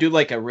think if you do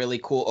like a really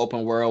cool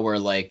open world where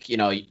like, you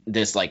know,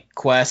 there's like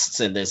quests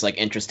and there's like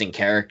interesting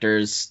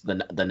characters, the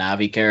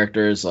Navi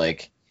characters,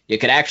 like it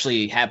could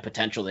actually have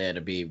potential there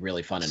to be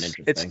really fun and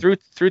interesting. It's through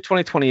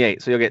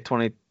 2028, so you'll get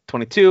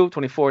 2022,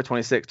 24,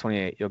 26,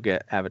 28. You'll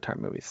get Avatar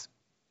movies.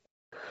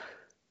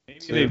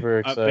 Maybe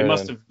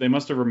they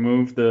must have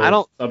removed the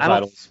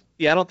subtitles.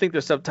 I don't think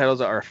their subtitles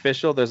are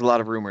official. There's a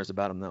lot of rumors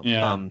about them though.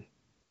 Yeah.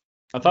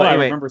 I thought I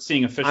remember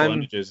seeing official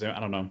images. I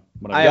don't know.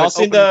 Y'all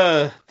seen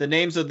the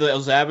names of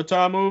those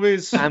Avatar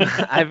movies? I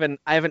have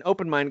an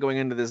open mind going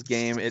into this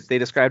game. They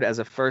described it as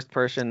a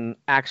first-person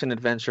action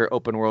adventure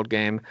open world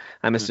game.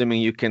 I'm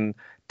assuming you can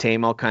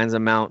tame all kinds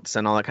of mounts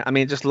and all that. I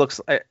mean, it just looks.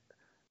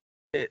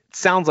 It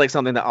sounds like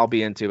something that I'll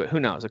be into, but who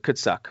knows? It could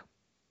suck.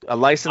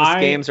 Licensed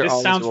games are always.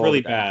 It sounds really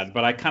bad,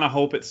 but I kind of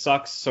hope it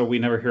sucks so we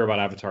never hear about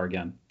Avatar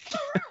again.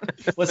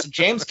 Listen,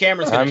 James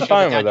Cameron's going to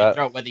shove it down your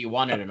throat whether you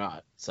want it or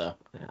not. So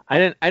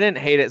I didn't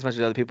hate it as much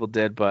as other people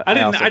did, but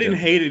I didn't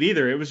hate it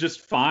either. It was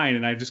just fine,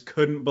 and I just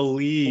couldn't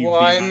believe. Well,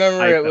 I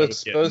remember it was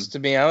supposed to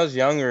be. I was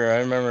younger. I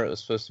remember it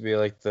was supposed to be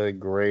like the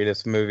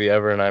greatest movie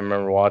ever, and I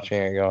remember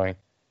watching it going,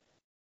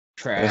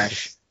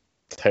 trash.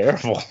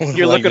 Terrible.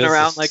 You're like, looking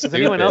around like, is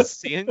anyone else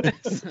seeing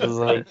this? I was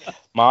like,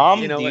 Mom,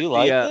 do you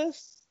like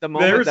this?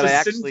 There was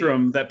a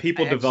syndrome that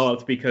people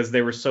developed because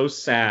they were so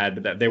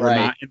sad that they were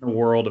not in the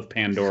world of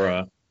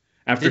Pandora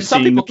after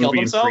seeing the movie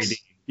in 3D.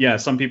 Yeah,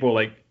 some people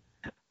like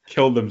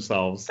killed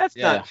themselves. That's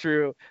not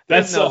true.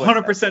 That's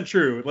 100%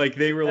 true. Like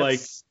they were like,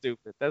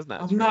 stupid. That's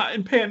not. I'm not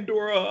in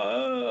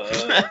Pandora.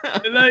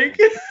 Like.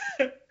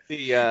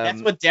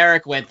 That's what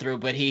Derek went through,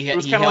 but it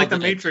was kind of like the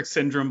Matrix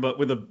syndrome, but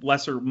with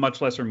a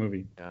much lesser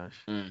movie.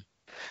 Gosh.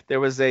 There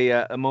was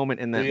a moment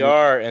in that. We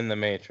are in the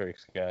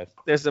Matrix, guys.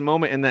 There's a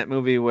moment in that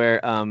movie where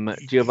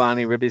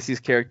Giovanni Ribisi's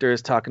character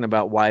is talking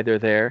about why they're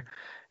there,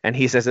 and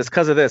he says it's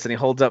because of this, and he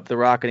holds up the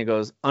rock and he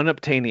goes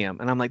unobtainium,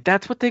 and I'm like,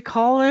 that's what they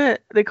call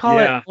it. They call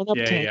it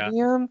unobtainium.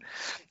 Yeah.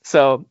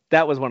 So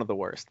that was one of the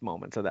worst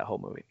moments of that whole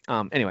movie.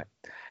 Anyway,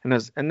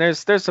 and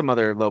there's some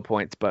other low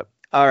points, but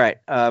all right.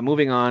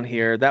 Moving on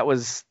here. That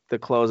was the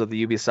close of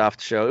the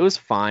Ubisoft show. It was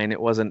fine.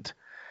 It wasn't.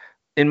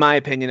 In my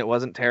opinion, it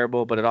wasn't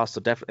terrible, but it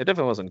also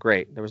definitely wasn't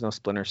great. There was no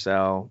Splinter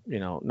Cell,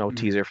 no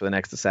teaser for the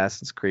next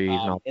Assassin's Creed.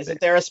 Isn't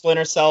there a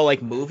Splinter Cell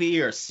like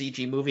movie or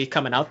CG movie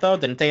coming out though?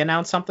 Didn't they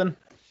announce something?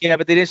 Yeah,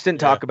 but they just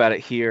didn't talk about it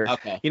here.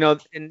 Okay.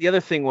 And the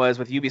other thing was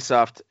with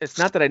Ubisoft, it's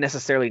not that I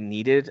necessarily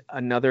needed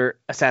another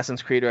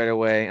Assassin's Creed right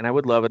away, and I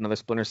would love another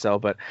Splinter Cell,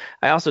 but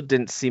I also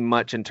didn't see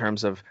much in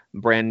terms of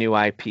brand new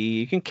IP.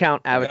 You can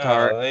count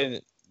Avatar,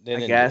 they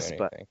I guess,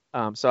 but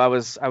so I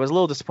was a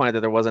little disappointed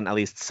that there wasn't at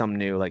least some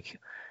new like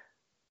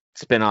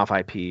spin-off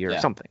IP or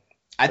something.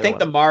 I think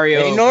the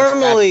Mario.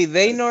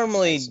 They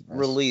normally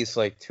release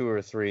like 2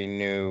 or 3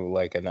 new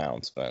like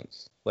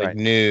announcements, like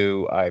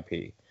new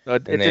IP.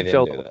 It did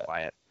feel a little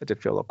quiet. It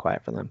did feel a little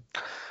quiet for them.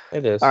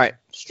 It is. All right.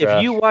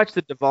 If you watch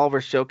the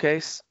Devolver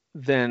Showcase,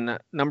 then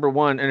number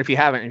one, and if you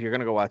haven't, if you're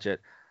gonna go watch it,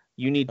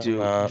 you need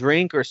to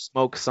drink or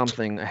smoke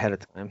something ahead of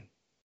time.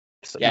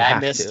 So I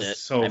missed it.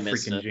 So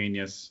freaking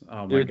genius.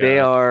 Oh my Dude, God. They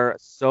are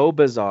so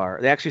bizarre.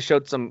 They actually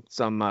showed some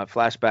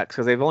flashbacks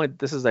because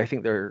this is I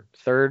think their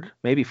 3rd,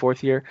 maybe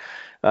 4th year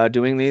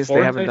doing these. Fourth,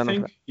 they haven't done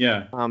them.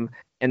 Yeah.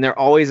 And they're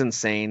always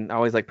insane,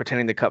 always like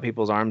pretending to cut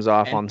people's arms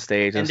off on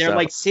stage. And they're stuff.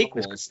 Like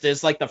sequels.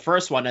 There's like the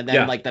first one and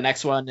then like the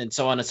next one and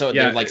so on and so on.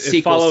 Yeah, they're like it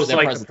sequels follows to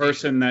their like the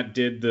person that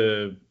did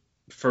the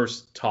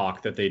first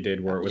talk that they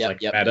did where it was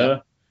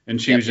meta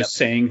and she was just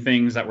saying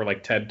things that were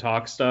like TED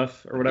Talk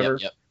stuff or whatever.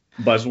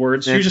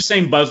 Buzzwords. She was just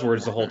saying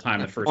buzzwords the whole time.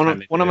 The first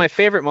time. One of my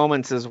favorite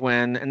moments is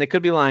when, and they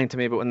could be lying to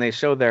me, but when they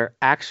show their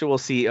actual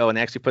CEO and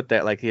they actually put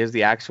that like, here's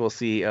the actual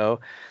CEO,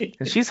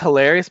 and she's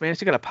hilarious, man.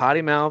 She got a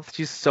potty mouth.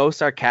 She's so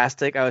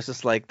sarcastic. I was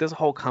just like, this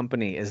whole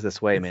company is this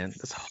way, man.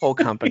 This whole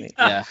company.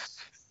 Yeah.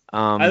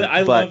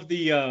 I love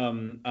the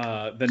name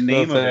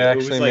of it. They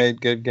actually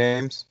made good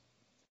games.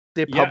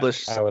 They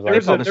published. There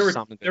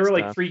were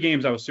like 3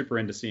 games I was super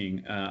into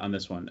seeing on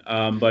this one.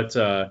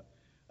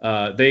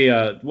 They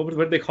what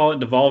did they call it?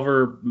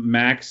 Devolver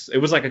Max. It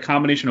was like a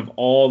combination of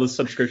all the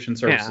subscription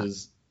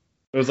services.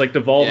 It was like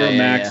Devolver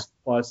Max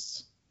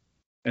Plus,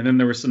 and then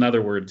there was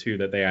another word too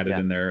that they added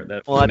in there.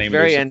 At the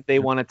very end, they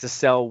wanted to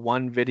sell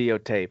one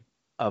videotape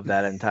of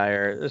that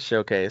entire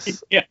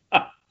showcase.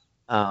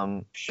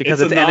 Because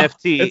it's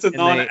NFT. It's a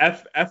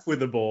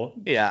non-F-withable.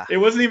 Yeah. It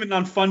wasn't even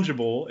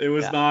non-fungible. It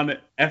was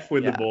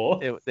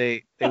non-F-withable.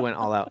 They went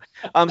all out.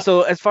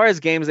 So as far as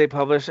games they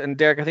publish, and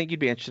Derek, I think you'd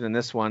be interested in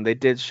this one. They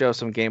did show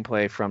some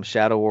gameplay from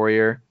Shadow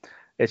Warrior.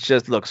 It's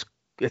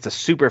a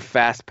super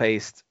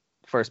fast-paced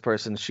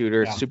first-person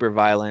shooter, super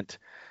violent.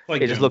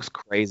 It just looks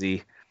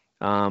crazy.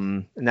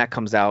 And that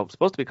comes out,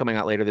 supposed to be coming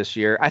out later this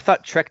year. I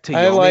thought Trek to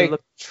Yomi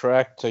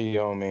Trek to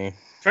Yomi.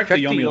 Trek to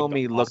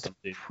Yomi looked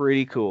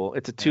pretty cool.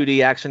 It's a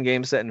 2D action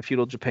game set in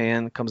feudal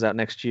Japan. Comes out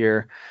next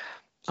year.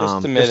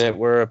 Just admit it.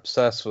 We're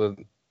obsessed with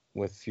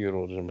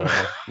Feudal, Jimbo.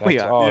 That's We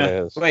are. all it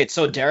is. Wait,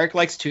 so Derek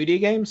likes 2D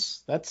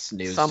games? That's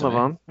news. Some to of me.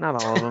 them,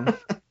 not all of them.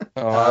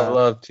 Oh, I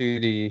love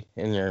 2D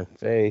in your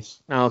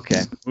face.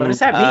 Okay. What does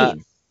that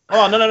mean?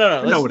 Oh,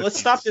 no. Let's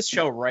stop means. this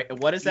show right.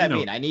 What does that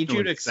mean? I need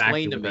you to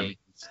exactly explain to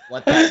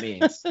what that me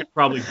means. what that means.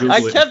 Probably Google I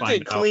it and kept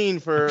find it out. clean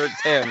for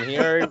Tim. He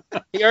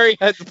already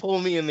had to pull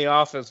me in the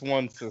office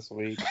once this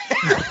week.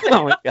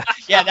 Oh my god.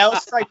 Yeah, that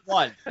was strike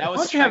one. Why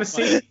don't you have a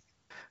seat?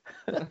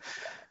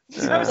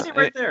 Have a seat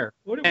right there.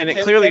 And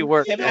it clearly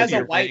worked. Tim because has a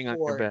you're laying on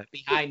your whiteboard bed.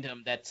 behind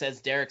him that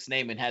says Derek's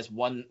name and has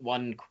one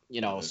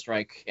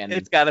strike. And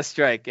It's got a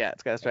strike. Yeah,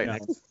 it's got a strike Yeah.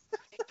 next.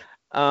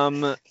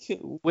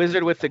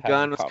 Wizard with the Have a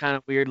gun was cup. kind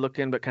of weird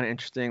looking, but kind of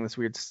interesting. This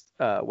weird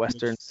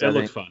Western It setting.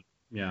 looks fun.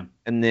 Yeah.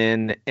 And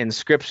then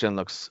Inscription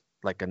looks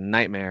like a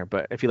nightmare,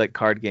 but if you like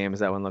card games,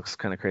 that one looks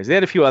kind of crazy. They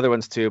had a few other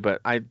ones too,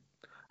 but I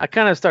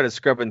kind of started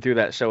scrubbing through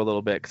that show a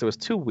little bit because it was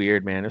too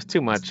weird, man. It was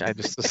too much. It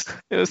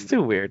was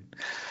too weird.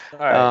 All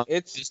right,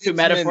 It's too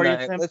meta for you,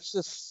 midnight. Tim?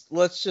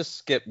 Let's just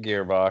skip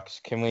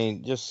Gearbox. Can we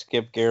just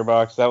skip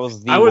Gearbox? That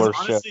was the I was worst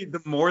show. honestly,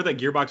 the more that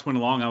Gearbox went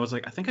along, I was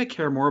like, I think I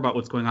care more about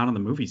what's going on in the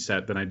movie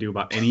set than I do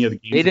about any of the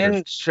games. They that are-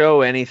 didn't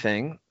show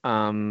anything,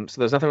 so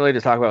there's nothing really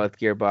to talk about with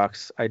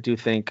Gearbox. I do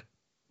think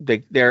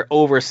they're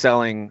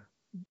overselling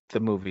the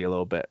movie a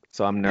little bit,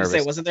 so I'm I nervous.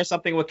 say, wasn't there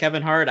something with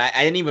Kevin Hart? I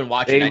didn't even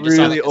watch They it. I just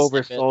saw, really like, a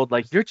snippet. oversold.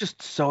 Like, you're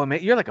just so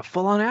amazing. You're like a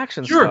full-on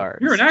action star.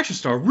 You're an action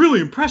star.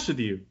 Really impressed with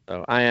you.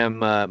 So I am.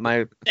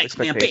 My Thanks,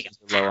 man. expectations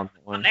are low on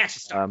that one. I'm an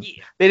action star.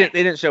 Yeah. They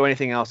didn't show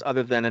anything else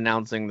other than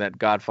announcing that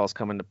Godfall's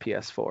coming to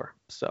PS4.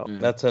 So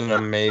That's an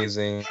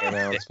amazing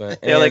announcement.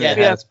 Yeah, like, And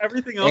it yeah, has-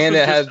 Everything else And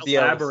was it has just DLC.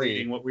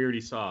 elaborating what we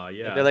already saw.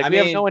 Yeah. they're like, I we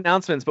have mean- no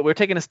announcements, but we're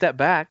taking a step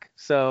back.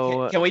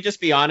 So Can we just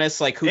be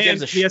honest? Like, who And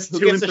gives a PS2 who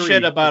gives a and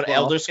shit 3 about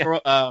as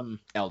well.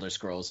 Elder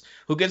Scrolls?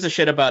 Who gives a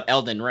shit about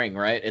Elden Ring?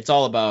 Right? It's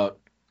all about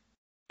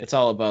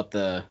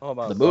the All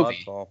about the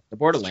movie, Godfall. the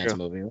Borderlands true.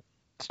 movie,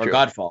 it's or true.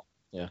 Godfall.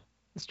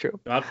 It's true.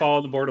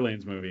 Godfall, the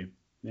Borderlands movie.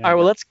 Yeah. All right,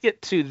 well, let's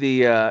get to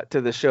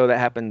the show that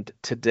happened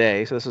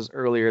today. So this was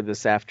earlier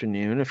this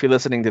afternoon. If you're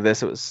listening to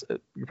this,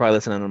 you're probably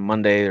listening on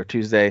Monday or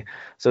Tuesday.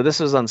 So this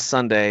was on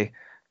Sunday.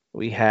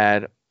 We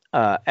had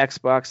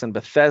Xbox and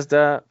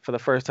Bethesda for the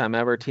first time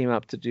ever team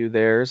up to do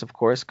theirs, of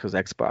course, because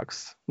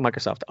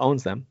Microsoft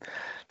owns them.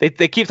 They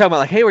keep talking about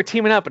like, hey, we're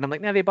teaming up, and I'm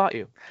like, nah, they bought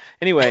you.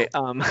 Anyway,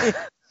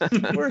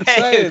 We're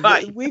Hey, excited.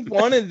 bye. We've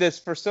wanted this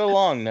for so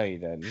long. No, you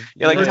didn't.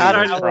 Yeah, like You Todd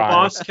cried. Howard,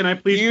 boss, can I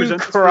please You present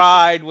this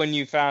cried when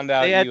you found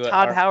out. they had you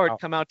Todd are Howard out.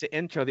 come out to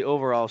intro the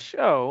overall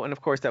show, and of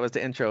course that was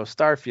the intro of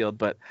Starfield.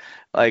 But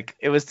like,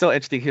 it was still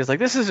interesting. He was like,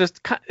 "This is just,"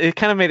 it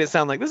kind of made it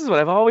sound like this is what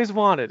I've always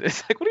wanted.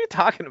 It's like, what are you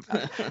talking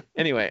about?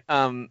 Anyway,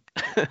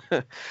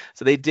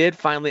 so they did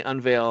finally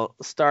unveil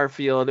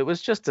Starfield. It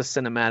was just a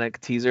cinematic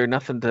teaser,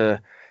 nothing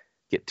to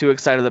get too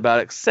excited about,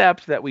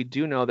 except that we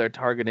do know they're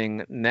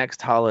targeting next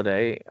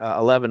holiday,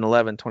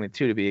 11/11/22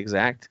 to be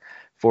exact,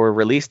 for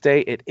release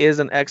date. It is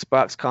an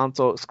Xbox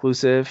console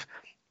exclusive,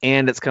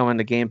 and it's coming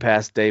to Game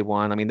Pass day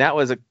one. I mean, that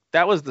was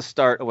the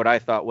start of what I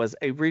thought was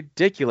a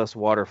ridiculous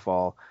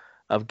waterfall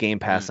of Game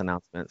Pass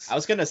announcements. I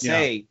was gonna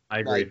say, I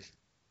agree.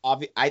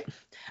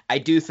 I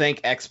do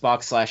think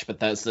Xbox /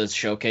 Bethesda's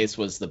showcase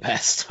was the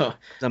best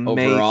It's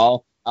amazing.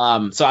 overall.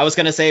 So I was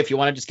gonna say, if you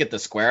want to just get the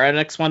Square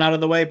Enix one out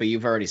of the way, but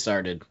you've already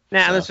started.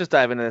 Nah, so. let's just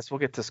dive into this. We'll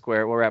get to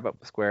Square. We'll wrap up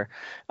with Square.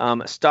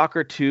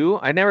 Stalker 2.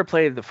 I never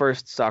played the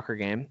first Stalker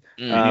game.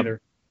 Mm. Me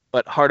neither.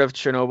 But Heart of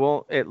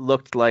Chernobyl, it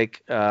looked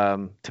like,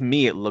 to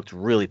me, it looked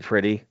really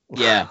pretty.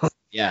 Yeah.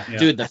 Yeah.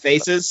 Dude, the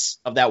faces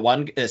of that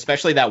one,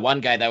 especially that one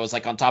guy that was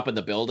like on top of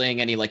the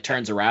building, and he like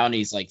turns around, and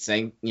he's like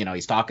saying,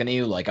 he's talking to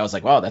you. Like, I was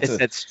like, wow, that's It's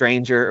that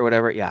Stranger or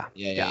whatever. Yeah.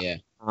 yeah.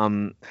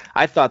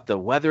 I thought the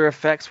weather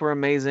effects were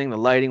amazing. The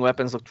lighting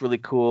weapons looked really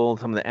cool.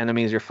 Some of the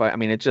enemies you're fighting, I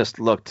mean, it just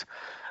looked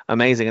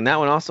amazing. And that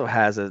one also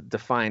has a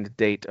defined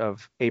date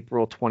of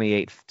April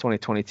 28th,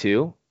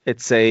 2022.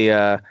 It's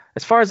as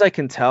far as I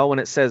can tell, when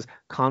it says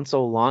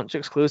console launch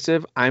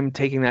exclusive, I'm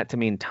taking that to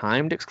mean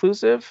timed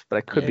exclusive, but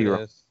I could be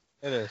wrong.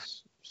 It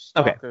is.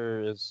 Okay.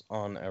 Stalker is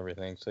on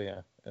everything, so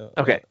yeah.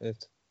 Okay.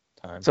 It's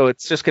time. So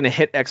it's just going to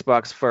hit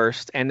Xbox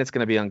first, and it's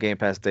going to be on Game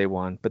Pass day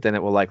one, but then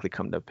it will likely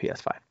come to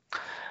PS5.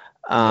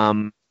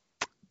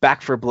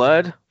 Back for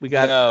Blood, we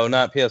got. No,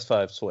 not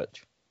PS5,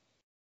 Switch.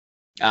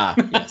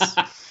 Yes.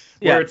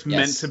 Yeah, Where it's yes,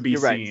 meant to be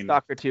You're right. seen.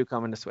 Stalker 2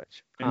 coming to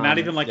Switch. And not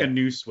even like yeah. a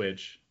new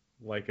Switch.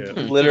 Like a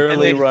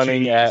Literally And they-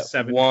 running at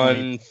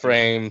 720. 1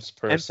 frames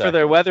per And second. for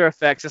their weather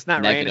effects, it's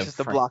not rain; Negative it's just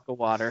a frame. block of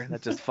water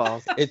that just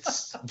falls.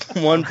 It's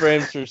 1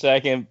 frames per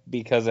second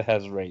because it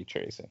has ray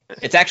tracing.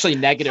 It's actually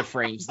negative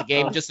frames. The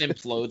game just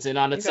implodes in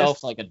on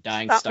itself like a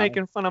dying Stop star.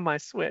 making fun of my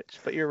Switch,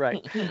 but you're right.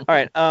 All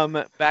right,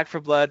 Back for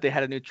Blood, they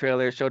had a new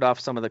trailer, showed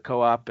off some of the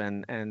co-op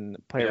and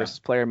player versus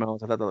player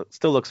modes. I thought that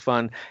still looks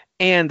fun,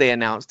 and they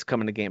announced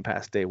coming to Game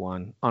Pass day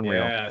one.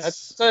 Unreal.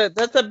 Yes.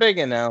 That's a big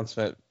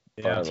announcement,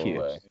 Yeah, by the huge.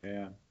 way.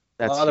 Yeah.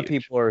 That's a lot of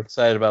huge. people are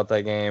excited about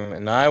that game,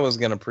 and I was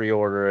going to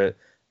pre-order it.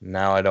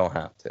 Now I don't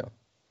have to.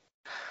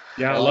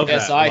 Yeah, I Well, love I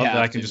guess that. I I love have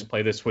that I can to. just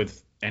play this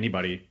with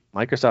anybody.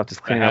 Microsoft is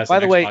cleaning up. By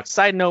the way,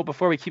 side note,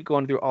 before we keep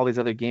going through all these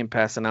other Game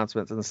Pass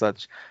announcements and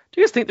such,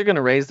 do you guys think they're going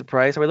to raise the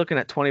price? Are we looking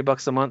at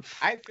 $20 a month?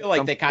 I feel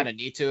like they kind of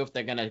need to if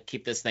they're going to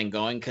keep this thing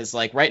going, because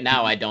like right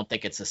now I don't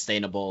think it's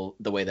sustainable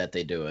the way that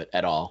they do it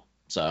at all.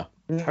 So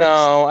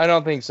no, I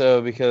don't think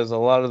so, because a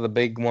lot of the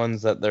big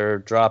ones that they're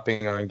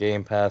dropping on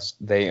Game Pass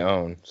they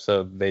own,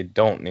 so they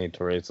don't need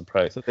to raise the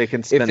price. So they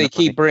can spend if they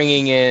keep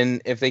bringing in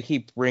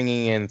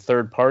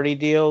third-party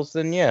deals,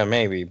 then yeah,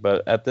 maybe.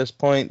 But at this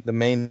point, the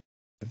main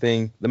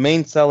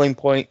selling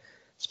point,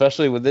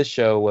 especially with this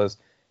show, was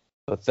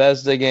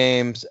Bethesda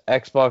games,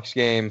 Xbox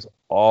games,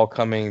 all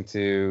coming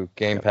to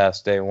Game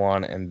Pass day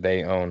one, and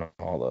they own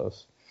all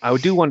those. I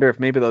do wonder if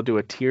maybe they'll do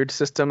a tiered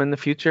system in the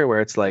future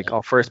where it's like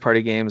all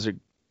first-party games are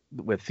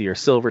with your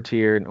silver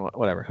tier and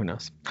whatever. Who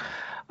knows?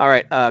 All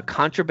right,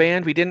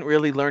 Contraband. We didn't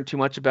really learn too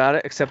much about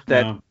it, except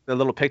that the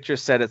little picture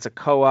said it's a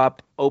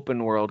co-op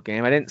open world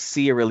game. I didn't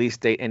see a release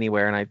date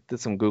anywhere, and I did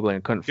some Googling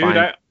and couldn't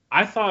find.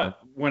 I thought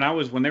when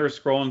they were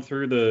scrolling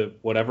through the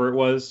whatever it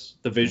was,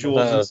 the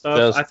visuals and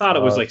stuff, I thought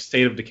it was like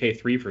State of Decay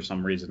 3 for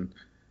some reason.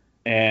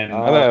 And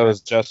I thought it was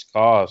Just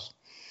Cause.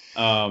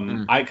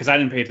 Because I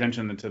didn't pay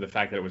attention to the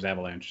fact that it was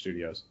Avalanche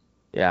Studios.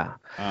 Yeah.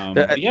 I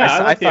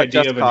like the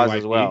idea of Cause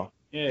as IP. well.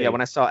 Yeah,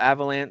 when I saw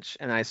Avalanche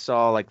and I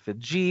saw like the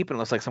Jeep and it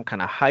looks like some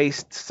kind of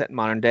heist set in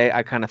modern day,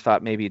 I kind of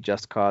thought maybe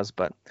Just Cause,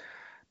 but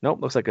nope,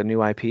 looks like a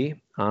new IP.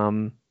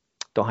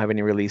 Don't have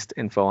any released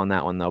info on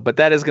that one though, but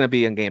that is going to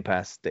be in Game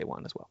Pass day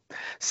one as well.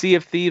 Sea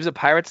of Thieves: A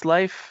Pirate's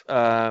Life, free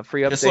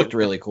update. This looked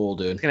really cool,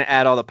 dude. It's going to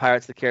add all the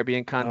Pirates of the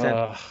Caribbean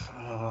content.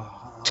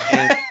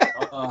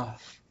 I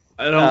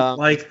don't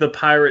like the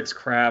Pirates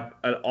crap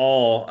at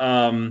all.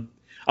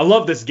 I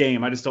love this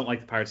game. I just don't like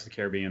the Pirates of the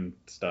Caribbean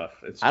stuff.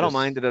 I don't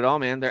mind it at all,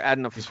 man. They're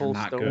adding a full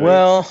story. Good.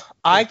 Well,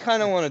 I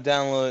kind of want to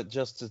download it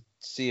just to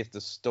see if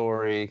the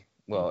story.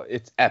 Well,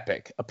 it's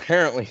epic.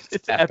 Apparently,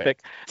 it's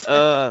epic. That's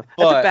a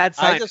bad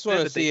sign. I just want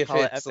to see if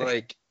it's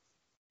like.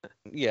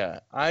 Yeah,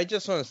 I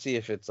just want to see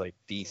if it's like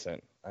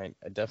decent. I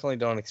definitely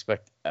don't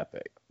expect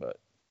epic, but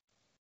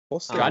we'll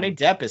see. Johnny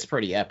Depp is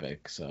pretty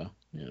epic, so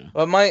yeah.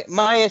 But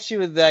my issue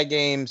with that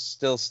game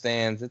still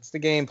stands. It's the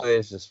gameplay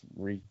is just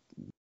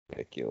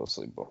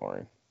ridiculously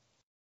boring.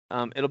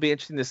 It'll be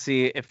interesting to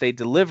see if they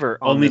deliver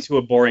on only to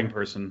a boring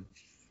person.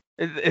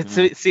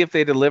 See if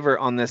they deliver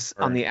on this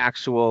on the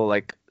actual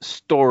like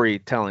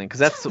storytelling, because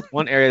that's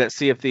one area that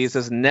Sea of Thieves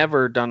has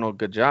never done a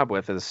good job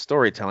with is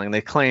storytelling. They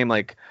claim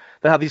like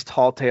they have these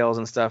tall tales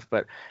and stuff,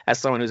 but as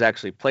someone who's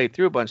actually played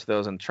through a bunch of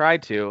those and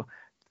tried to,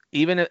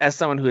 even as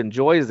someone who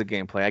enjoys the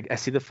gameplay, I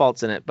see the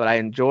faults in it, but I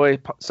enjoy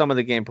some of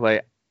the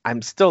gameplay.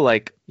 I'm still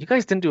like, you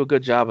guys didn't do a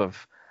good job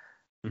of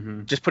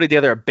just putting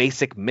together a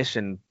basic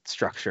mission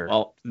structure.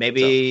 Well,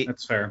 maybe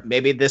that's fair.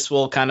 Maybe this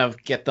will kind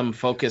of get them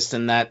focused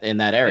in that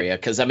area,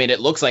 because I mean, it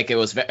looks like it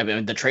was. I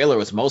mean, the trailer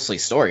was mostly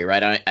story,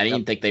 right? I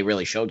didn't think they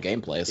really showed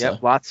gameplay. So.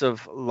 Yep,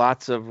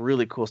 lots of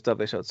really cool stuff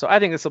they showed. So I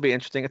think this will be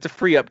interesting. It's a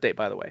free update,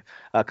 by the way,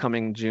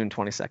 coming June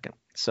 22nd.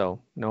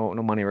 So no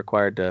money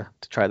required to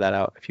try that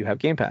out if you have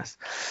Game Pass.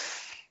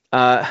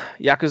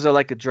 Yakuza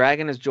Like a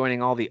Dragon is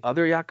joining all the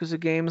other Yakuza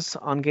games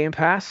on Game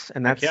Pass,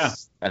 and that's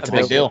a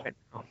big deal.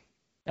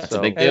 That's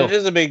a big deal. It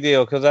is a big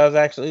deal, because I was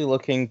actually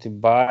looking to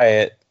buy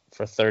it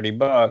for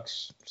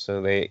 $30,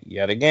 so they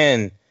yet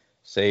again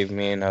saved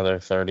me another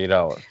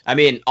 $30. I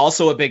mean,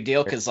 also a big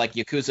deal because like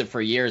Yakuza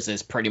for years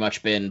has pretty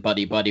much been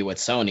buddy with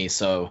Sony,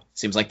 so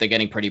seems like they're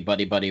getting pretty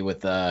buddy with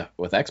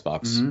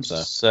Xbox. So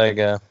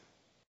Sega.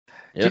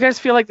 Do you guys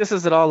feel like this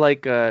is at all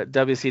like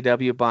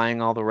WCW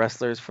buying all the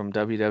wrestlers from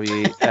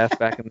WWF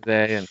back in the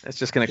day, and it's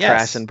just going to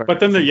crash and burn? But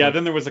then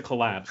then there was a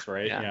collapse,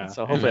 right? Yeah.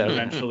 So hopefully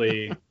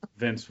eventually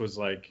Vince was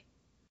like,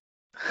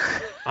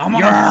 "I'm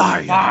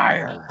on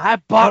fire! I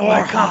bought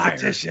my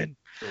competition."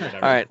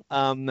 All right,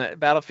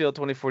 Battlefield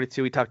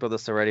 2042. We talked about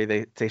this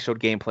already. They showed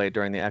gameplay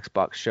during the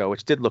Xbox show,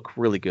 which did look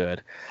really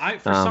good.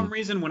 For some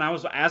reason, when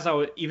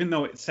even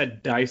though it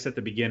said DICE at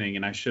the beginning,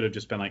 and I should have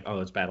just been like, "Oh,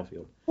 it's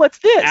Battlefield." What's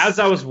this? As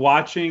I was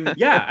watching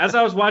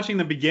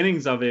the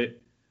beginnings of it,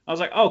 I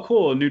was like, "Oh,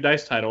 cool, a new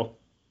DICE title."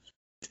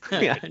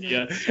 Yeah.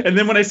 And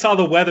then when I saw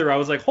the weather, I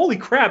was like, "Holy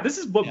crap, this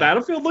is what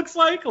Battlefield looks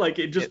like!" Like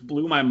it just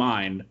blew my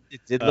mind.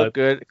 It did look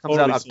good. It comes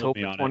out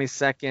October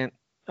 22nd.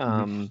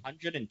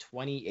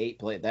 128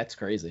 play. That's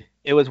crazy.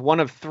 It was one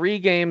of 3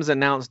 games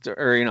announced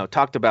or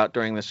talked about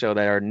during the show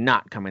that are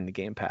not coming to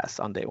Game Pass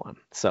on day one.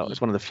 So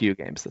it's one of the few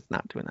games that's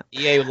not doing that.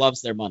 EA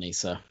loves their money,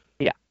 so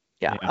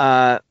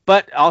yeah.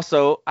 But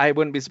also, I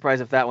wouldn't be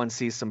surprised if that one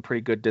sees some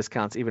pretty good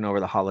discounts even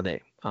over the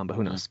holiday. But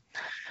who knows?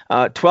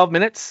 12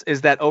 Minutes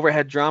is that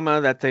overhead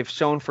drama that they've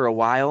shown for a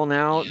while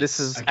now.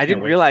 I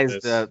didn't realize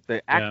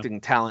the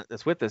acting talent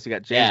that's with this. You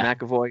got James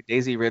McAvoy,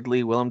 Daisy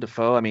Ridley, Willem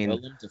Dafoe. I mean,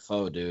 Willem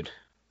Dafoe, dude.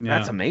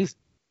 That's amazing.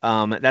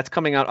 That's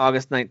coming out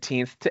August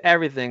 19th to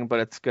everything, but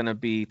it's going to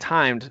be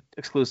timed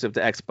exclusive to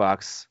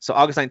Xbox. So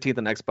August 19th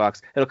on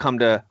Xbox. It'll come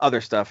to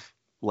other stuff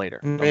later.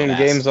 I mean, the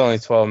game's only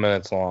 12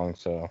 minutes long,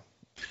 so.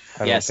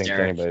 I Yes, don't think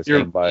Derek. anybody's You're-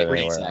 going to buy it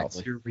anywhere exactly.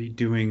 else. You're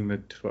redoing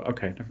the.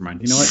 Okay, never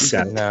mind. You know what? You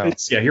got it. No.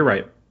 Yeah, you're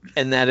right.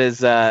 And that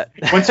is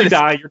Once you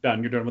die, you're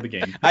done. You're done with the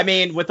game. I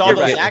mean, with all You're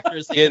those right.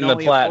 actors, they Getting can the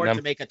only afford platinum.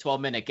 to make a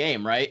 12-minute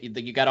game, right?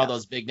 You got all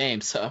those big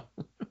names, so.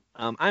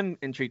 I'm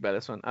intrigued by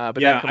this one. But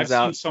Yeah, that comes I've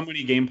out. seen so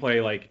many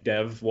gameplay like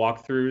dev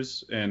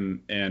walkthrough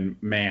and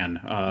man,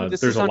 This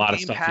there's is a on lot of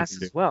Game stuff Pass you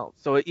can do. as well.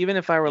 So even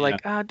if I were Yeah.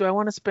 like, do I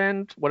want to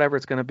spend whatever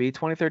it's going to be,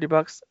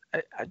 $20-$30?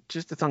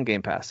 Just it's on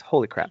Game Pass.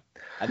 Holy crap.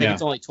 I think Yeah.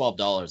 it's only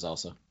 $12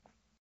 also.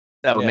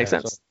 That would Yeah, make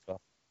sense. so-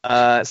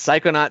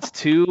 Psychonauts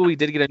 2, we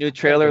did get a new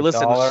trailer.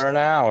 Listen, $1 an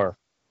hour.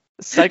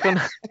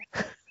 Psychonauts.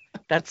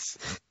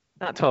 That's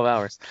not 12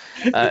 hours.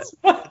 I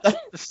thought it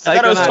was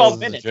Psychonauts- 12 a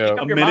minutes. joke. Make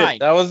up A your minute.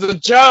 mind. That was a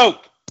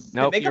joke.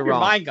 Nope, Make you're up your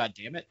wrong. mind,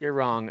 goddammit. You're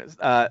wrong.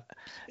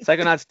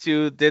 Psychonauts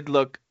 2 did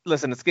look.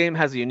 Listen, this game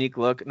has a unique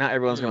look. Not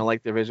everyone's going to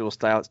like the visual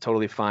style. It's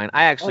totally fine.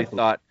 I actually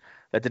thought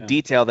that the Yeah.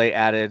 detail they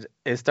added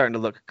is starting to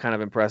look kind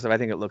of impressive. I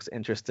think it looks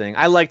interesting.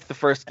 I liked the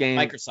first game.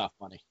 Microsoft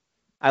money.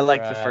 I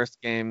liked the Right. first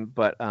game,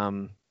 but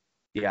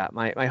yeah,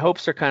 my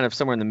hopes are kind of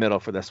somewhere in the middle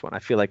for this one. I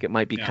feel like it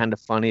might be Yeah. kind of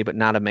funny, but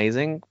not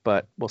amazing.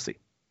 But we'll see.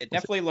 It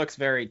definitely looks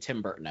very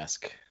Tim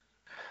Burton-esque.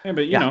 Yeah,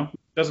 but you know, it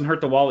doesn't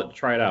hurt the wallet to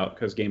try it out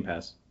because Game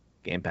Pass.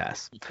 Game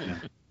Pass. Yeah.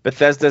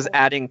 Bethesda's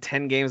adding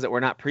 10 games that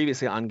were not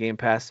previously on Game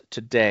Pass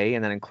today,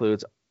 and that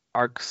includes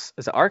Arx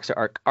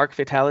or Arc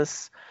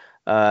Fatalis,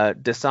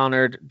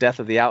 Dishonored, Death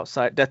of the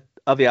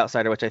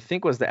Outsider, which I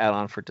think was the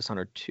add-on for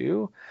Dishonored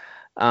 2.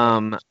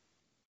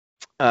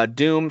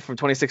 Doom from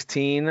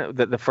 2016,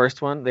 the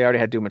first one. They already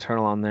had Doom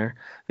Eternal on there.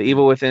 The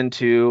Evil Within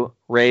 2,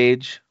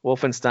 Rage,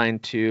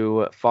 Wolfenstein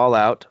 2,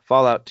 Fallout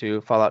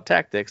 2, Fallout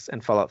Tactics,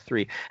 and Fallout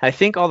 3. I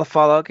think all the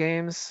Fallout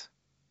games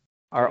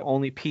are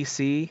only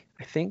PC,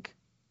 I think.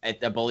 I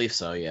believe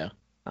so, yeah.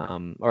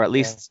 Or at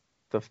least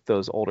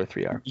those older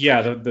 3 are.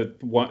 Yeah, the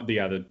one,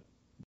 the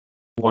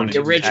one. The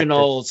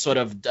original sort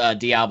of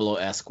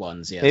Diablo-esque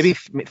ones, yes. Maybe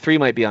 3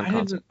 might be on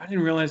console. I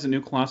didn't realize the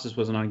New Colossus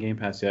wasn't on Game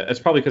Pass yet. It's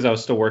probably because I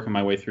was still working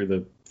my way through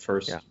the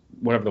first,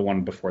 whatever the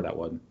one before that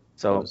was.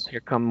 So here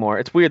come more.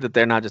 It's weird that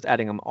they're not just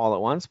adding them all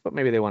at once, but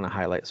maybe they want to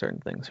highlight certain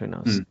things. Who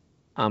knows?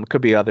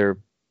 Could be other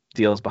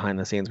deals behind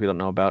the scenes we don't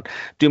know about.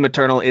 Doom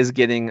Eternal is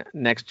getting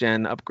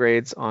next-gen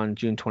upgrades on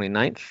June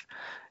 29th.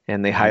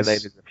 And they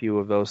highlighted a few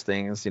of those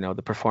things, you know,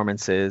 the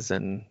performances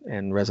and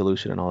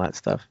resolution and all that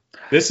stuff.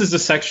 This is the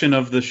section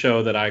of the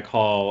show that I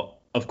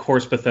call, of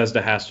course,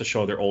 Bethesda has to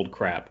show their old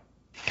crap.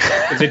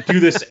 Because they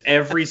do this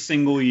every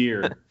single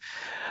year.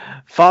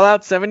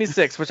 Fallout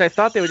 76, which I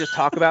thought they would just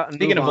talk about and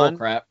Speaking move of on, old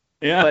crap.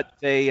 Yeah. but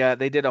they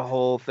did a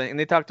whole thing. And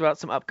they talked about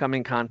some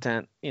upcoming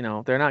content. You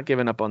know, they're not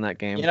giving up on that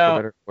game, You know, for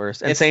better or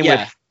worse. And it's- same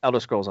yeah. with Elder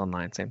Scrolls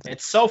Online, same thing.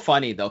 It's so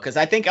funny, though, because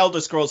I think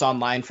Elder Scrolls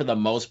Online, for the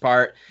most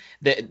part,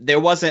 there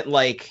wasn't,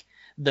 like,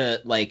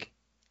 the, like,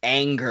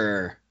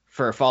 anger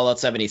for Fallout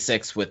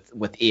 76 with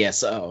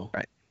ESO.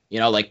 Right. You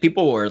know, like,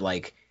 people were,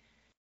 like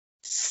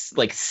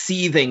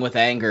seething with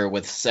anger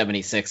with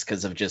 76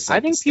 because of just, like, I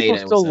think the state people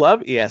it still was in.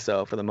 love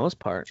ESO for the most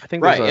part. I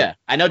think Right, there's a- yeah.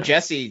 I know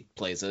Jesse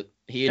plays it.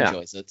 He Yeah.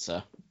 enjoys it,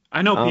 so.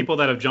 I know people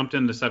that have jumped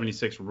into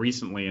 76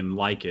 recently and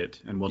like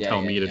it and will Yeah,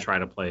 tell yeah, me to yeah. try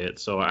to play it.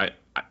 So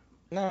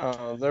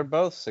No, they're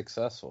both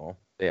successful.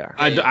 They are.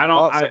 I Yeah, don't.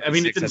 Fallout I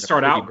mean, 76 it didn't has a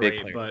start pretty out big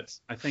great, player but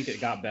base. I think it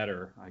got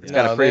better. I guess.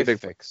 got a No, pretty they big-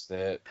 fixed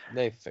it.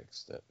 They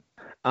fixed it.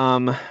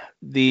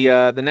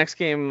 The next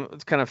game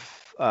is kind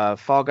of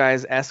Fall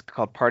Guys-esque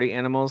called Party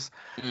Animals.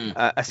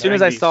 As soon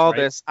as I Nice, saw right?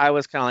 this, I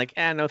was kind of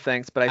like, no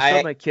thanks. But I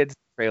showed my kids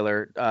the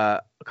trailer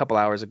a couple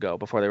hours ago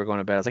before they were going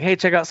to bed. I was like, hey,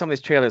 check out some of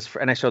these trailers.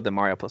 And I showed them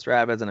Mario plus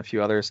Rabbids and a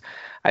few others.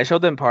 I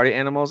showed them Party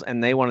Animals,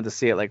 and they wanted to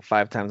see it like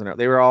 5 times in a row.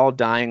 They were all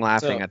dying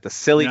laughing So- at the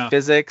silly Yeah.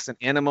 physics and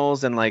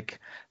animals, and like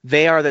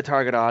they are the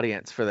target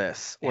audience for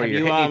this, where Have you're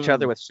you, hitting each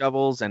other with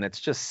shovels, and it's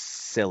just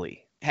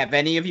silly. Have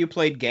any of you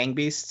played Gang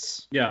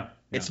Beasts? Yeah.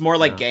 It's more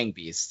like No. Gang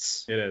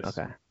Beasts. It is.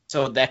 Okay.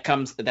 So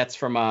that's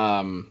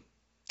from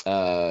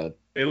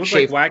It looks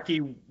Shape- like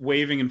wacky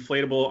waving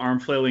inflatable arm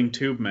flailing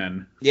tube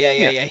men. yeah.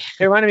 It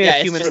reminded me Yeah, of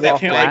it's Human just So they Fall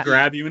can't Flat. like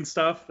grab you and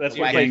stuff. That's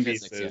what Wacky Gang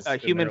physics, Beast is. yeah. in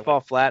Human their- Fall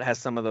Flat has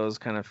some of those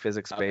kind of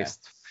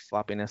physics-based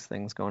floppiness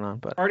things going on,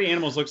 but Party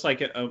Animals looks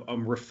like a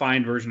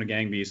refined version of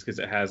Gang Beast because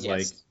it has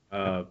Yes.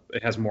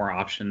 it has more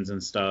options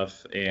and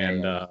stuff,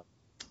 and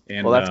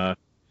Well, that's-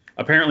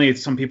 apparently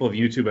some people of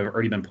YouTube have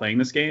already been playing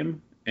this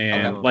game,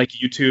 and Okay. like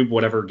YouTube,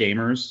 whatever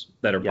gamers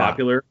that are Yeah.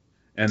 popular,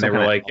 and they Some were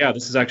kinda- like, yeah,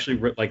 this is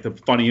actually like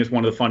one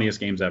of the funniest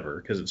games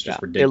ever because it's just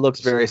it ridiculous. looks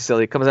very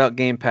silly. It comes out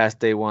Game Pass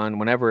day one,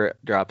 whenever it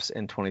drops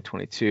in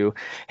 2022.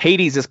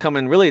 Hades is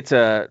coming really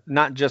to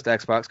not just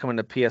Xbox, coming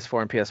to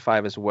PS4 and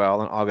PS5 as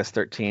well on August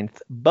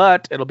 13th,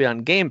 but it'll be on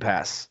Game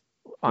Pass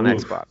on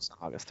Oof. Xbox on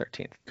August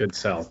 13th. Good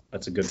sell.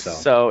 That's a good sell.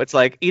 So it's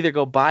like either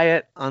go buy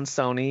it on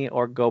Sony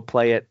or go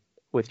play it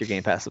with your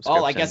Game Pass subscription.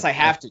 Well, I guess I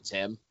have to,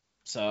 Tim.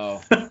 So,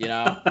 you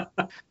know.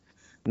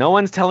 No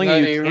one's telling No,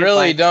 you. you can't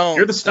really buy- don't.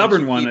 You're the Since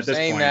stubborn you one keep at this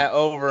saying point. that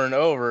over and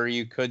over,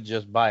 you could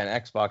just buy an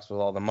Xbox with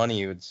all the money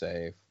you would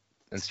save.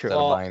 instead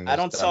Well, of buying I those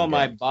don't dumb sell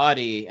my games.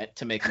 body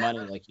to make money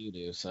like you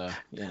do, so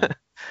you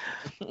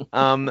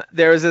know.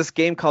 There is this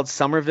game called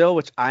Somerville,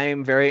 which I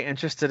am very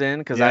interested in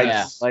because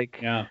Yes.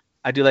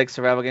 I do like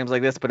survival games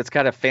like this, but it's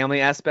got a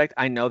family aspect.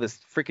 I know this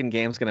freaking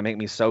game's gonna make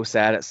me so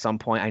sad at some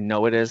point. I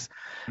know it is,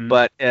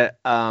 but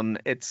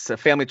it's a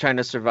family trying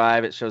to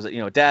survive. It shows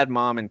that dad,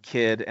 mom, and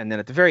kid, and then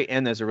at the very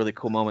end there's a really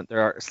cool moment.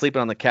 They're sleeping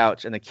on the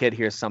couch, and the kid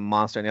hears some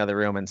monster in the other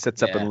room and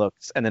sits up and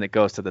looks, and then it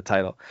goes to the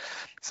title.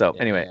 So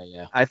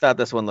anyway, I thought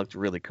this one looked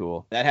really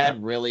cool. That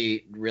had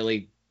really,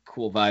 really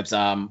cool vibes.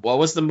 What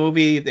was the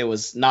movie? It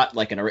was not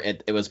like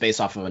it was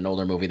based off of an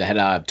older movie that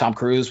had Tom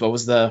Cruise. What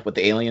was with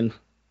the alien?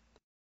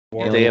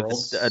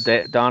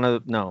 Dawn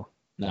of No.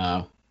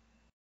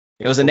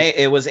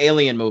 It was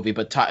Alien movie,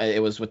 but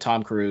it was with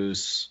Tom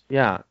Cruise.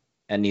 Yeah.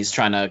 And he's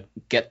trying to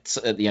get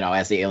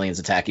as the aliens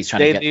attack, he's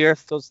trying to get the Earth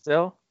Stood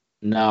Still.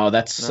 No,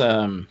 that's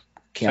So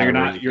you're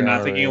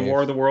not thinking of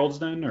War of the Worlds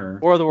then, or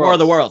War of the Worlds? War of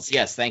the Worlds.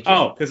 Yes, thank you.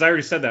 Oh, because I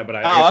already said that, but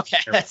okay.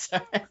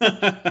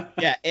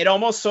 Yeah, it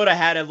almost sort of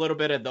had a little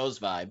bit of those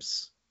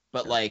vibes,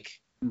 but like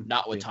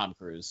not with Tom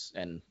Cruise,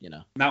 and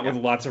not with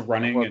lots of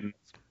running, and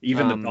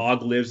even the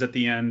dog lives at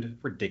the end.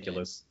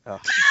 Ridiculous.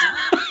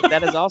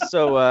 That is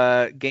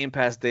also Game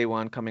Pass Day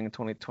 1 coming in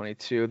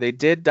 2022. They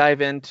did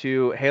dive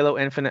into Halo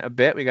Infinite a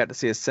bit. We got to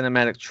see a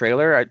cinematic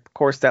trailer. Of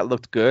course, that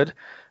looked good.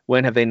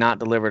 When have they not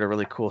delivered a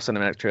really cool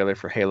cinematic trailer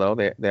for Halo?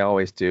 They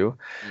always do.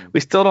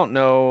 We still don't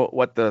know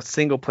what the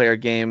single player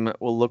game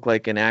will look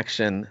like in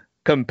action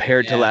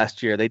compared to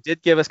last year. They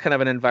did give us kind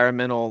of an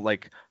environmental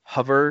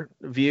hover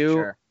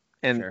view,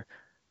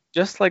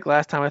 just like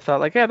last time I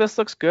thought this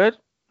looks good.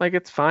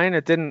 It's fine.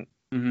 It didn't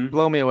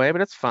blow me away,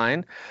 but it's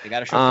fine. They got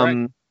to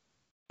show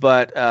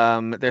But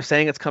they're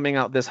saying it's coming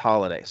out this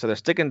holiday, so they're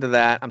sticking to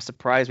that. I'm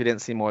surprised we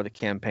didn't see more of the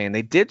campaign.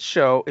 They did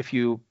show, if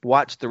you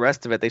watched the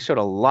rest of it, they showed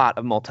a lot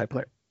of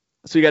multiplayer.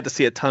 So you got to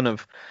see a ton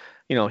of,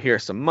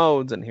 here's some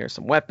modes, and here's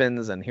some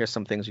weapons, and here's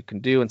some things you can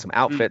do, and some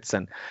outfits,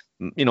 and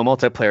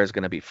multiplayer is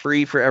going to be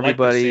free for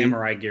everybody. Like the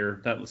samurai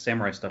gear, that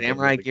samurai stuff.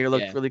 Samurai gear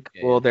looked really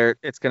cool.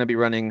 It's going to be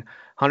running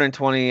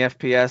 120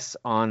 FPS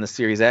on the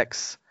Series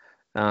X.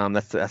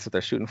 That's what they're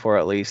shooting for,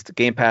 at least.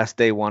 Game Pass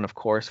Day 1, of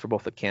course, for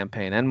both the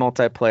campaign and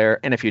multiplayer.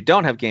 And if you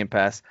don't have Game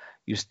Pass,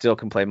 you still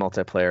can play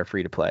multiplayer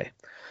free to play.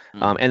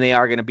 And they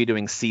are going to be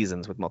doing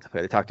seasons with multiplayer.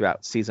 They talked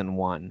about season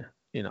 1,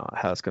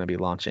 how it's going to be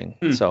launching.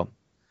 So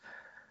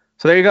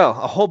there you go.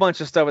 A whole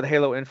bunch of stuff with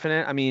Halo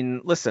Infinite. I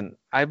mean, listen,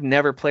 I've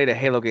never played a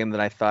Halo game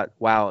that I thought,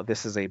 wow,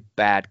 this is a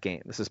bad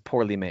game. This is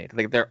poorly made.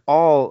 They're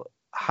all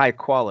high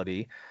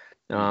quality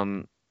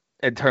in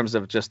terms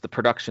of just the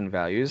production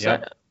values.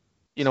 Yeah.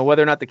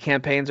 Whether or not the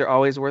campaigns are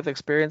always worth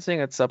experiencing,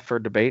 it's up for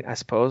debate, I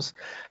suppose.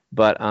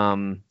 But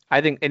I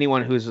think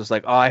anyone who's just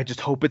like, oh, I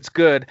just hope it's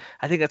good,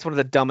 I think that's one of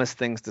the dumbest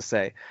things to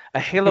say. A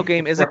Halo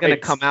game isn't going to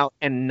come out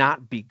and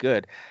not be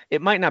good.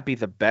 It might not be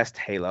the best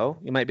Halo.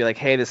 You might be like,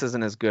 hey, this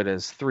isn't as good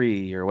as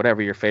 3 or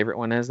whatever your favorite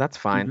one is. That's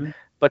fine.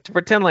 But to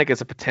pretend like it's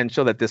a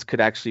potential that this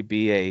could actually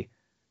be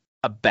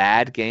a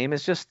bad game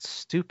is just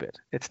stupid.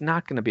 It's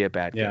not going to be a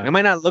bad game. It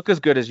might not look as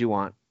good as you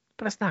want,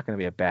 but it's not going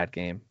to be a bad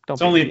game.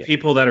 It's only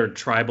people that are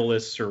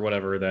tribalists or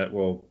whatever that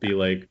will be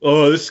like,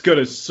 "Oh, this is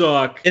gonna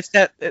suck." It's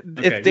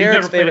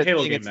Derek's favorite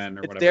thing.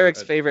 It's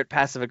Derek's favorite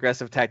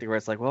passive-aggressive tactic, where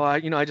it's like, "Well,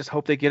 I just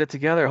hope they get it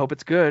together. I hope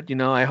it's good.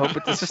 I hope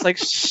it's just like,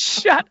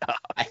 shut up.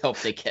 I hope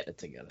they get it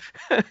together."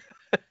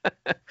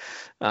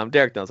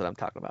 Derek knows what I'm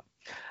talking about.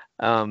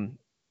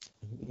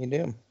 You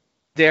do.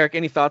 Derek,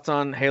 any thoughts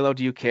on Halo?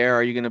 Do you care?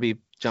 Are you going to be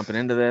jumping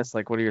into this?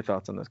 What are your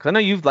thoughts on this? Because I know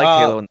you've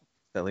liked Halo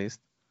at least.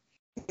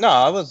 No,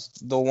 I was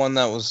the one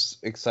that was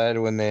excited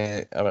when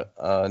they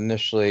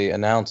initially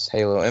announced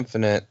Halo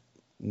Infinite.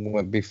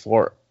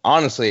 Before,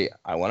 honestly,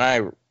 when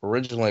I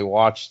originally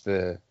watched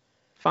the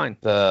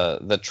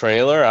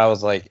trailer, I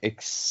was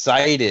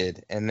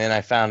excited, and then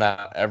I found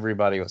out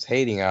everybody was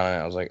hating on it.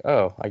 I was like,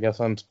 oh, I guess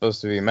I'm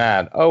supposed to be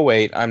mad. Oh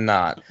wait, I'm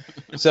not.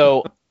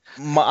 So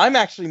I'm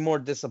actually more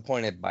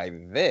disappointed by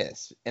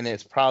this, and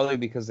it's probably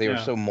because they were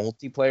so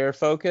multiplayer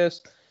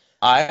focused.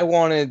 I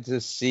wanted to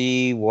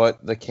see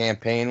what the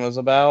campaign was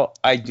about.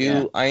 I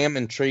am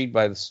intrigued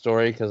by the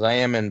story because I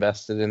am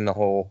invested in the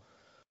whole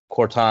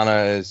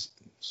Cortana is,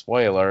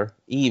 spoiler,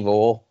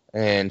 evil,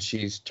 and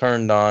she's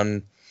turned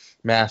on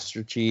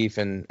Master Chief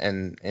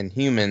and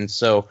humans.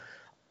 So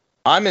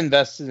I'm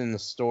invested in the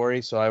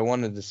story, so I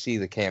wanted to see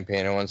the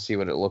campaign. I want to see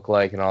what it looked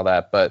like and all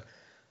that. But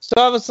so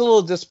I was a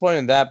little disappointed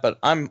in that, but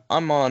I'm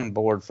on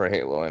board for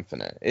Halo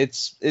Infinite.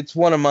 It's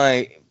one of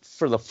my...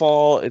 For the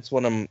fall, it's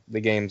one of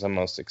the games I'm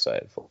most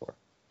excited for.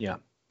 Yeah.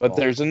 But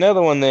there's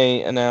another one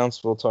they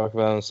announced we'll talk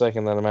about in a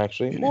second that I'm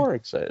actually more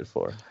excited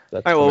for.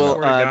 All right, well,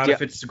 God,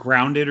 if it's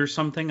Grounded or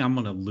something, I'm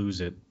going to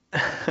lose it.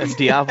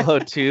 Diablo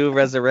 2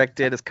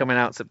 Resurrected is coming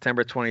out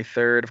September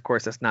 23rd. Of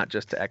course, that's not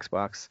just to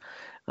Xbox.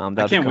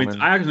 I can't wait.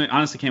 I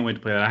honestly can't wait to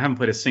play that. I haven't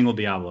played a single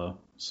Diablo.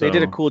 So. They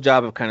did a cool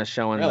job of kind of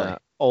showing the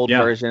old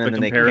version, and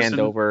then they hand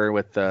over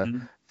with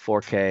the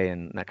 4K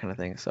and that kind of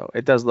thing. So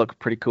it does look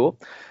pretty cool.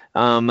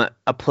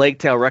 A Plague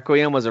Tale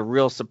Requiem was a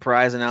real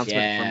surprise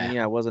announcement for me.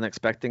 I wasn't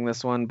expecting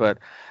this one, but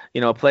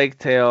A Plague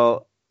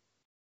Tale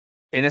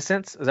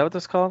Innocence, is that what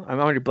this is called? I'm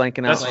already blanking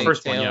out. That's the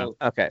first one, yeah.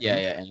 Okay.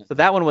 Yeah. So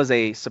that one was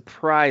a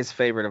surprise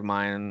favorite of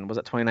mine. Was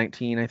it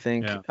 2019, I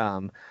think? Yeah.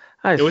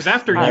 It was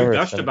after you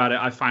gushed about it,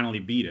 I finally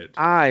beat it.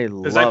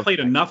 Because I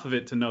played enough of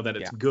it to know that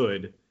it's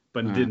good,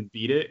 but didn't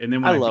beat it. And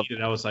then when I beat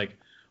it, I was like,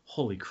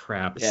 holy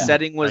crap. The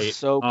setting was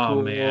so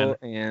cool, man.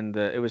 And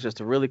it was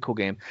just a really cool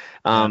game.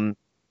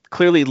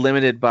 Clearly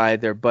limited by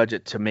their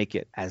budget to make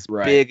it as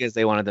big as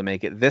they wanted to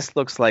make it. This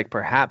looks like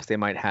perhaps they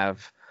might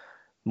have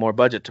more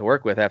budget to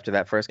work with after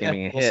that first game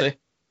being a hit.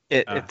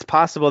 It's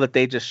possible that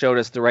they just showed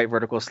us the right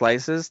vertical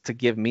slices to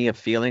give me a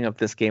feeling of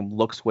this game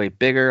looks way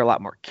bigger, a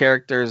lot more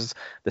characters.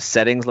 The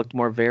settings looked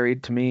more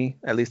varied to me,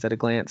 at least at a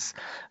glance.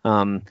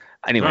 Anyway,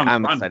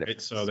 I'm excited.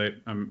 Right? So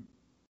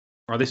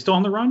are they still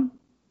on the run?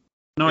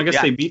 No, I guess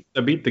they beat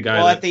the guy.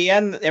 Well, at the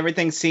end,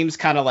 everything seems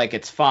kind of like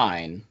it's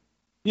fine.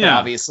 Yeah, but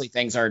obviously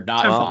things are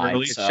not fine.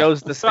 It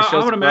shows the.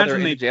 I would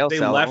imagine they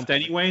left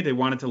anyway. They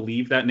wanted to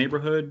leave that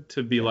neighborhood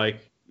to be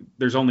like,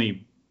 there's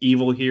only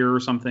evil here or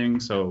something,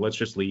 so let's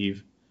just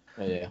leave.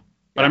 Yeah.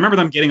 But I remember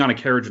them getting on a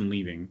carriage and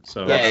leaving.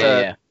 So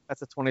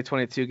that's a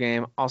 2022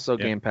 game, also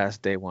Game Pass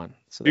day one.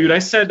 So dude, I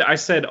said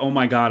oh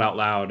my god out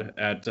loud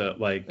at that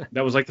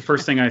was like the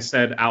first thing I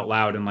said out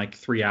loud in like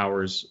 3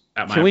 hours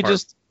at my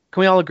apartment.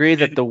 Can we all agree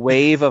that the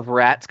wave of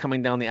rats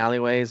coming down the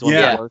alleyway is one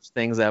of the worst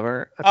things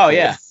ever?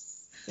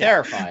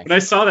 Terrifying. When I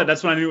saw that,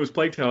 that's when I knew it was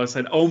Plague Tale. I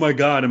said, oh my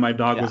god, and my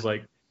dog was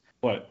like,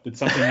 what? Did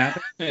something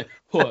happen?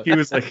 He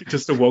was like,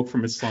 just awoke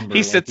from his slumber.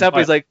 He sits up.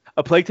 He's like,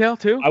 a Plague Tale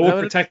too? I will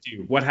protect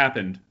you. What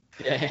happened?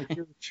 Yeah.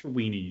 You're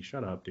weenie.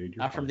 Shut up, dude.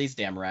 Not from these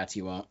damn rats,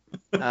 you won't.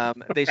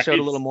 They showed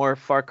a little more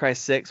Far Cry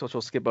 6, which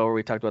we'll skip over.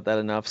 We talked about that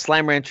enough.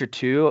 Slime Rancher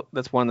 2.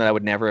 That's one that I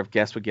would never have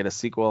guessed would get a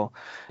sequel.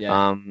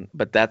 Yeah.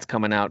 But that's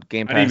coming out.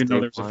 Game Pass. I didn't even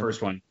know there was a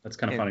first one. That's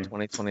kind of funny.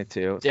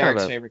 2022. It's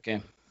Derek's favorite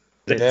game.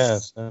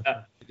 Yes.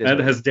 That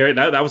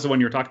was the one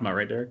you were talking about,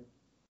 right, Derek?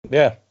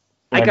 Yeah.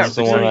 I got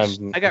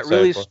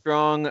really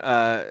strong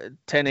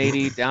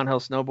 1080 downhill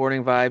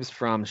snowboarding vibes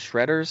from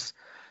Shredders.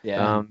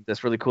 Yeah.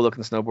 This really cool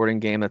looking snowboarding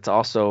game that's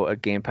also a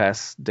Game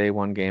Pass day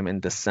one game in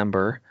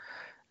December.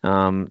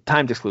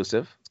 Timed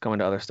exclusive. It's coming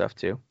to other stuff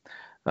too.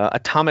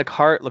 Atomic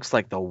Heart looks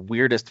like the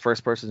weirdest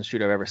first person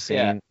shooter I've ever seen.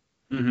 Yeah.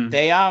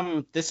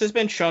 Mm-hmm. This has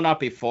been shown up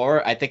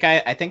before. I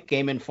think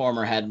Game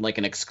Informer had like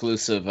an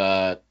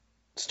exclusive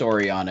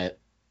story on it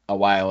a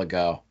while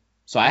ago.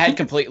 So I had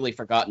completely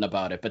forgotten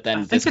about it, but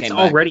then this came back.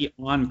 Already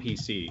on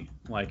PC.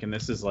 And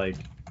this is like,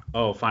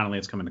 oh, finally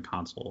it's coming to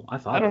console. I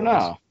don't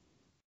know.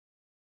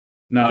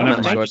 No,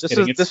 never mind.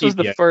 This was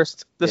the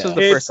first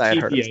I had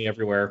heard. TPA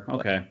everywhere.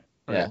 Okay.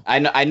 Yeah, I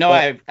know.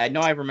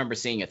 I remember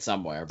seeing it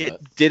somewhere. But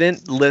it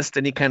didn't list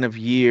any kind of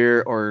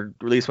year or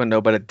release window,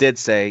 but it did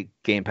say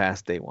Game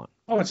Pass day one.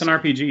 Oh, it's an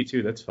RPG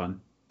too. That's fun.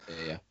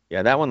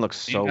 Yeah, that one looks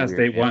so weird.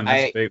 Day one.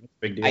 That's a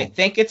big deal. I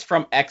think it's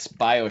from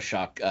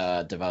ex-BioShock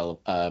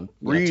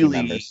team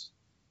members.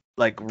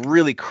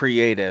 Really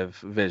creative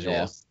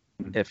visuals,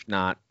 if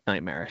not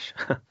nightmarish.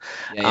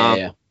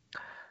 Yeah.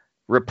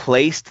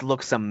 Replaced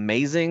looks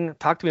amazing.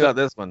 Talk to me about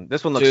this one.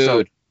 This one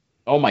looks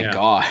oh my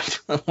god.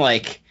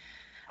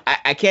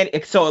 I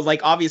can't. So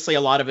obviously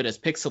a lot of it is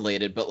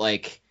pixelated, but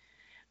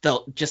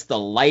the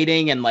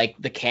lighting and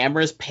the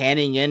cameras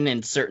panning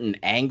in certain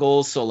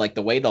angles. So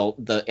the way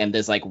and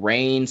there's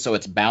rain, so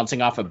it's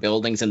bouncing off of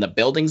buildings, and the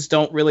buildings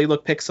don't really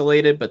look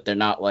pixelated, but they're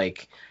not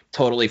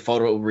totally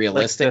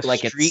photorealistic.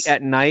 The street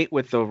at night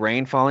with the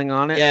rain falling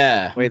on it.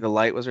 Yeah. The way the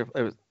light was.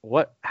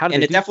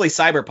 Definitely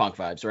cyberpunk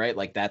vibes,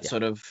 right? That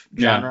sort of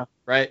genre,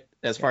 right?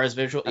 As far as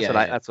visual.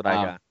 That's what I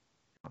got.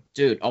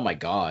 Dude, oh my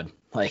god.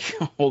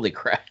 Holy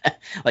crap.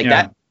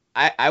 That.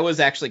 I was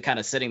actually kind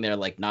of sitting there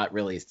not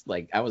really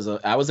I was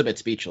a bit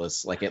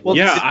speechless. I couldn't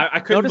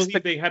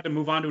believe they had to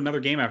move on to another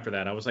game after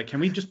that. I was like,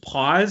 can we just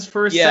pause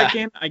for a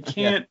second? I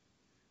can't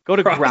go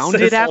to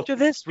Grounded after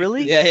this,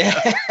 really? Yeah.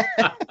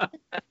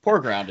 Poor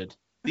Grounded.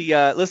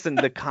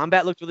 The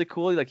combat looked really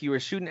cool. You were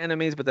shooting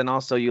enemies, but then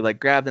also you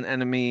grabbed an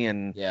enemy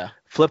and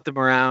flipped him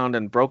around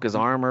and broke his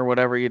arm or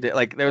whatever you did.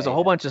 There was a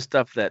whole bunch of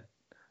stuff that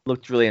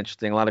looked really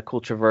interesting. A lot of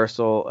cool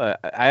traversal.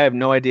 I have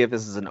no idea if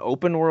this is an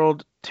open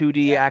world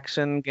 2D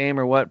action game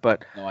or what,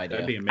 but no idea.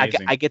 That'd be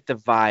amazing. I get the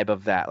vibe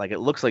of that. It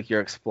looks like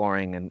you're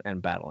exploring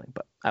and battling,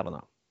 but I don't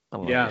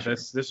know.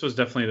 This was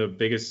definitely the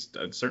biggest,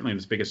 certainly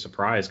the biggest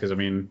surprise, because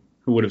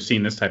who would have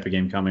seen this type of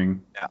game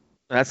coming? Yeah,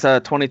 that's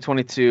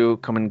 2022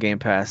 coming Game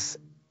Pass.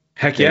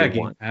 Heck yeah,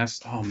 Game Pass.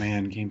 Oh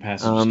man, Game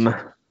Pass.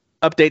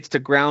 Updates to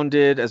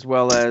Grounded as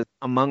well as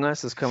Among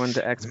Us is coming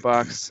to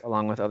Xbox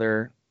along with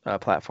other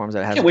platforms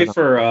that can't wait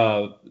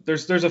for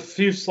there's a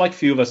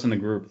few of us in the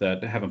group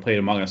that haven't played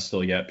Among Us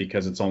still yet,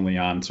 because it's only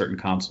on certain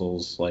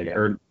consoles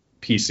or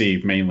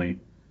PC mainly.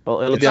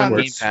 Well, it'll be on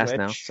Game Pass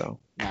now, so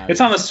it's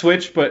on the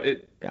Switch, but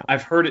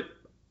I've heard it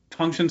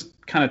functions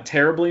kind of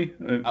terribly,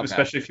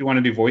 especially if you want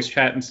to do voice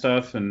chat and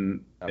stuff,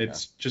 and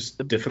it's just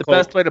difficult. The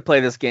best way to play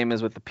this game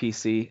is with the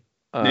PC.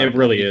 It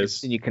really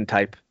is. And you can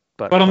type.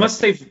 But unless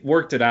they've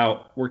worked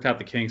out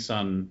the kinks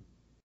on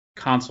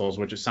consoles,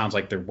 which it sounds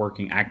like they're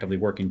actively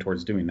working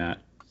towards doing that.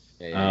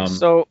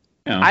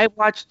 I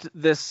watched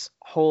this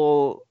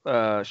whole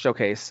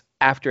showcase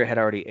after it had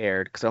already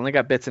aired because I only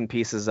got bits and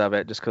pieces of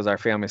it just because our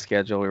family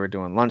schedule, we were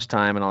doing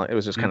lunchtime and all. It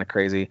was just kind of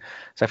crazy.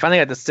 So I finally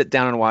had to sit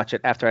down and watch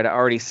it after I'd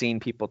already seen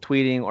people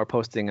tweeting or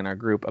posting in our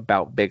group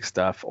about big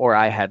stuff, or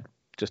I had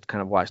just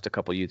kind of watched a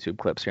couple YouTube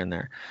clips here and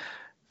there.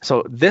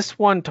 So this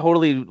one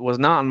totally was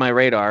not on my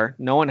radar.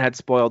 No one had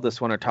spoiled this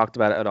one or talked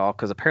about it at all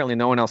because apparently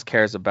no one else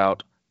cares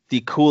about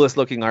the coolest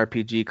looking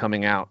RPG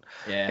coming out.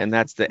 Yeah. And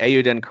that's the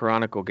Eiyuden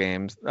Chronicle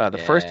games.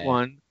 First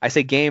one, I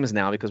say games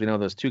now because we know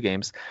those 2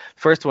 games.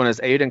 First one is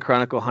Eiyuden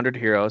Chronicle 100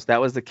 Heroes.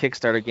 That was the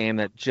Kickstarter game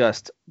that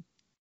just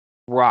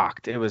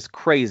rocked. It was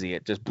crazy.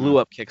 It just blew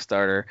up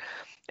Kickstarter.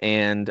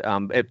 And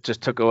it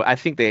just took, I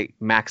think they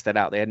maxed that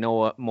out. They had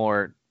no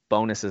more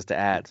bonuses to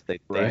add.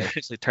 They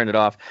actually turned it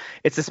off.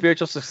 It's the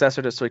spiritual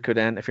successor to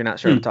Suikoden, if you're not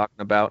sure what I'm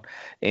talking about.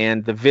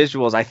 And the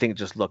visuals, I think,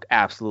 just look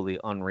absolutely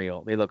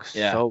unreal. They look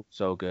so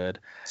good.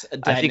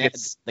 I think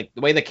it's like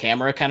the way the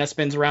camera kind of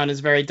spins around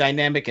is very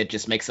dynamic. It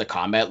just makes the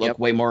combat look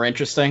way more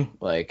interesting.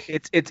 Like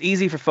it's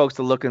easy for folks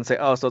to look and say,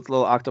 oh, so it's a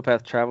little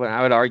Octopath Traveler. And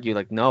I would argue,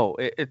 like, no,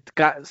 it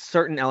got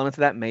certain elements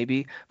of that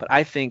maybe, but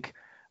I think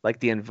like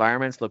the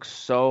environments look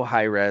so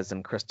high res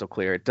and crystal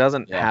clear. It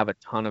doesn't have a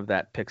ton of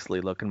that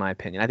pixely look, in my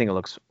opinion. I think it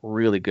looks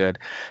really good.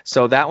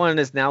 So that one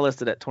is now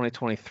listed at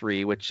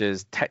 2023, which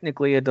is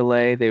technically a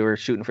delay. They were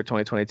shooting for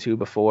 2022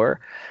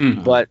 before,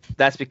 but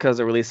that's because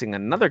they're releasing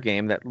another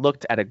game that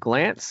looked at a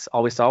glance.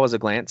 All we saw was a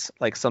glance,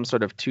 like some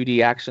sort of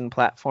 2D action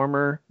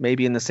platformer,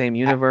 maybe in the same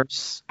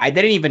universe. I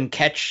didn't even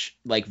catch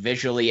like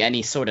visually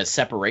any sort of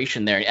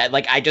separation there.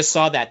 Like I just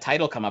saw that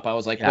title come up. I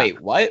was like,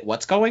 wait, what?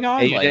 What's going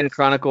on? Eiyuden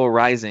Chronicle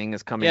Rising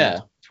is coming in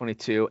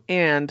 2022,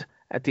 and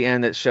at the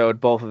end it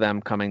showed both of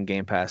them coming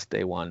Game Pass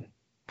day one.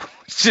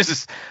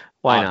 Just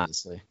why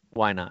Obviously. not?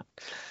 Why not?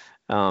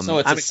 So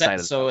it's I'm excited.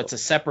 It's a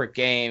separate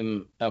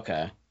game.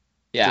 Okay.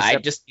 Yeah, I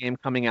just game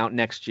coming out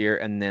next year,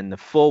 and then the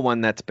full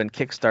one that's been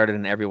kickstarted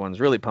and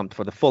everyone's really pumped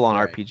for, the full-on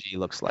RPG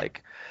looks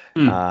like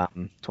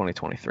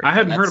 2023. I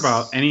hadn't heard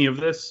about any of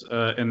this,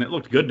 and it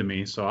looked good to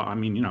me. So I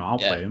mean, I'll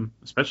play them,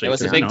 especially. It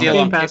was a big deal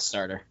on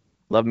Kickstarter.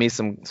 Love me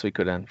some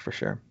Suikoden for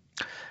sure.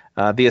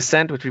 The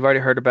Ascent, which we've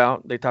already heard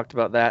about, they talked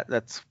about that.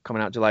 That's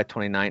coming out July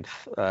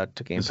 29th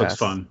to Game Pass. This looks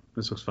fun.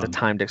 It's a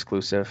timed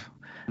exclusive.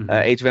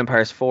 Age of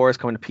Empires 4 is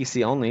coming to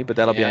PC only, but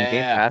that'll be on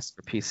Game Pass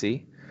for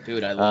PC.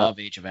 Dude, I love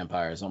Age of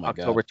Empires. Oh my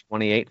October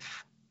 28th.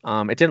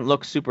 It didn't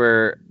look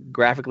super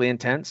graphically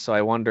intense, so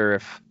I wonder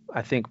if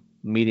I think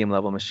medium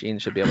level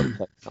machines should be able to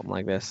play something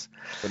like this.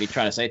 What are you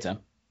trying to say, Tim?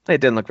 It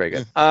didn't look very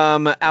good.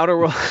 Outer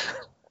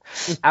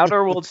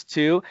Worlds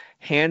 2,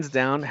 hands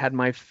down, had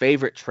my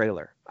favorite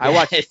trailer. I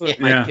watched it with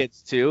my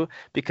kids too,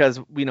 because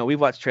we've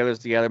watched trailers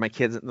together. My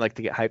kids like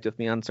to get hyped with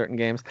me on certain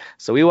games,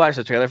 so we watched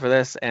the trailer for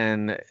this,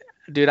 and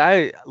dude,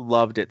 I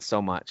loved it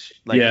so much.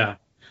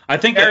 I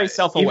think very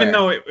self-aware. Even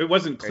though it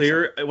wasn't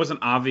clear, it wasn't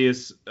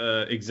obvious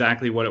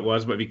exactly what it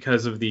was, but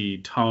because of the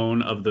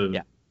tone of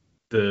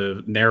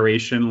the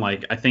narration,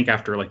 like I think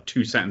after like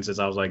 2 sentences,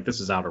 I was like, "This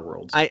is Outer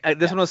Worlds."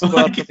 This one was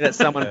spoiled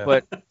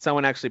that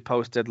someone actually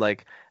posted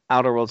like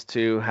Outer Worlds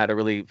 2 had a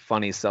really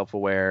funny,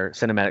 self-aware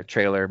cinematic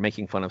trailer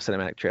making fun of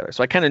cinematic trailers.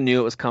 So I kind of knew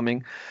it was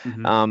coming,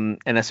 and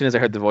as soon as I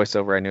heard the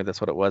voiceover, I knew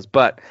that's what it was.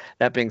 But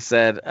that being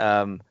said,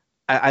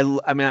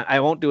 I mean, I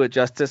won't do it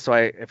justice. So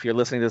if you're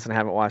listening to this and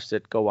haven't watched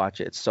it, go watch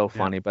it. It's so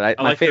funny. But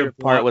my favorite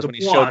part was when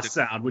he showed the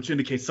sound, which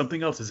indicates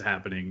something else is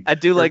happening. I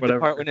do like the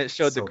part when it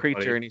showed the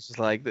creature, funny. And he's just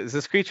like, "Is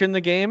this creature in the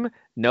game?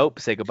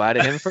 Nope. Say goodbye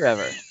to him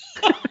forever."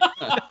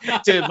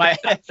 Dude,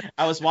 I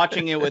was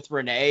watching it with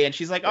Renee, and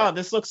she's like, "Oh,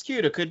 this looks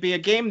cute. It could be a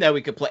game that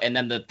we could play." And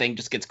then the thing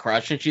just gets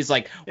crushed, and she's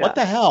like, "What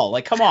the hell?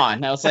 Like, come on!"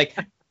 And I was like,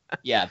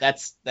 "Yeah,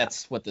 that's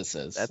what this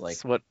is. That's like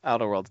what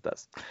Outer Worlds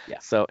does." Yeah.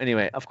 So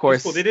anyway, of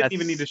course, they didn't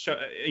even need to show.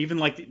 Even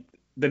like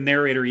the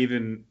narrator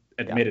even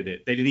admitted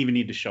it. They didn't even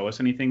need to show us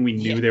anything. We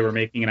knew they were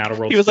making an Outer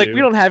Worlds. He was like,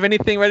 "We don't have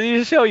anything ready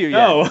to show you yet."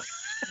 No.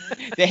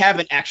 They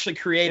haven't actually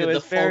created the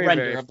full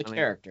render of the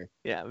character.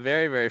 Yeah,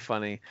 very, very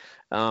funny.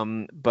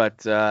 But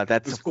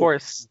that's of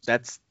course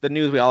that's the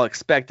news we all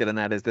expected, and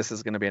that is this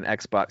is going to be an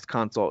Xbox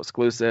console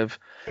exclusive,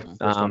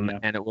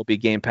 and it will be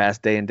Game Pass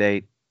day and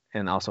date,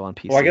 and also on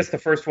PC. Well, I guess the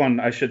first one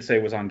I should say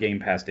was on Game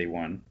Pass day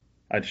one.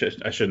 I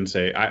shouldn't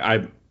say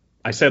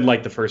I said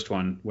like the first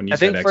one when you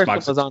said Xbox. I think first one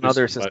was on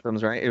other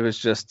systems, right? It was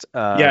just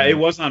it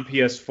was on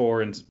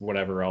PS4 and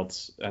whatever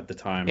else at the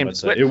time,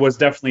 but it was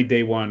definitely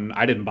day one.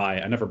 I didn't buy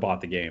it. I never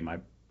bought the game. I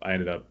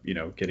ended up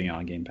getting it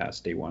on Game Pass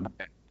day one.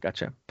 Okay,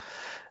 gotcha.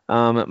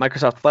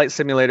 Microsoft Flight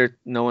Simulator,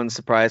 no one's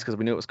surprised because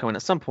we knew it was coming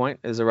at some point,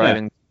 is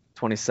arriving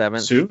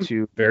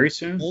 27th very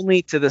soon.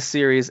 Only to the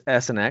Series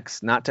S and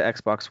X, not to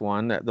Xbox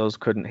One. Those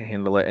couldn't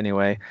handle it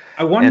anyway.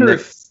 I wonder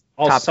if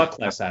I'll suck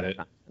less at it.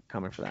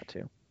 Coming for that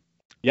too.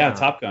 Yeah,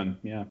 Top Gun.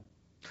 Yeah.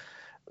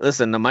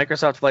 Listen, the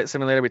Microsoft Flight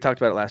Simulator, we talked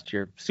about it last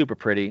year. Super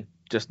pretty,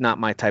 just not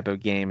my type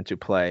of game to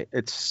play.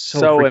 It's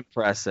so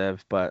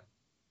impressive, but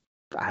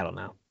I don't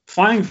know.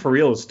 Flying for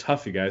real is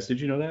tough, you guys.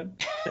 Did you know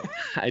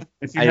that?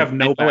 If you have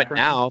no know background it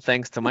now,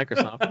 thanks to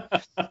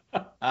Microsoft.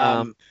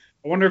 I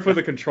wonder if with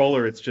a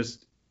controller it's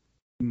just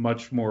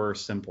much more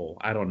simple.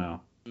 I don't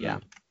know. Yeah.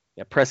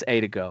 Press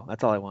A to go.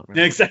 That's all I want. Right?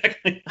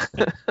 Exactly.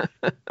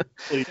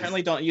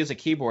 Apparently, don't use a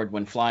keyboard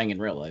when flying in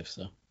real life.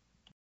 So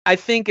I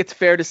think it's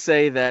fair to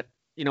say that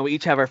we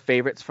each have our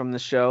favorites from the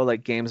show,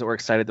 like games that we're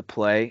excited to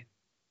play.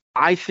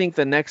 I think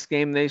the next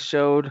game they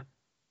showed,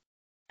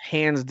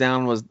 hands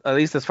down, was, at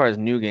least as far as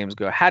new games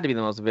go, had to be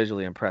the most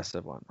visually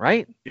impressive one,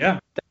 right? Yeah.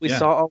 That we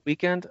saw all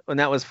weekend, and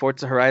that was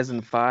Forza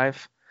Horizon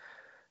 5.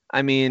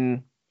 I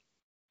mean,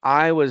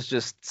 I was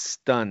just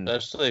stunned.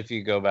 Especially if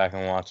you go back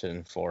and watch it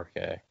in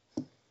 4K.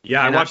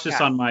 Yeah, I watched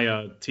this on my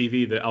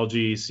TV, the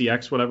LG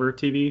CX whatever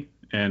TV,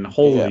 and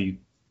holy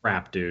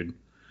crap, dude.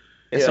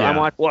 So I'm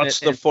watch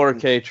the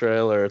 4K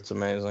trailer. It's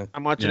amazing.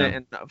 I'm watching it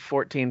in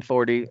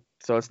 1440,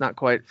 so it's not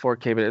quite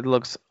 4K, but it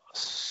looks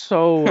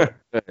so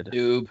good.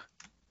 Dude.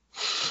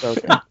 So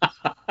good.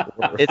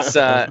 It's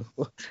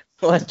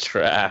what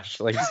trash.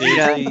 Like,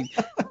 seriously,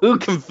 who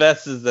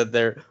confesses that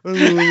they're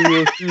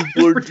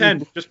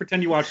just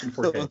pretend you watched it in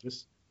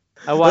 4K.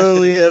 I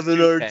only have an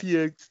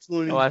RTX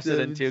 20. I watched it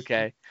in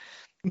 2K.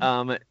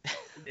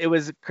 It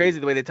was crazy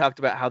the way they talked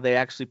about how they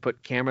actually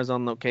put cameras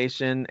on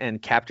location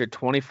and captured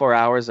 24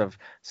 hours of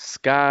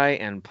sky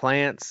and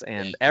plants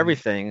and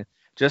everything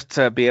just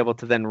to be able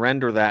to then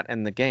render that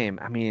in the game.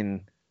 I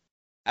mean,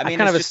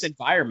 it's just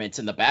environments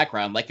in the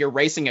background. Like, you're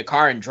racing a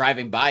car and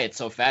driving by it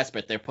so fast,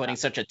 but they're putting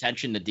such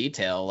attention to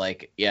detail.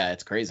 Like, yeah,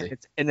 it's crazy.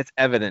 It's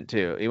evident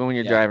too, even when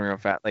you're driving real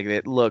fast. Like,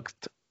 it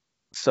looked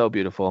so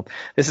beautiful.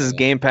 This is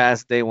Game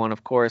Pass Day 1,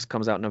 of course,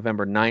 comes out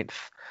November 9th.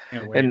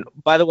 And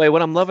by the way,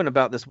 what I'm loving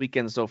about this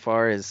weekend so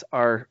far is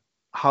our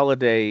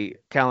holiday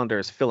calendar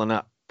is filling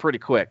up pretty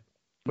quick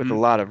with a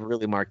lot of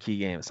really marquee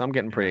games. So I'm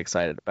getting pretty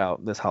excited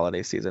about this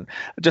holiday season.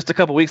 Just a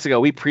couple weeks ago,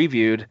 we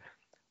previewed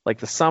like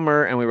the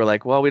summer, and we were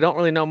like, well, we don't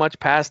really know much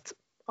past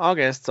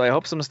August, so I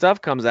hope some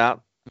stuff comes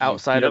out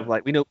outside of,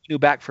 like, we knew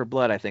Back 4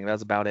 Blood. I think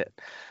that's about it.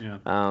 Yeah.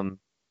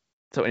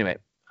 So anyway,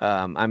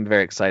 I'm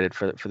very excited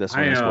for this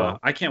one as well.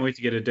 I can't wait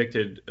to get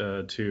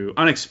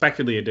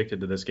unexpectedly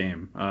addicted to this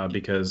game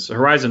because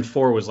Horizon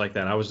 4 was like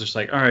that. I was just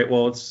like, all right,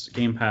 well, it's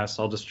Game Pass.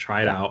 I'll just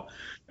try it out.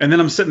 And then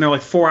I'm sitting there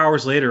like 4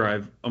 hours later.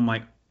 I'm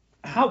like,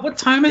 what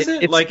time is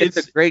it?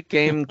 It's a great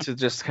game to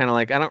just kind of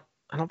like,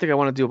 I don't think I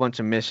want to do a bunch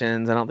of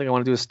missions. I don't think I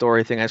want to do a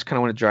story thing. I just kind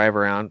of want to drive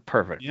around.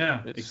 Perfect.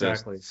 Yeah,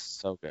 exactly.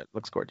 So good.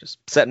 Looks gorgeous.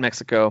 Set in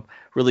Mexico.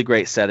 Really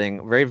great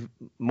setting.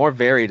 More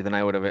varied than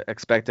I would have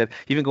expected.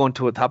 Even going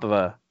to the top of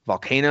a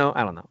volcano.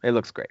 I don't know. It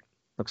looks great.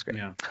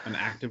 Yeah, an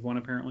active one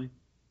apparently.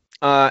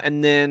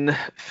 And then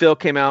Phil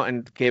came out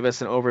and gave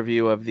us an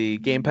overview of the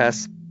Game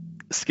Pass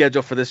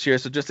schedule for this year.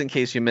 So just in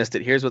case you missed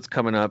it, here's what's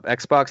coming up.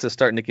 Xbox is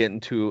starting to get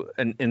into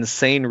an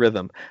insane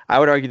rhythm. I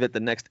would argue that the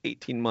next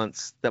 18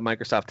 months that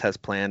Microsoft has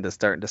planned is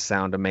starting to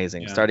sound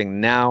amazing.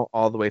 Starting now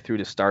all the way through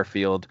to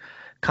Starfield.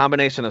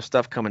 Combination of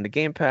stuff coming to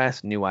Game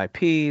Pass, new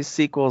IPs,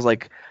 sequels.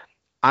 Like,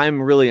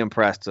 I'm really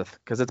impressed with,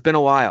 because it's been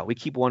a while. We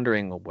keep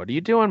wondering, well, what are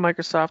you doing,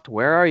 Microsoft?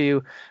 Where are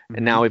you?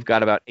 And now we've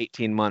got about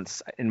 18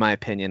 months, in my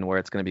opinion, where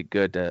it's going to be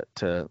good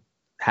to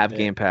have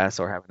Game Pass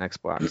or have an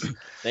Xbox.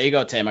 There you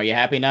go, Tim. Are you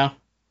happy now?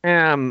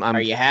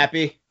 Are you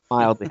happy?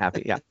 Mildly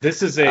happy, yeah.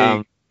 This is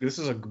a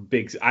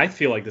big. I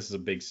feel like this is a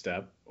big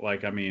step.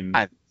 Like, I mean,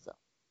 I think so.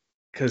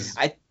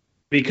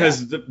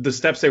 Because the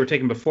steps they were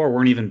taking before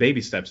weren't even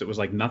baby steps. It was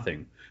like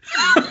nothing.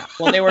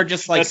 Well, they were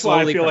just like that's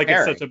why I feel preparing.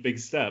 like it's such a big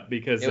step,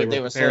 because they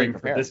were preparing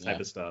for this type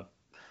of stuff.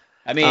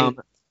 I mean,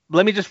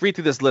 let me just read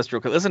through this list real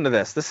quick. Listen to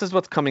this. This is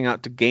what's coming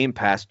out to Game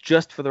Pass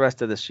just for the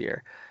rest of this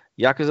year.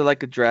 Yakuza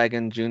Like a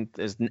Dragon June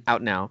is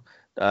out now.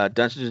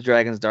 Dungeons &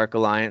 Dragons Dark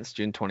Alliance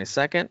June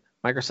 22nd.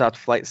 Microsoft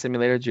Flight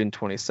Simulator June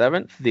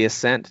 27th. The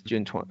Ascent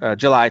July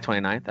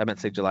 29th. I meant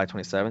to say July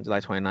 27th,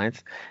 July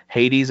 29th.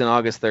 Hades on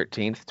August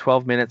 13th.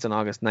 12 Minutes on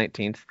August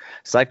 19th.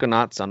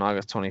 Psychonauts on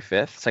August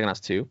 25th.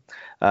 Psychonauts 2.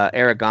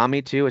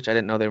 Aragami 2, which I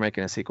didn't know they were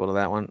making a sequel to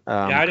that one.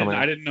 I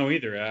didn't know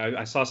either.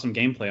 I saw some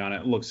gameplay on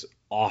it. It looks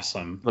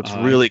awesome. Looks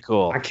really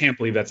cool. I can't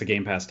believe that's a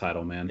Game Pass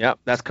title, man. Yep,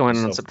 that's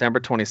coming on September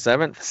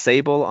 27th.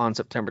 Sable on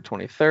September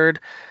 23rd.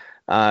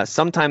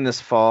 Sometime this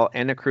fall,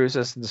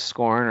 Anacrusis and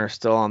Scorn are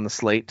still on the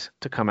slate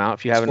to come out.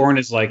 If you haven't, Scorn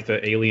is like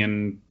the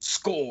alien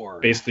Scorn,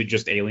 basically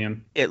just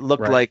alien. It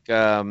looked like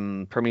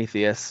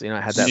Prometheus. It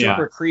had that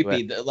super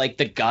creepy. Like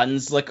the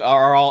guns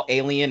are all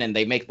alien, and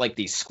they make like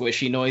these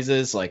squishy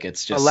noises. Like,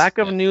 it's just a lack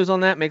of news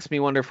on that makes me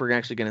wonder if we're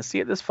actually going to see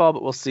it this fall.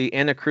 But we'll see.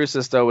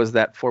 Anacrusis though was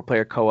that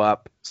 4-player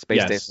co-op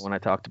space station one I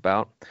talked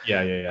about.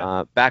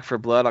 Yeah. Back 4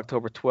 Blood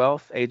October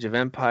 12th. Age of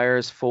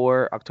Empires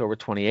 4 October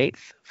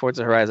 28th.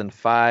 Forza Horizon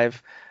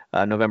 5.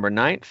 November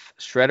 9th,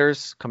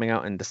 Shredders coming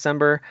out in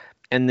December,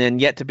 and then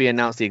yet to be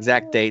announced the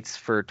exact dates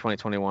for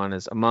 2021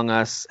 is Among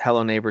Us,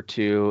 Hello Neighbor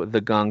 2, The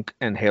Gunk,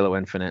 and Halo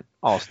Infinite,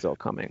 all still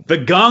coming. The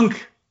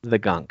Gunk! The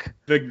Gunk.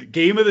 The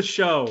game of the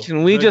show.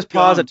 Can we just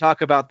pause and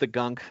talk about The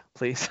Gunk,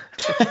 please?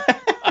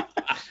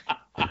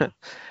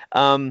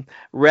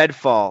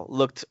 Redfall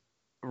looked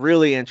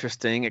really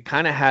interesting. It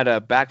kind of had a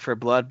Back 4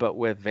 Blood, but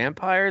with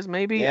vampires,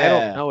 maybe. Yeah. I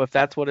don't know if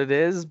that's what it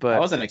is, but I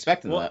wasn't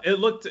expecting that. It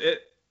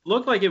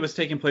looked like it was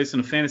taking place in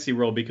a fantasy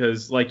world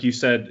because, like you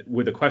said,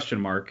 with a question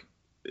mark,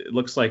 it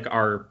looks like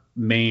our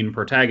main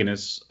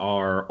protagonists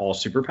are all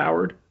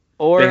superpowered.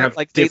 Or they have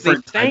like they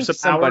different thanked types of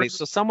somebody. powers.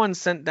 So someone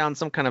sent down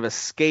some kind of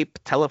escape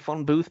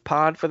telephone booth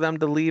pod for them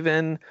to leave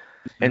in,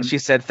 and she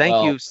said,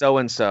 "Thank you, so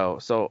and so."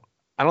 So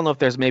I don't know if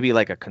there's maybe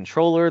like a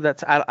controller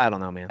that's I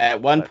don't know, man.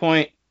 At one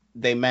point,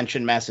 they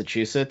mentioned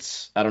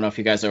Massachusetts. I don't know if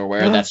you guys are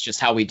aware. That's just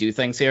how we do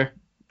things here.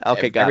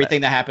 Okay, got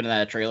everything that happened in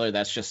that trailer.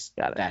 That's just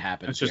Got it. that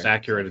happened. It's just here.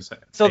 accurate.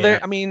 So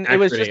there, I mean, it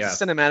was accurate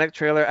just AF. a cinematic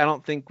trailer. I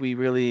don't think we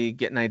really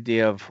get an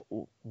idea of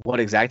what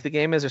exactly the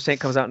game is. They're saying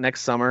it comes out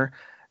next summer.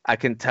 I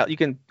can tell you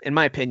can, in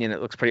my opinion, it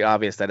looks pretty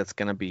obvious that it's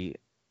going to be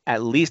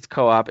at least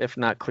co-op, if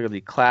not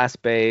clearly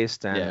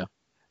class-based, and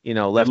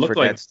Left 4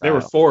 Dead style. There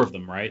were 4 of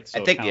them, right? I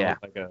think, kinda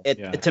looked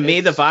like to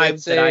me, the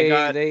vibes that I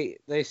got.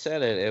 They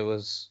said it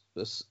was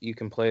you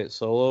can play it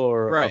solo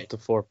or up to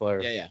 4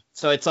 players. Yeah.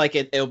 So it's like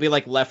it'll be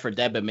like Left 4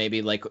 Dead, but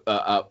maybe like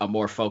a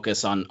more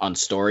focus on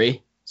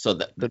story. So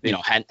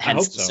that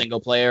hence the single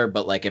player.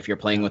 But like if you're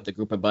playing with the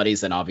group of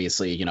buddies, then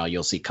obviously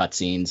you'll see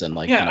cutscenes and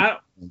like.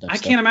 I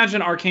can't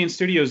imagine Arcane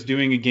Studios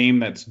doing a game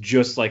that's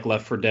just like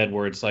Left 4 Dead,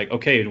 where it's like,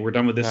 okay, we're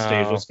done with this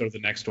stage, let's go to the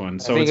next one.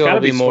 So it's got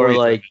to be more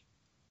like.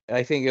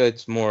 I think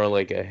it's more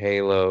like a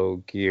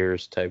Halo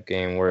Gears type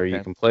game where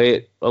you can play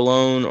it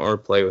alone or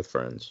play with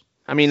friends.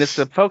 I mean, it's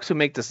the folks who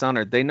make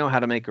Dishonored. They know how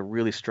to make a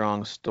really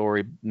strong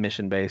story,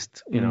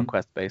 mission-based,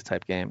 quest-based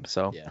type game.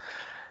 So,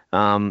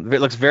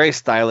 it looks very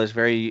stylish,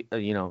 very,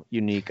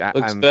 unique.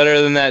 Looks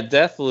better than that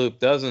Deathloop,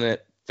 doesn't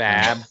it,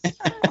 Fab?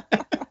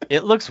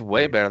 It looks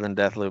way better than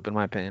Deathloop, in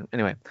my opinion.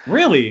 Anyway.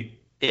 Really?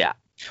 Yeah.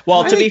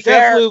 Well, to be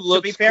fair,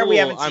 cool. we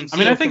haven't seen. I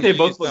mean, I think they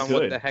both look good.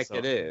 What the heck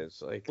it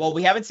is? Like, well,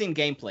 we haven't seen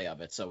gameplay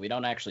of it, so we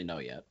don't actually know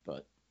yet.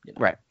 But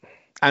right.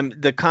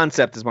 The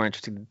concept is more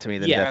interesting to me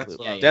than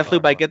Deathloop.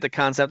 Deathloop, I get the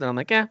concept, and I'm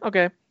like,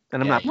 okay.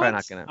 And I'm probably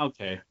not gonna.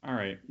 Okay, all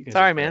right.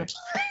 Sorry, man.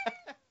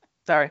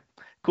 Sorry.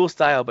 Cool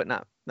style, but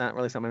not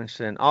really something I'm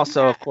interested in.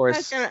 Also, of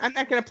course, I'm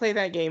not gonna play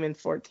that game in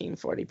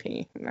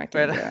 1440p. I'm not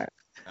gonna do that.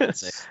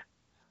 That's it.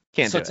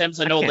 Can't so do Tim's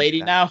it. an old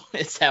lady now.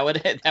 Is that what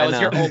it? That was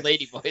your old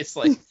lady voice,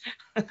 like.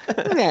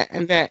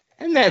 and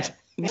that's.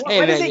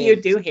 What is it you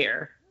do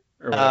here?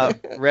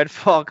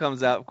 Redfall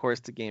comes out, of course,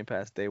 to Game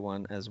Pass day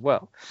 1 as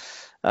well.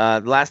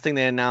 The last thing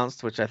they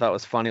announced, which I thought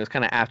was funny, was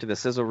kind of after the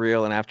sizzle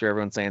reel and after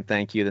everyone saying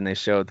thank you, then they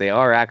showed they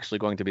are actually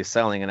going to be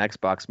selling an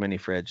Xbox mini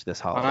fridge this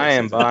holiday. I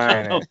am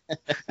buying it.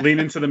 Lean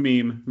into the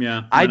meme.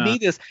 Yeah. I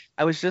need this.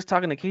 I was just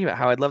talking to Katie about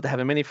how I'd love to have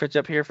a mini fridge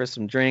up here for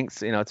some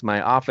drinks. It's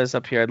my office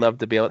up here. I'd love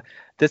to be able.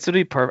 This would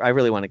be perfect. I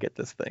really want to get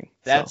this thing.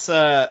 That's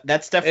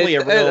definitely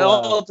a real. It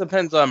all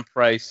depends on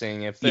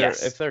pricing. If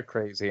they're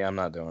crazy, I'm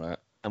not doing it.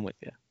 I'm with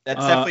you. That's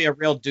definitely a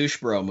real douche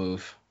bro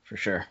move. For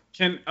sure.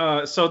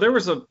 So there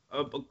was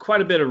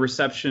quite a bit of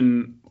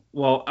reception.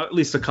 Well, at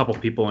least a couple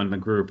people in the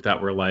group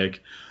that were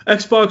like,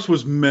 Xbox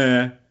was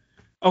meh.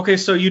 Okay,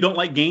 so you don't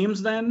like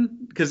games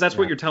then? Because that's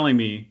what you're telling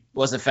me.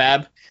 Was it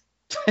Fab?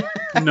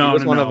 No, he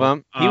was one of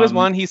them. He was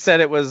one. He said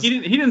it was. He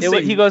didn't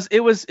say. He goes.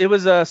 It was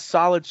a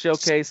solid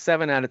showcase,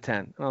 7 out of 10.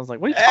 And I was like,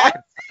 what are you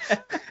talking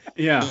about?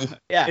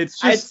 Yeah. It's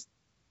just.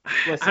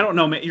 I don't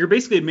know, man. You're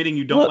basically admitting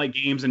you don't like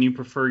games and you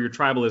prefer your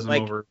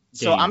tribalism over games.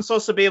 So I'm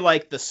supposed to be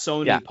like the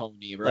Sony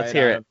pony, right? Let's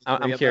hear it.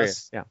 I'm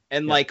curious. Yeah.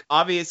 And like,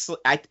 obviously,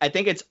 I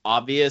think it's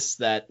obvious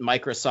that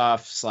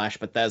Microsoft /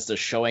 Bethesda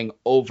showing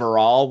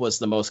overall was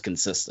the most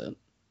consistent.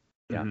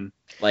 Yeah.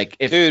 Like,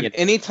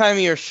 anytime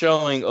you're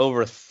showing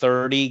over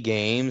 30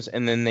 games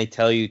and then they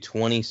tell you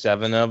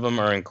 27 of them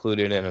are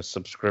included in a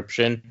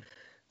subscription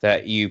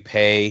that you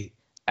pay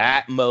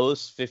at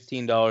most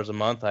 $15 a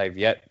month. I've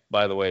yet,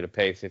 by the way, to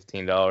pay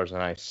 $15,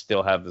 and I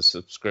still have the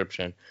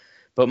subscription.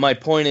 But my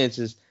point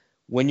is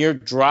when you're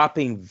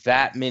dropping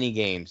that many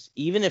games,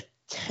 even if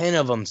 10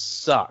 of them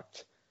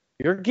sucked,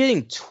 you're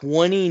getting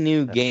 20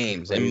 new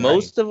games, and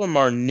most of them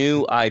are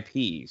new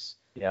IPs.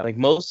 Yeah. Like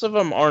most of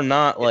them are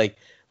not like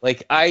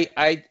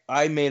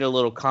I made a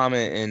little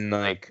comment in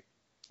like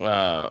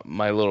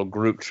my little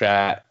group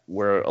chat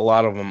where a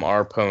lot of them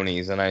are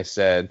ponies, and I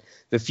said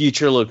the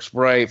future looks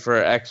bright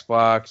for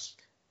Xbox,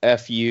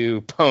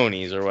 FU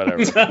ponies or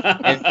whatever.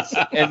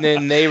 and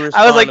then they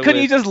responded. I was like,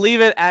 couldn't you just leave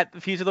it at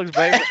the future looks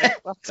bright for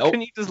Xbox? Nope.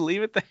 Couldn't you just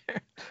leave it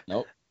there?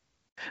 Nope.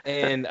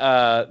 And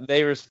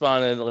they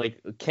responded,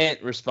 like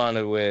Kent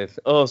responded with,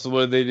 "Oh, so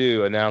what did they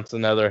do? Announce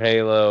another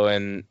Halo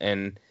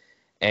and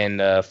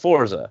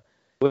Forza."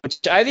 Which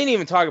I didn't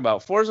even talk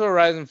about. Forza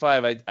Horizon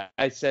 5,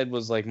 I said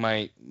was like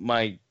my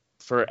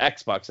for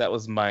Xbox, that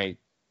was my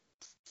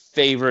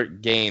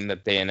favorite game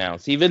that they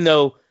announced. Even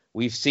though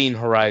we've seen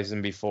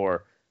Horizon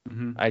before,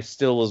 I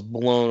still was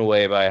blown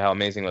away by how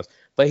amazing it was.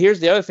 But here's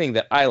the other thing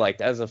that I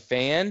liked. As a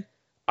fan,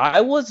 I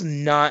was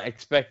not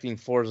expecting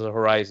Forza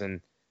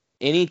Horizon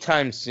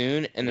anytime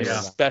soon, and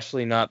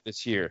especially not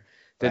this year.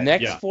 The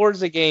next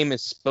Forza game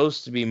is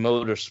supposed to be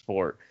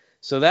Motorsport.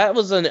 So that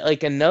was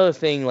another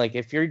thing. Like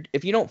if you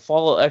don't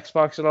follow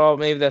Xbox at all,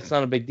 maybe that's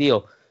not a big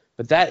deal.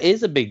 But that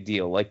is a big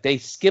deal. Like, they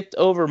skipped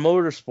over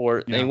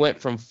Motorsport, and they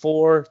went from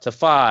 4 to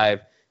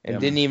 5 and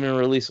didn't even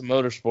release a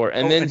Motorsport.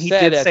 And then he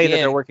said did at say the that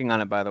end, they're working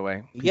on it, by the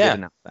way. He yeah, did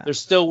announce that. they're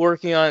still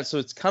working on it, so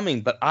it's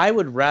coming. But I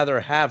would rather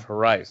have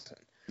Horizon.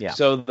 Yeah.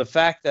 So the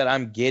fact that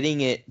I'm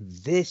getting it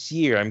this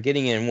year, I'm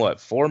getting it in what,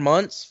 4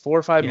 months, 4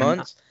 or 5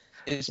 months,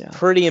 is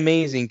pretty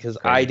amazing because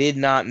I did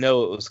not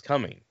know it was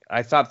coming.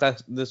 I thought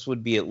that this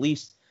would be at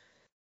least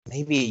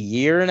maybe a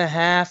year and a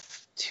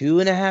half,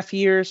 2.5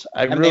 years.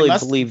 I really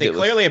believed they it was.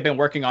 clearly have been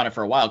working on it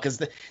for a while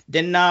because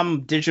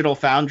didn't Digital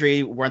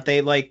Foundry, weren't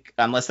they like,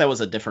 unless that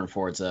was a different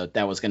Forza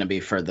that was going to be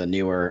for the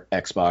newer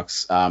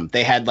Xbox,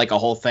 they had like a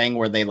whole thing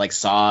where they like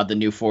saw the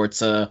new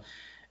Forza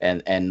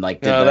and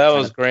like no, that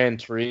was Gran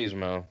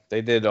Turismo.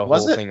 They did a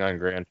whole thing on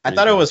Gran Turismo. I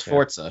thought it was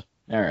Forza.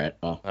 All right,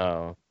 well.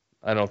 Oh,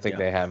 I don't think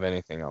they have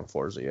anything on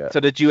Forza yet. So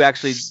did you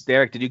actually,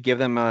 Derek, did you give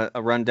them a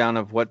rundown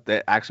of what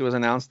actually was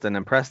announced and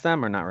impress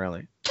them, or not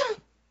really? Oh,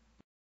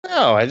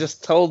 No, I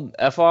just told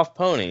F off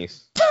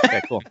ponies.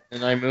 Okay, cool.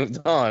 And I moved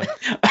on.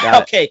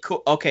 Okay,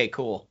 cool. Okay,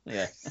 cool.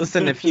 Yeah.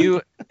 Listen, By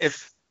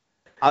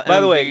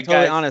the way, totally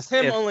guys, honest,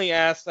 Tim only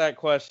asked that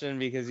question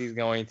because he's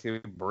going to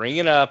bring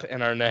it up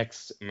in our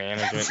next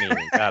management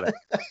meeting. Got it.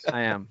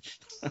 I am.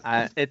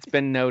 It's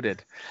been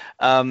noted.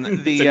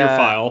 It's in your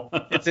file.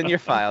 It's in your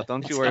file.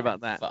 Don't you worry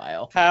about that.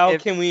 File. How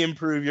can we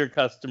improve your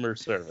customer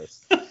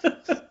service?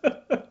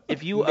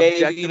 If you Maybe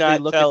objectively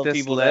not look tell at this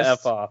people to list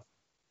F off.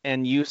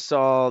 and you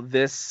saw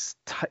these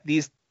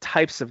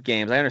types of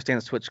games, I understand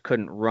the Switch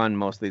couldn't run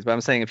most of these, but I'm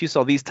saying if you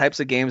saw these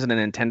types of games in a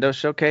Nintendo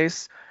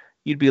showcase,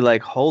 you'd be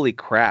like, holy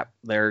crap,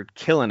 they're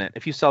killing it.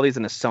 If you saw these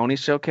in a Sony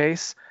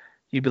showcase,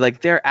 you'd be like,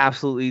 they're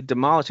absolutely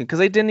demolishing, because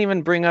they didn't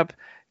even bring up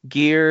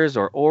Gears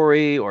or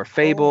Ori or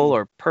Fable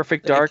or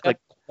Perfect Dark. Like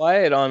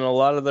quiet on a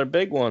lot of their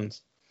big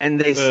ones. And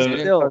they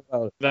still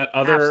that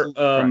other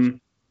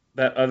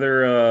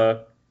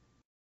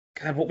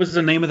God, what was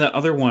the name of that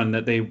other one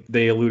that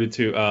they alluded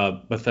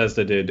to?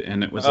 Bethesda did,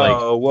 and it was like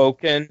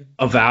Woken,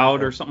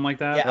 Avowed or something like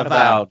that. Yeah,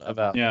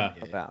 Avowed. Yeah.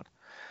 Avowed.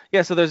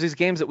 Yeah, so there's these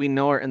games that we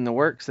know are in the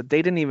works that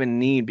they didn't even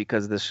need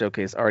because this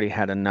showcase already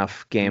had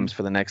enough games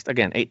for the next,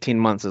 again, 18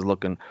 months is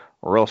looking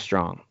real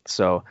strong.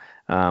 So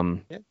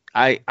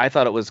I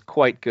thought it was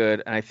quite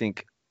good, and I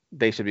think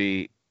they should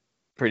be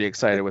pretty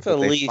excited with at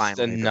what they least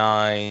finally a did.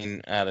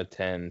 9 out of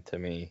 10 to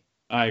me.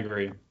 I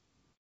agree.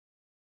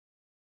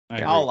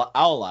 I'll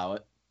allow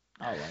it.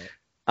 All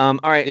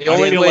right. The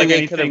only I feel way like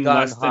they could have anything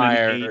gotten less than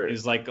higher an 8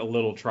 is like a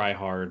little try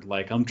hard.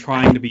 Like, I'm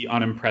trying to be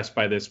unimpressed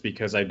by this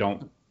because I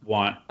don't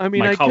want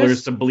my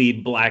colors to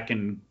bleed black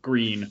and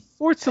green.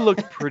 Forza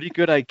looked pretty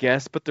good, I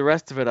guess, but the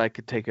rest of it I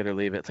could take it or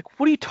leave it. It's like,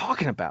 what are you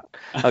talking about?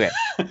 Okay.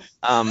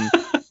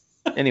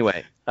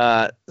 Anyway,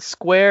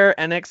 Square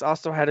Enix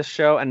also had a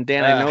show, and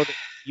Dan, I know that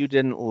you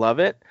didn't love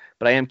it,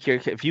 but I am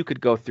curious if you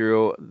could go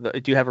through.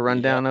 Do you have a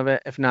rundown of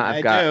it? If not,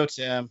 I do,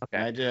 Tim. Okay.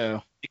 I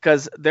do.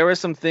 Because there were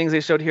some things they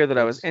showed here that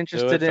I was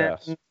interested in,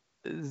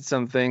 fast.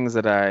 some things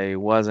that I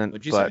wasn't.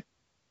 What'd you but say?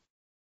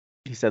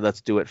 he said, "Let's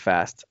do it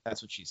fast."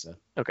 That's what she said.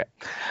 Okay.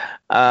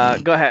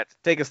 Go ahead,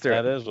 take us through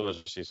That it. is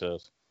what she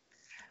says.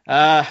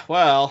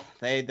 Well,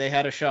 they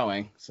had a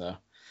showing, so.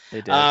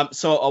 They did.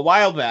 So a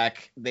while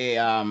back,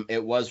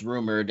 it was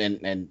rumored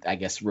and I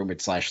guess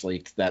rumored /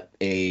 leaked that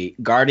a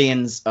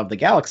Guardians of the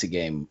Galaxy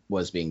game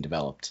was being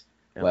developed.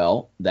 Yep.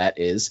 Well, that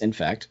is in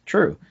fact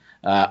true.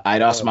 Eidos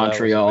That was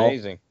Montreal.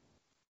 amazing.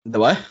 The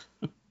what?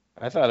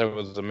 I thought it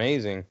was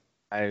amazing.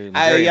 I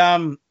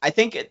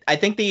think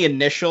the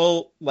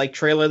initial like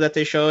trailer that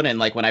they showed and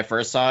like when I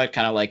first saw it,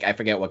 kind of like I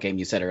forget what game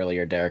you said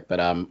earlier, Derek,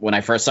 but when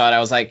I first saw it, I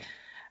was like,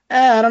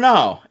 I don't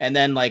know. And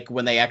then like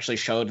when they actually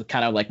showed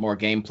kind of like more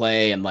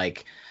gameplay and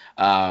like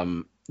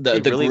the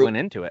really group went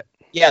into it.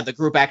 Yeah, the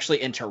group actually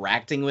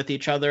interacting with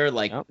each other,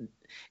 like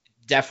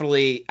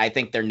definitely I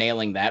think they're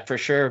nailing that for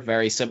sure.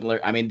 Very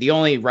similar. I mean, the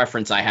only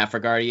reference I have for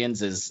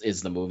Guardians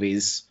is the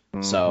movies.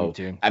 So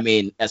I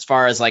mean, as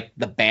far as like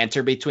the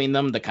banter between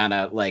them, the kind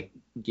of like,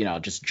 you know,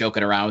 just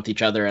joking around with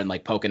each other and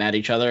like poking at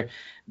each other,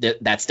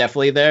 that's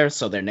definitely there.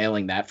 So they're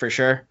nailing that for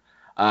sure.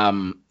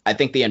 I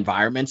think the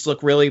environments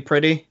look really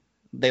pretty.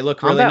 They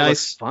look really nice.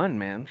 Looks fun,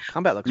 man.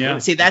 Combat looks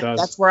fun. See,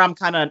 that's where I'm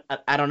kind of,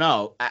 I don't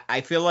know. I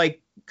feel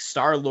like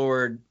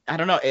Star-Lord, I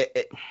don't know.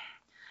 I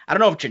don't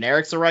know if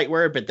generic's the right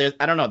word, but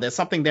I don't know. There's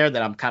something there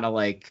that I'm kind of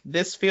like,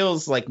 this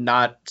feels like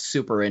not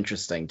super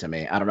interesting to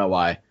me. I don't know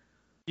why.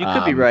 You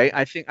could be right.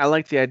 I think I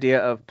like the idea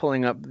of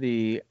pulling up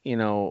the,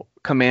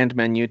 command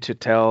menu to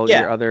tell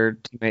your other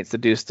teammates to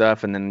do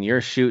stuff, and then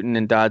you're shooting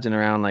and dodging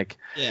around. Like,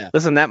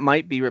 listen, that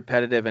might be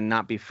repetitive and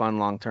not be fun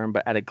long term,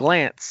 but at a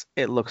glance,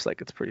 it looks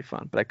like it's pretty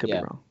fun. But I could be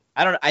wrong.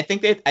 I don't know. I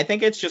think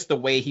it's just the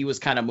way he was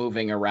kind of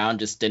moving around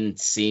just didn't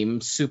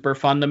seem super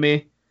fun to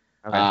me.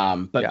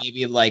 Okay. But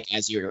maybe like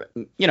as you're,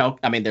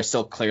 I mean, they're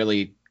still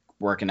clearly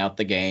working out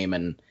the game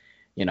and,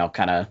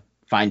 kind of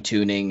fine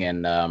tuning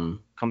and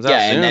comes out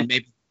soon. And then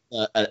maybe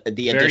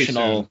the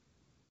additional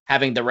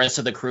having the rest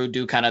of the crew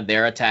do kind of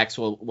their attacks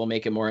will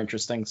make it more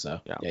interesting.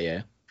 So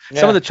yeah.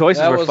 Some of the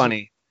choices were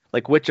funny.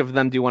 like which of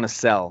them do you want to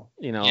sell?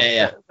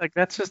 Yeah. Like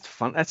that's just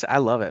fun. I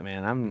love it,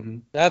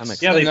 man. That's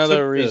excited.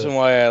 another reason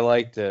why I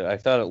liked it. I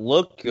thought it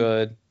looked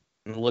good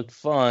and it looked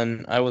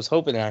fun. I was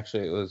hoping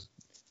actually it was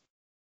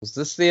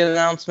this the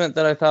announcement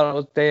that I thought it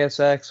was Deus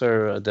Ex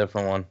or a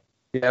different one?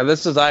 Yeah,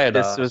 this is Eidos.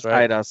 This was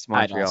right? Eidos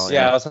Montreal.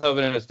 Yeah, I was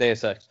hoping it was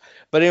Deus Ex.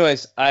 But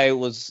anyways, I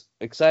was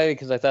excited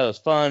because I thought it was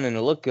fun and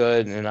it looked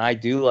good, and I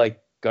do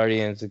like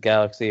Guardians of the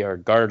Galaxy or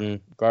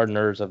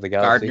Gardeners of the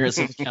Galaxy. Gardeners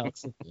of the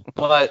Galaxy.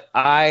 But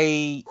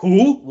I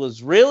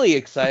was really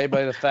excited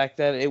by the fact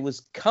that it was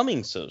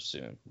coming so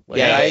soon.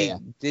 Like, I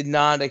did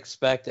not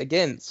expect.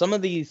 Again, some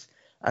of these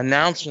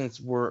announcements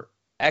were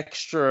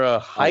extra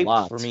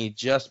hype for me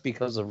just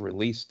because of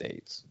release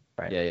dates.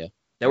 Right? Yeah.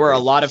 There were a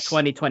lot of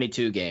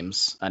 2022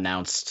 games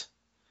announced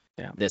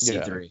this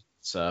E3,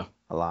 so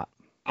a lot.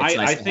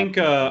 I think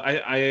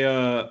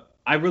I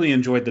really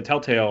enjoyed the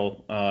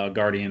Telltale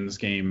Guardians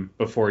game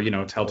before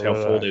Telltale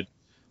folded.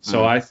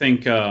 So I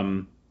think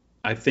it's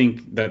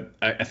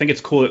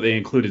cool that they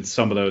included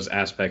some of those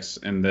aspects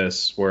in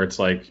this, where it's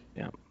like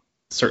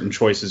certain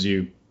choices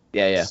you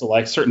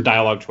select, certain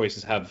dialogue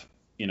choices have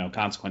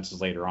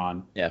consequences later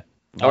on. Yeah.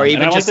 Or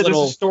even and I just like that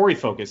little this is story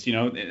focused,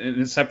 and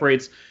it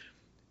separates.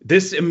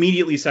 This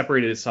immediately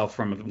separated itself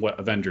from what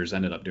Avengers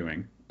ended up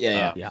doing.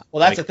 Yeah.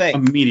 Well, that's the thing.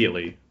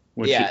 Immediately,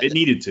 which it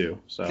needed to.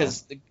 So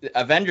because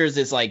Avengers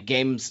is like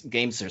games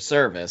or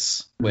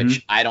service,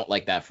 which I don't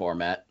like that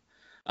format.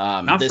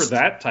 Not for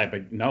that type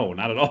of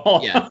not at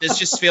all. Yeah, this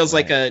just feels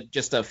like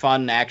just a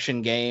fun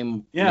action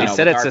game. Yeah, they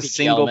said it's a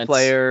single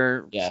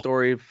player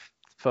story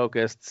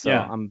focused, so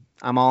I'm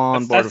all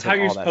on board. That's how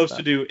you're supposed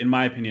to do, in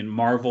my opinion,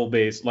 Marvel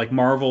based, like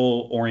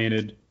Marvel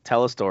oriented,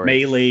 tell a story,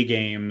 melee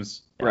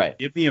games. Right.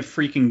 Give me a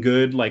freaking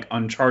good like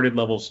Uncharted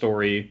level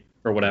story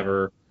or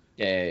whatever.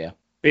 Yeah.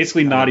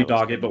 Basically Naughty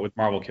Dog it, but with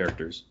Marvel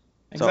characters.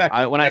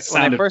 Exactly. So when I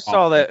first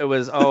saw that it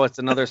was it's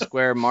another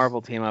Square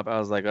Marvel team up, I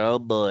was like, oh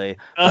boy.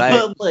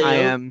 But but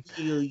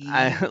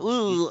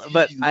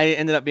I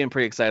ended up being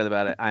pretty excited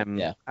about it.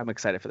 I'm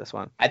excited for this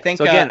one. I think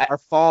so. Again, our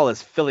fall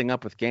is filling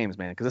up with games,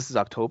 man, because this is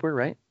October,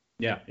 right?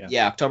 Yeah,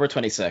 October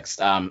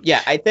 26th.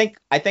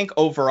 I think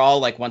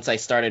overall, like once I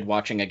started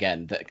watching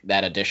again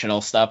that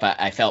additional stuff,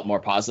 I felt more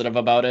positive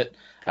about it.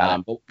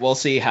 But we'll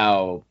see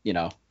how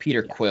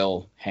Peter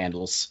Quill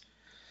handles.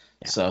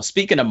 Yeah. So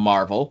speaking of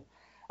Marvel,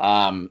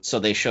 so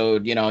they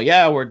showed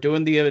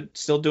we're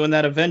still doing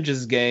that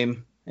Avengers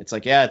game. It's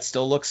like it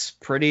still looks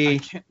pretty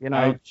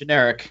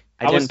generic.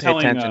 I didn't pay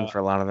attention for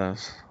a lot of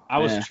those. I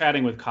was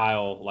chatting with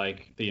Kyle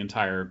like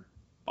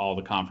all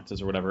the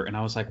conferences or whatever, and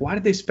I was like, why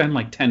did they spend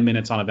like 10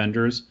 minutes on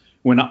Avengers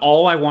when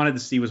all I wanted to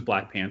see was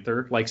Black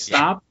Panther? Like,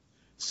 stop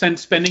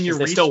spending your resources.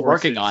 They're still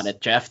working on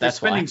it, Jeff. That's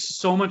they're spending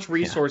so much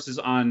resources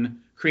on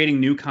creating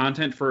new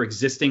content for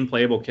existing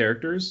playable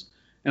characters.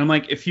 And I'm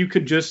like, if you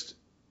could just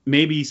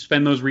maybe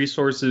spend those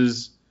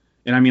resources,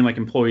 and I mean like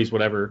employees,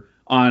 whatever,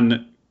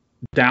 on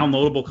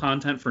downloadable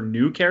content for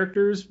new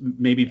characters,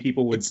 maybe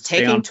people would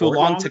stay on board. It's taking too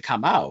long to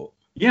come out.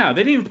 Yeah,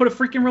 they didn't even put a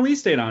freaking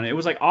release date on it. It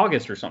was like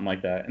August or something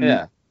like that.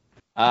 And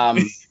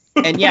and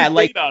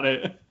like on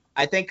it.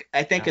 I think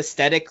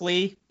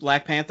aesthetically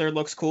Black Panther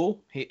looks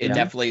cool. It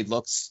definitely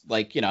looks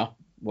like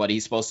what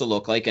he's supposed to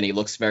look like, and he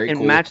looks very cool.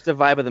 And match the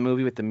vibe of the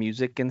movie with the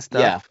music and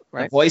stuff. Yeah,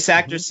 right. The voice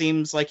actor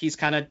seems like he's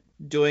kind of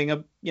doing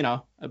a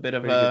bit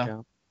of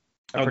a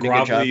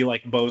grovelly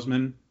like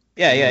Boseman.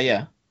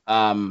 Yeah.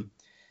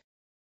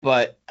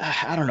 But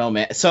I don't know,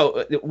 man.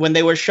 So when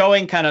they were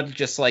showing kind of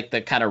just like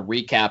the kind of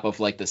recap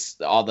of like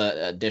all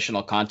the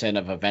additional content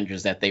of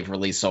Avengers that they've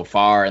released so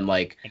far, and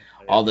like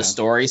all the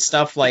story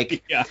stuff,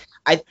 like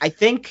I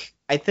think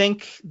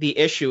the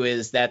issue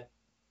is that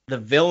the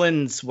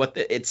villains,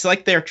 it's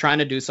like they're trying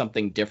to do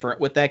something different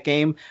with that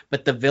game,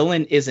 but the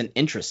villain isn't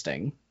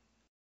interesting.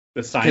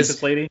 The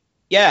scientist lady?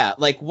 Yeah,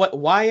 like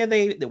why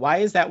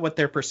is that what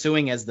they're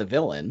pursuing as the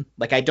villain?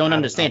 Like I don't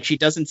understand. She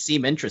doesn't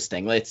seem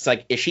interesting. It's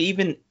like, is she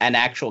even an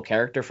actual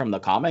character from the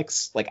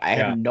comics? Like I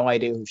have no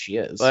idea who she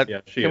is. But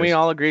we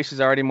all agree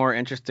she's already more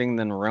interesting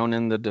than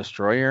Ronan the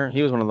Destroyer?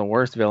 He was one of the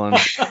worst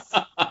villains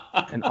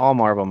in all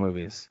Marvel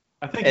movies.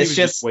 I think he was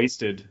just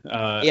wasted.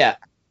 I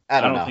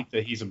don't think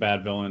that he's a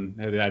bad villain.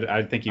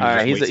 I think he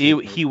was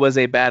wasted. He was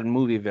a bad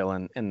movie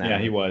villain in that. Yeah,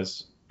 movie. he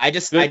was. I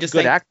just good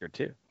think actor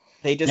too.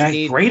 They just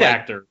need great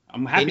actor.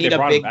 I'm happy they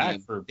brought him back.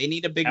 They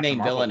need a big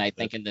name villain, I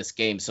think, in this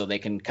game, so they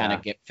can kind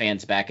of get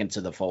fans back into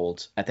the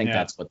fold. I think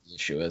that's what the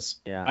issue is.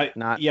 Yeah,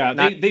 not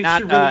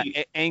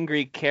really...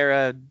 angry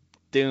Cara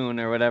Dune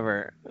or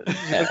whatever.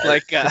 It's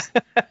like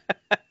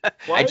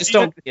I just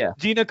don't. Yeah,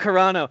 Gina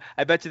Carano.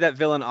 I bet you that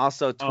villain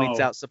also tweets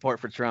out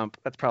support for Trump.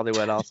 That's probably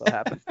what also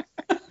happened.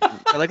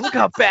 They're like, look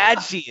how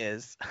bad she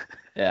is.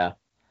 Yeah.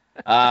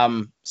 So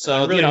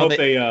I really hope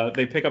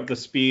they pick up the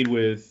speed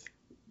with.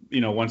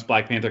 Once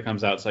Black Panther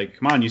comes out, it's like,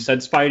 come on, you said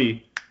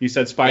Spidey. You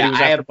said Spidey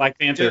was after Black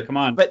Panther. Come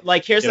on. But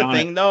like, here's the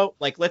thing, though.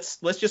 Like, let's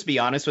just be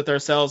honest with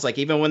ourselves. Like,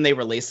 even when they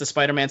release the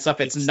Spider-Man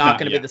stuff, it's not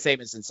going to be the same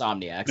as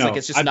Insomniac. No, like,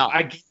 it's just not.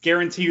 I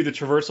guarantee you, the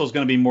traversal is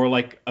going to be more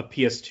like a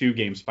PS2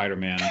 game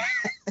Spider-Man.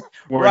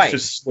 where it's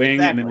just swing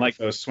and then let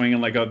go, swing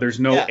and let go. There's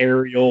no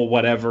aerial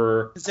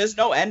whatever. There's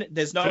no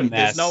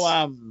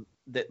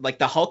like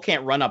the Hulk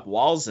can't run up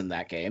walls in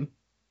that game,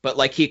 but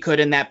like he could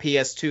in that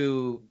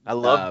PS2. I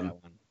love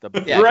that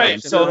one.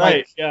 Right. So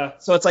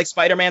so it's like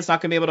Spider-Man's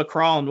not gonna be able to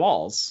crawl on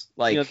walls.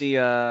 Like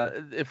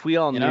if we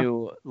all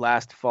knew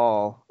last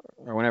fall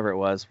or whenever it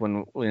was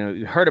when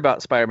you heard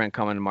about Spider-Man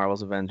coming to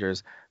Marvel's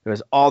Avengers, there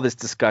was all this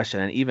discussion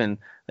and even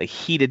like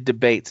heated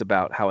debates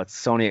about how it's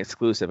Sony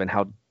exclusive and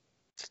how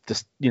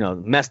just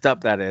messed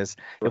up that is.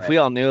 Right. If we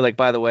all knew, like,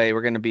 by the way,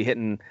 we're going to be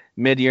hitting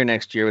mid-year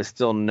next year with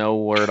still no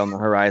word on the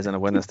horizon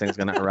of when this thing's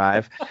going to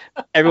arrive,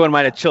 everyone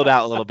might have chilled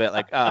out a little bit,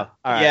 like, oh, all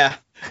right.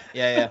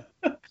 Yeah.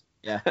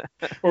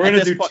 We're going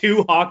to do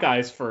 2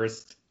 Hawkeyes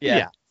first.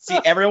 Yeah. See,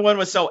 everyone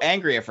was so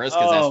angry at first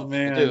because that's what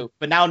people do,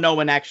 but now no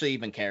one actually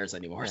even cares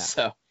anymore. Yeah.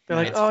 So they're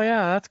like, oh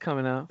yeah, that's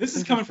coming out. This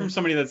is coming from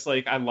somebody that's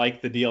like, I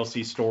like the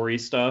DLC story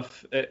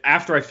stuff.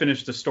 After I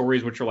finished the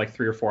stories, which are like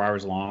 3 or 4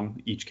 hours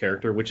long each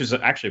character, which is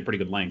actually a pretty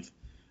good length.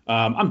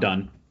 I'm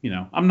done.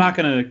 I'm not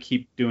gonna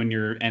keep doing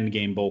your end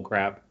game bull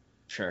crap.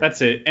 Sure.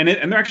 That's it. And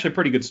they're actually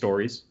pretty good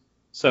stories.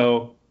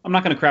 So I'm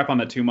not gonna crap on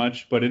that too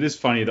much. But it is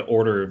funny the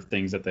order of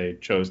things that they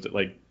chose to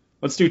like.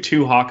 Let's do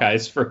 2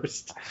 Hawkeyes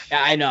first.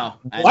 Yeah, I know.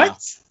 What?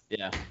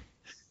 Yeah.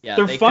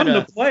 They're fun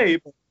to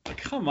play. But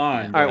come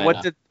on. All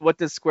right, what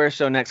did Square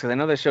show next? Because I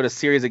know they showed a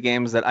series of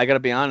games that I got to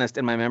be honest,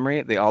 in my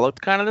memory, they all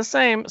looked kind of the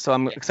same. So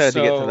I'm excited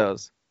to get to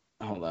those.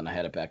 Hold on, I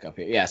had it back up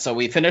here. Yeah, so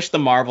we finished the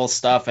Marvel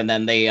stuff, and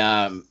then they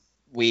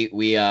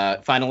we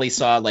finally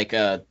saw like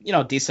a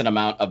decent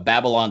amount of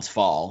Babylon's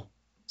Fall.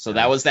 So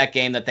that was that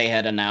game that they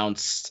had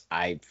announced.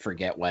 I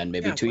forget when,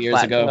 maybe 2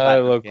 years ago.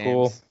 That looked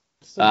cool.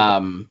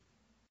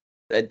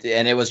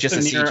 And it was just a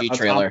CG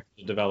trailer.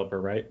 Developer,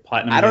 right?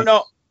 Platinum. I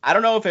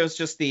don't know if it was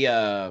just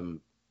the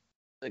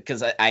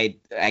because I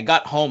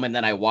got home and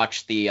then I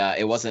watched the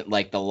it wasn't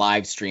like the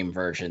live stream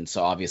version,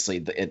 so obviously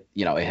it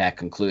had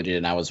concluded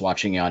and I was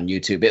watching it on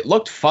YouTube. It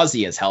looked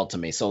fuzzy as hell to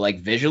me, so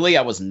like visually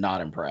I was not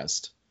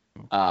impressed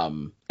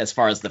as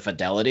far as the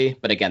fidelity,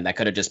 but again that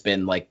could have just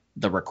been like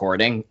the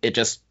recording. It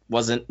just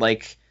wasn't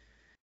like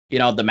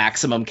the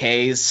maximum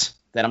Ks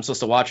that I'm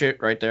supposed to watch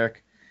it, right,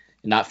 Derek?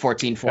 Not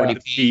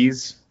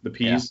 1440p. The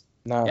P's.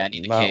 Yeah. I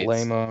need the not Ks.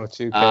 lame-o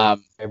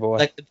 2K. Boy.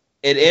 Like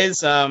it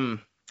is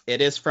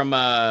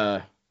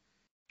from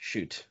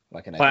shoot,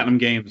 what can I Platinum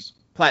Games.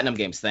 Platinum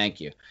Games, thank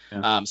you.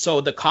 Yeah.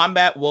 So the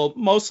combat will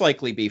most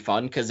likely be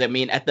fun because I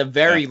mean at the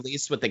very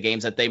least with the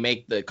games that they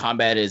make, the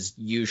combat is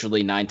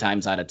usually 9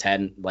 times out of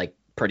 10 like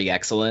pretty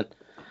excellent.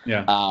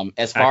 Yeah.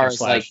 As far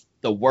as like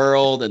the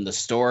world and the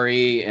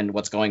story and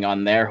what's going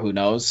on there, who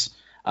knows?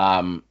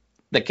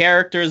 The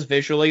characters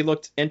visually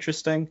looked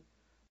interesting.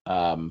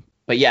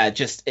 But yeah,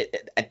 just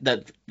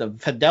the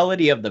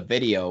fidelity of the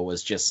video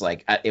was just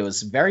like it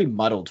was very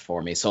muddled for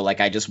me. So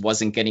like I just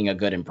wasn't getting a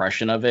good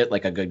impression of it,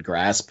 like a good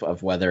grasp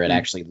of whether it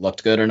actually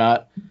looked good or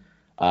not.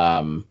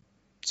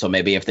 So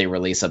maybe if they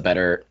release a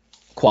better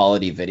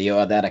quality video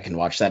of that, I can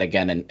watch that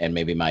again and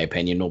maybe my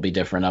opinion will be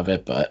different of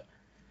it. But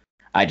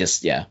I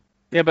just Yeah,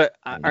 but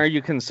are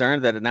you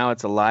concerned that now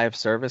it's a live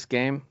service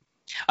game?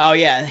 Oh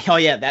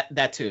yeah,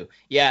 that too.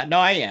 Yeah, no,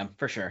 I am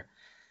for sure.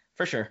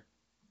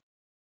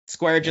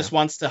 Square just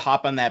wants to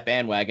hop on that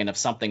bandwagon of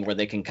something where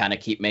they can kind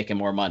of keep making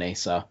more money.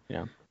 So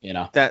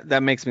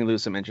that makes me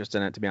lose some interest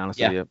in it, to be honest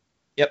with you.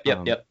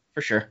 Yep,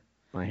 for sure.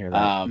 I hear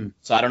that.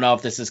 So I don't know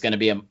if this is going to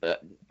be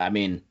I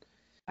don't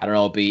know,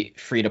 it'll be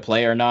free to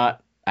play or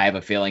not. I have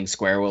a feeling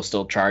Square will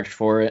still charge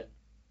for it.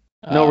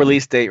 No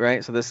release date,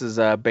 right? So this is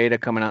beta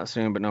coming out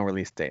soon, but no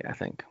release date, I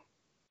think.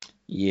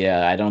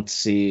 Yeah, I don't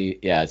see.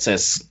 Yeah, it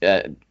says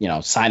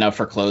sign up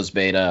for closed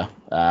beta.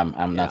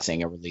 I'm not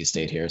seeing a release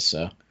date here,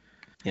 so.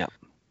 Yeah.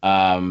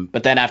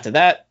 But then after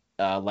that,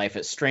 Life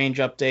is Strange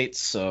updates.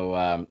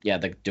 So they're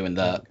doing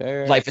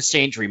the Life is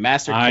Strange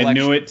remastered collection. I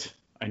knew it.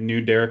 I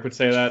knew Derek would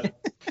say that.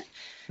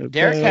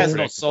 Derek has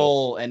no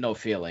soul and no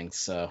feelings,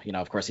 so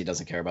of course he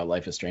doesn't care about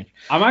Life is Strange.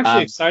 I'm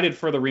actually excited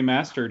for the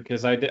remastered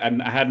because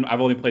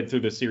I've only played through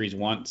the series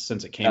once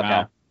since it came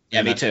out.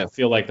 Yeah, me too. I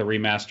feel like the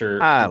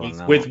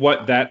remaster with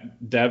what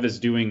that dev is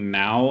doing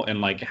now and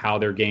like how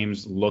their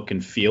games look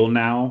and feel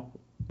now,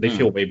 they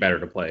feel way better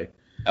to play.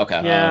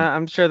 Okay. Yeah,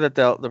 I'm sure that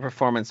the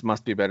performance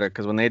must be better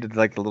because when they did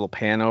like the little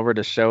pan over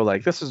to show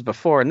like this was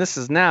before and this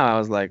is now, I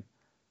was like,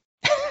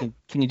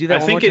 can you do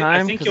that one more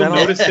time? I think you'll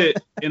notice it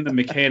in the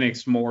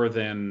mechanics more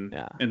than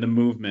in the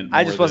movement.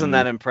 I just wasn't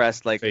that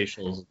impressed. Like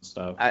facials and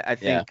stuff. I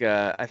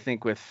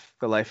think with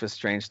the Life is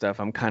Strange stuff,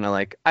 I'm kind of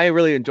like I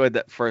really enjoyed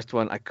that first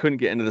one. I couldn't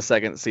get into the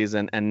second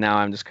season, and now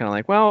I'm just kind of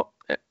like, well,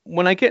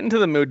 when I get into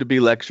the mood to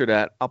be lectured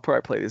at, I'll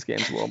probably play these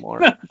games a little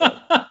more.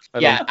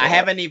 I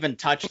haven't even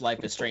touched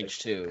Life is Strange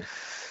 2.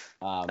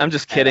 I'm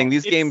just kidding.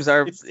 These games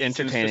are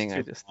entertaining.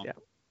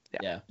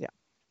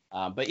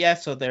 But yeah,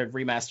 so they're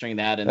remastering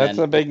that, and that's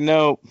a big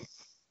no.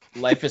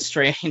 Life is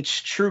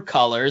Strange True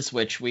Colors,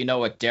 which we know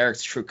what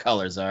Derek's true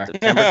colors are.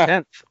 September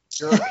 10th.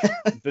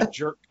 The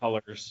jerk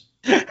colors.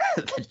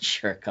 The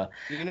jerk color.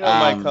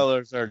 My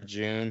colors are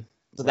June.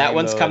 So that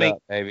one's coming.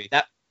 Baby.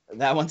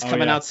 That one's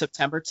coming out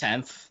September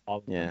 10th.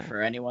 Yeah.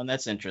 For anyone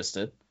that's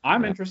interested.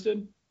 I'm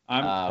interested.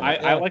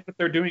 I like what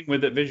they're doing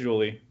with it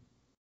visually.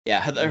 Yeah,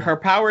 her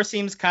power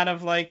seems kind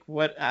of like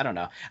what, I don't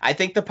know. I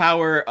think the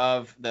power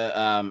of the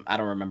I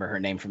don't remember her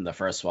name from the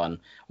first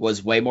one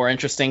was way more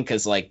interesting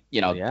because, like,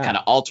 you know, kind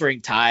of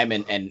altering time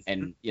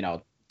and you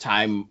know,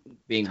 time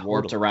being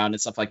warped around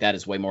and stuff like that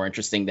is way more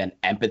interesting than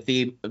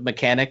empathy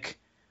mechanic.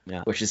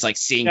 Yeah. Which is like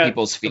seeing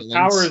people's feelings. The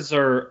powers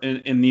are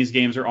in these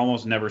games are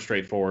almost never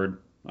straightforward.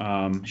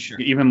 Sure.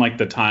 Even like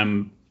the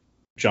time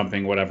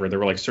jumping, whatever, there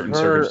were like certain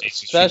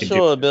circumstances.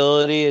 Special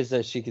ability is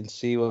that she can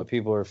see what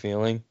people are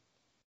feeling.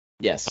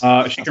 Yes.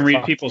 She can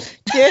read people's.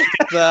 Get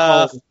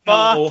the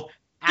fuck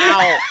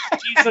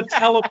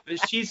out.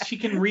 She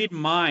can read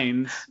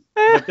minds,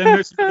 but then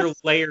there's another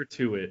layer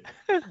to it.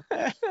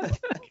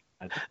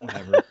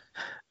 Whatever.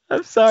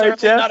 I'm sorry,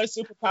 Jeff. Not a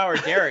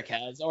superpower Derek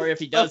has, or if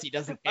he does, he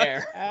doesn't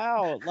care.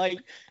 Ow! Like,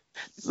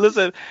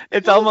 listen,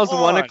 it's almost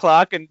 1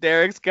 o'clock, and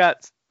Derek's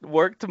got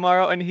work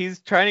tomorrow, and he's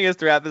trying to get us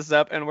to wrap this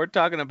up, and we're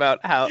talking about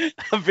how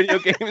video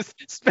games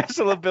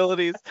special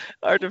abilities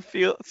are to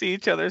see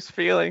each other's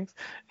feelings.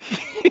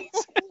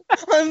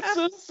 I'm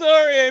so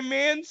sorry I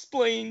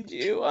mansplained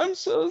you. I'm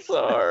so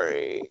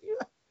sorry.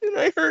 And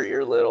I hurt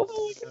your little.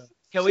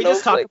 Can we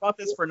just talk about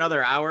this for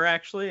another hour,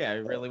 actually? I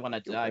really want to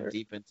dive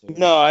deep into it.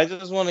 No, I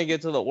just want to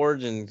get to the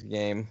Origins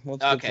game.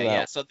 Okay,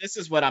 yeah. So this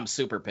is what I'm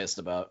super pissed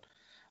about.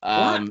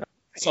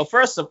 So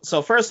first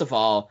of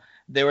all,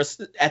 there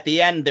was at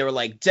the end they were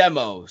like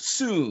demo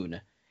soon.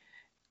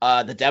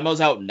 The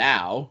demo's out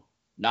now,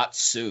 not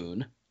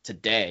soon.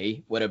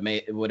 Today would have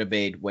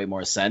made way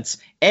more sense.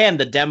 And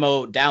the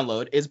demo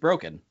download is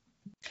broken.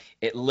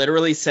 It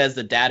literally says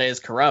the data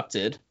is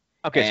corrupted.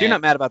 Okay, so you're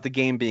not mad about the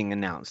game being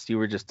announced. You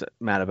were just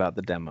mad about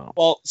the demo.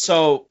 Well,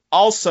 so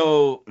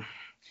also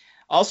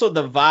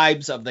the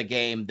vibes of the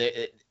game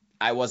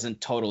I wasn't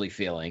totally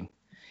feeling.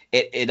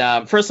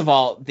 It first of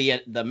all,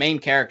 the main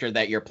character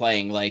that you're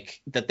playing,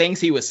 like the things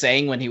he was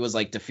saying when he was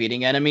like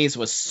defeating enemies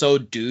was so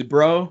dude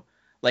bro.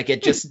 Like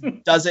it just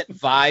doesn't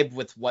vibe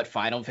with what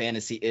Final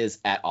Fantasy is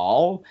at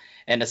all.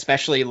 And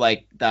especially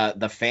like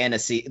the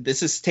fantasy.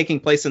 This is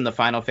taking place in the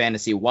Final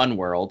Fantasy 1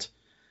 world.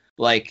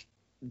 Like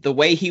the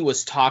way he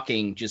was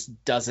talking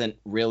just doesn't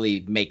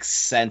really make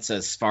sense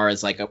as far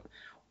as like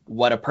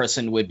what a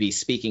person would be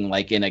speaking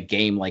like in a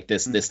game like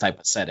this type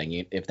of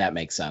setting, if that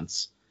makes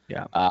sense.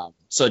 Yeah.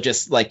 So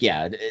just like,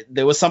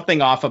 there was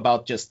something off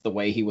about just the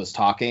way he was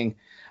talking.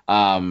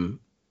 And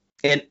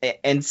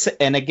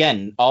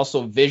again,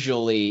 also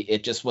visually,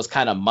 it just was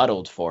kind of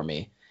muddled for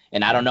me.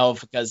 And I don't know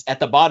because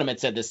at the bottom it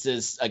said this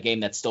is a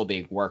game that's still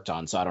being worked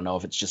on. So I don't know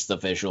if it's just the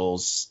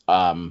visuals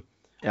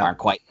aren't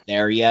quite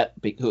there yet.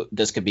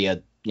 This could be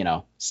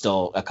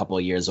still a couple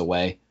of years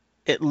away.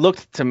 It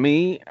looked to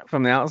me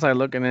from the outside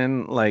looking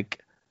in like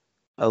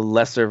a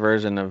lesser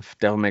version of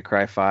Devil May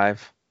Cry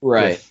 5.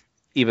 Right.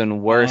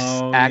 Even worse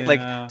like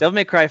Devil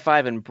May Cry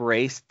 5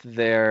 embraced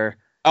their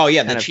the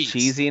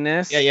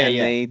cheesiness and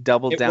they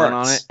doubled down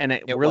on it, and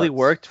it really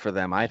worked for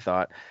them, I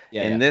thought.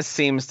 This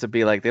seems to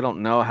be like they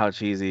don't know how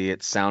cheesy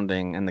it's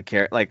sounding, and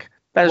like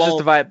that's just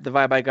the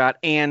vibe I got.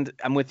 And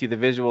I'm with you, the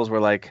visuals were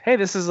like, hey,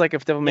 this is like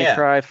if Devil May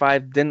Cry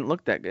 5 didn't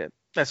look that good.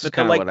 That's just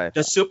kind of what I thought.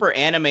 The super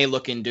anime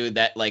looking dude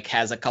that like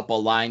has a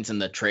couple lines in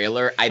the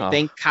trailer, I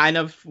think kind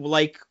of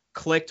like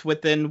clicked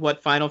within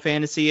what Final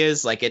Fantasy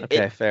is. Like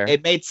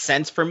it made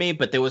sense for me,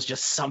 but there was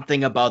just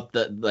something about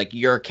the like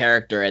your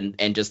character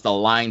and just the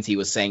lines he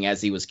was saying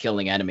as he was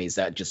killing enemies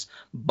that just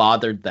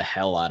bothered the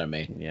hell out of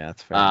me. Yeah,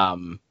 that's fair.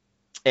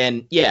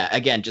 And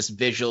again, just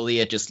visually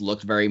it just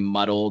looked very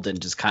muddled and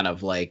just kind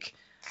of like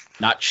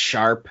not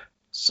sharp.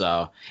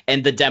 So,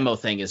 and the demo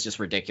thing is just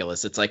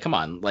ridiculous. It's like, come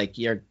on, like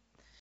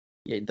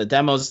the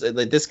demos,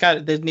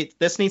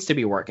 this needs to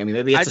be working. I mean,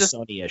 maybe it's a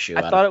Sony issue.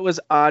 I thought it was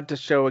odd to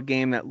show a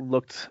game that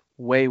looked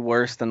way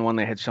worse than one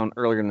they had shown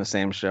earlier in the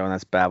same show, and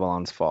that's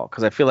Babylon's Fall.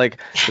 Because I feel like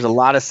there's a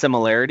lot of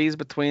similarities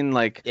between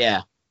like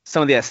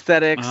some of the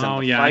aesthetics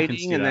and the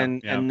fighting,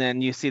 and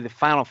then you see the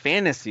Final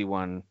Fantasy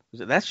one.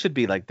 That should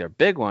be like their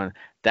big one.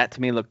 That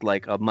to me looked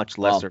like a much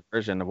lesser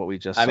version of what we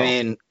just saw. I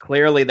mean,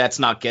 clearly that's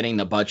not getting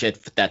the budget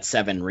that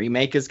 7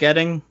 Remake is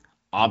getting.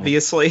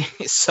 Obviously,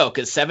 so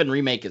because 7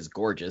 Remake is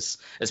gorgeous,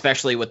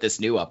 especially with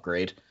this new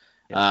upgrade.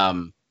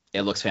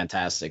 It looks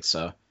fantastic.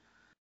 So,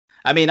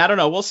 I mean, I don't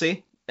know. We'll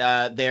see.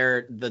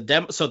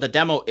 The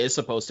demo is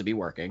supposed to be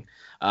working.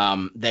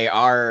 They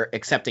are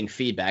accepting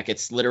feedback.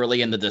 It's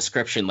literally in the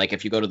description. Like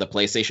if you go to the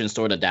PlayStation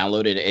Store to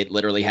download it, it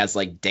literally has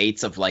like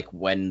dates of like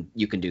when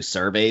you can do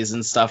surveys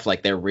and stuff.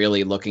 Like they're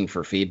really looking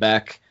for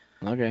feedback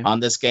on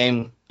this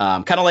game.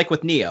 Kind of like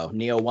with Neo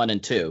 1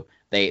 and 2.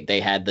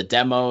 They had the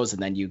demos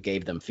and then you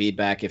gave them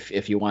feedback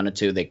if you wanted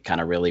to. They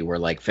kind of really were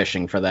like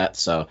fishing for that.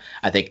 So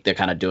I think they're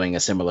kind of doing a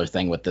similar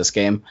thing with this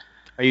game.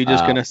 Are you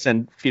just going to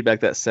send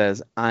feedback that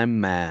says, I'm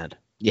mad?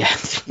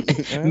 Yes.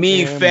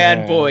 Me,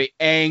 fanboy,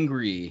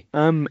 angry.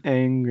 I'm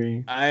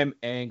angry,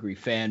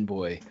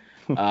 fanboy.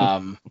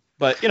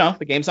 But,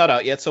 the game's not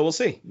out yet, so we'll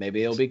see.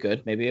 Maybe it'll be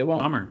good. Maybe it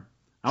won't. Bummer.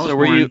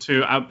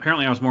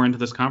 Apparently I was more into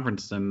this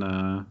conference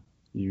than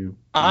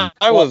I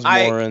was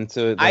more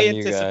into it than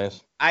you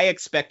guys. I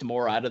expect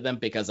more out of them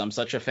because I'm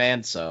such a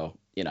fan. So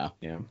Yeah.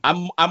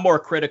 I'm more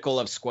critical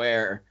of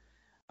Square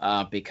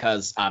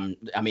because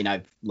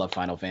I've loved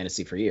Final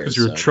Fantasy for years. Because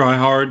you're try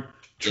hard.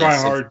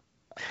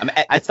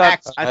 I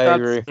thought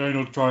agree.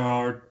 Daniel, try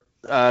hard.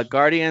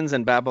 Guardians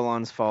and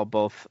Babylon's Fall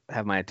both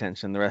have my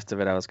attention. The rest of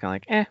it, I was kind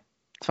of like,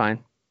 it's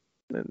fine.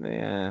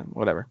 Yeah,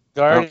 whatever.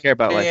 I don't care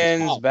about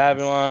Guardians,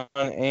 Babylon,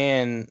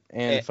 and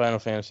Final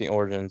Fantasy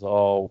Origins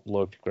all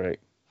looked great.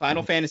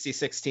 Final Fantasy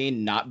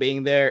 16 not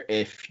being there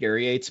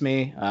infuriates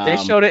me. They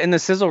showed it in the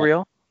sizzle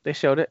reel. They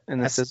showed it in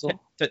the sizzle.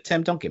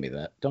 Tim, don't give me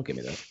that. Don't give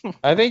me that.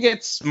 I think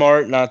it's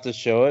smart not to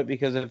show it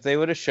because if they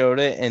would have showed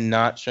it and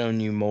not shown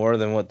you more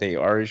than what they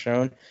already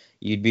shown,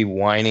 you'd be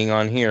whining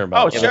on here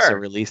about Give us a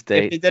release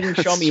date. If it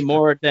didn't show me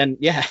more than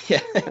yeah.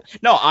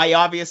 No, I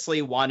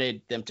obviously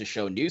wanted them to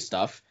show new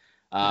stuff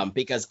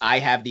because I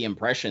have the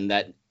impression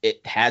that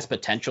it has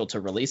potential to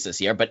release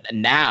this year. But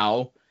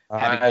now,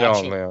 having not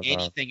shown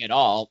anything at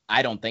all,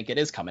 I don't think it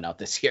is coming out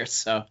this year.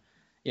 So,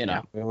 it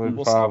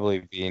would probably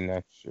be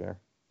next year.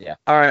 Yeah.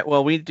 All right.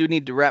 Well, we do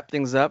need to wrap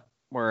things up.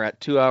 We're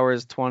at 2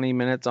 hours 20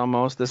 minutes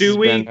almost.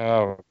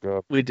 Oh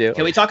god. We do.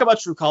 Can we talk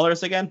about True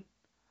Colors again?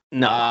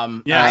 No.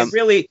 I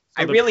really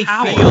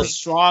feel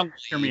strongly.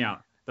 Hear me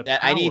out.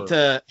 That I need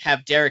to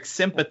have Derek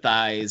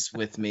sympathize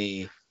with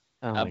me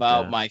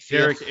about my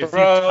feelings. Derek, if you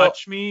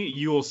touch me,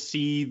 you will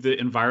see the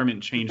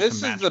environment change to match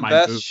my This is the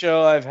best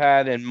show I've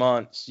had in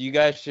months. You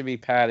guys should be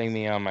patting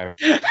me on my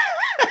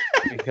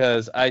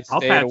because I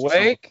stayed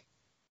awake.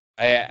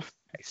 I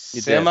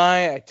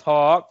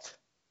talked.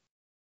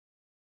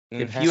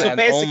 If you had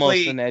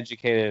almost an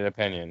educated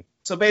opinion.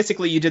 So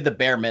basically, you did the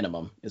bare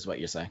minimum, is what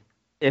you're saying.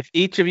 If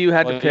each of you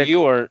had to pick,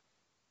 you're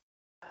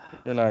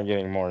not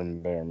getting more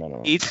than bare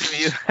minimum. Each of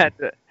you had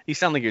to. You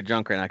sound like you're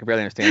drunk right now. I can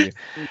barely understand you.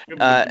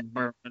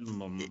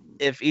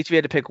 If each of you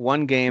had to pick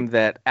one game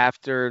that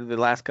after the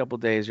last couple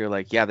of days, you're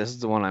like, yeah, this is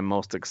the one I'm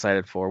most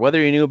excited for,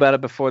 whether you knew about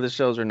it before the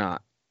shows or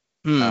not.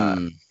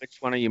 Which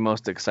one are you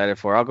most excited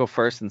for? I'll go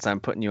first since I'm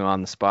putting you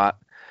on the spot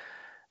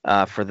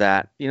for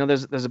that.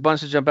 There's a bunch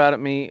to jump out at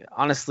me.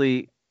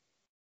 Honestly,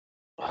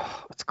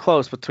 it's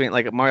close between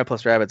like Mario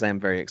plus Rabbids. I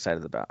am very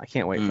excited about. I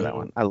can't wait for that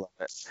one. I love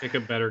it. Pick a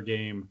better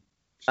game.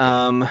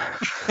 A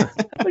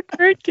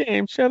great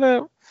game. Shut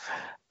up.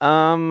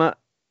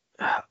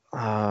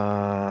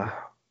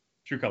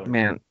 True Colors.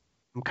 Man,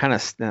 I'm kind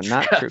of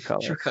not True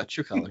Colors.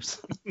 True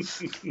Colors.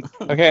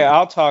 Okay,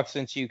 I'll talk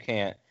since you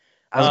can't.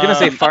 I was gonna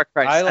say Far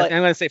Cry. I'm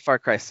gonna say Far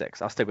Cry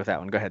 6. I'll stick with that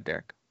one. Go ahead,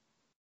 Derek.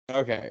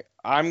 Okay,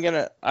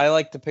 I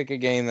like to pick a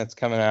game that's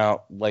coming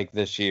out like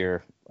this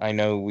year. I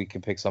know we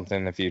could pick something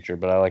in the future,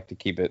 but I like to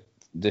keep it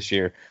this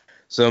year.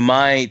 So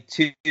my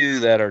two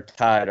that are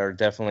tied are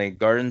definitely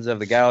Guardians of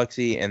the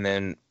Galaxy and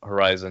then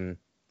Horizon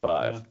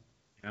 5.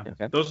 Yeah.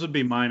 Okay. Those would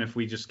be mine if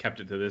we just kept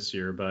it to this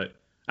year, but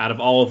out of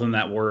all of them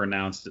that were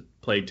announced,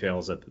 Plague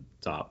Tale's at the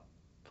top.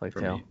 Plague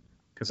Tale.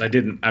 Because I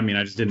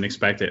just didn't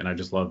expect it, and I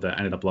just loved that. I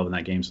ended up loving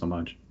that game so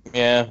much.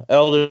 Yeah,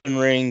 Elden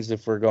Rings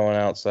if we're going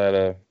outside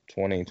of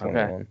 2021.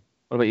 Okay.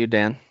 What about you,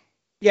 Dan?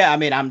 Yeah, I'm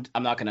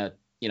not gonna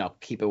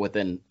keep it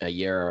within a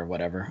year or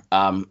whatever.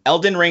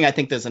 Elden Ring, I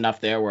think there's enough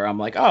there where I'm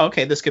like, oh,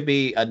 okay, this could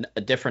be a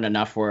different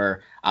enough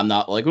where I'm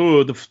not like,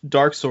 oh, the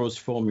Dark Souls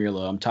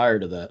formula. I'm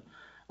tired of that.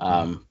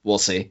 We'll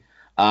see.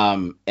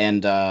 And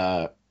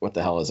what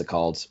the hell is it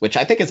called? Which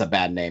I think is a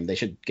bad name. They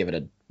should give it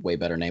a way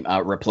better name.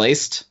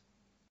 Replaced.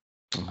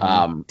 Dude,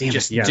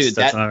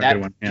 that's not a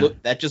good one.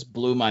 That just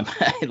blew my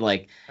mind.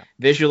 Like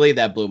visually,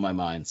 that blew my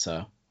mind.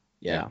 So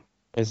yeah.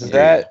 Is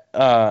that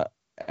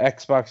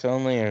Xbox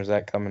only, or is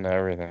that coming to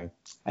everything?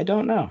 I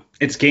don't know.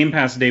 It's Game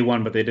Pass day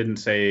one, but they didn't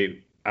say.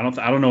 I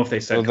don't know if they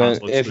said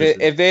console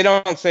exclusive. If they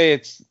don't say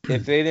if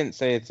they didn't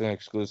say it's an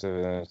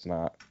exclusive, then it's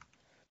not.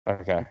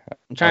 Okay.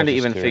 I'm trying to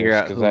even figure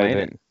out who made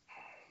it.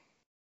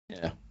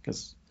 Yeah,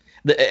 because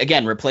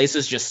again, replace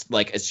is just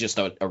like it's just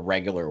a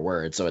regular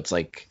word, so it's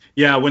like.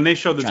 Yeah, when they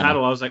showed the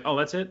title, I was like, oh,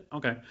 that's it.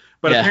 Okay,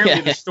 but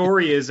apparently the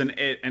story is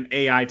an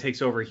AI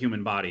takes over a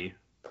human body,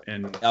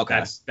 and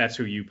that's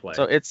who you play.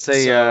 So it's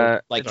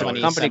a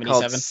company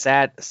called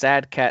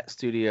Sad Cat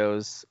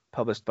Studios,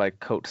 published by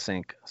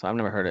CodeSync. So I've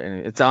never heard of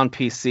it. It's on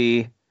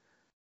PC.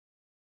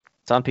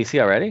 It's on PC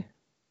already.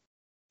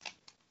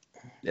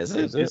 Is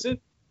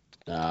it?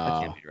 No,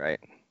 that can't be right.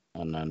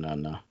 Oh,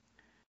 no.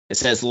 It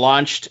says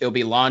launched. It'll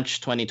be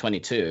launched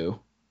 2022.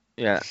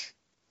 Yeah.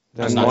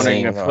 I'm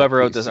wondering if whoever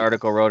wrote this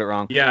article wrote it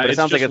wrong. Yeah, but it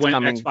sounds like it's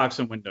coming. Xbox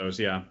and Windows.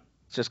 Yeah.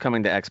 It's just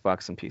coming to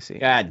Xbox and PC.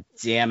 God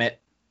damn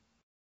it.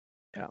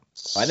 Yeah.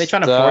 Why are they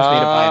trying to force me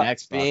to buy an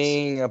Xbox?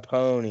 Being a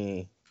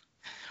pony.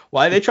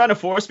 Why are they trying to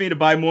force me to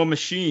buy more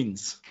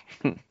machines?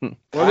 Well,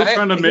 they're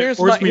trying to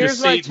force me to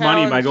save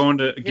money by going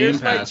to Game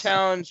Pass. Here's my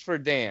challenge for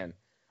Dan.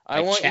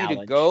 I want you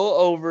to go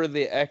over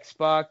the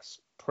Xbox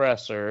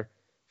presser,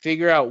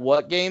 figure out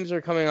what games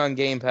are coming on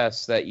Game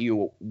Pass that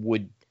you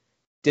would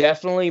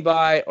definitely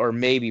buy or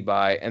maybe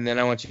buy, and then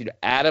I want you to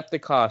add up the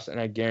cost, and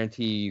I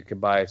guarantee you can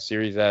buy a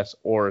Series S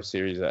or a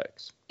Series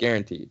X.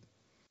 Guaranteed.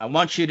 I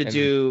want you to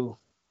do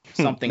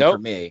something for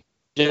me.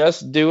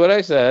 Just do what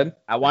I said.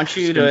 I want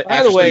you to.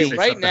 By the way, actually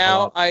right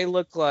now I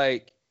look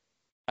like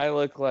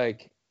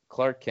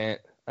Clark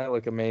Kent. I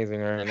look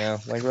amazing right now,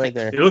 like right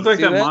there. You look like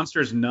See that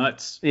monster's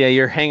nuts. Yeah,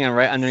 you're hanging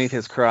right underneath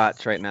his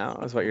crotch right now.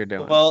 That's what you're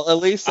doing. Well, at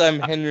least I'm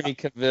Henry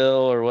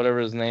Cavill or whatever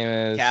his name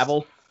is.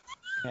 Cavill.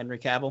 Henry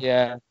Cavill.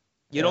 Yeah.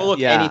 You don't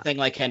look anything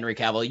like Henry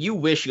Cavill. You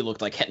wish you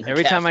looked like Henry Cavill.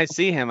 Every time I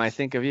see him, I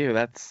think of you.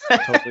 That's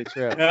totally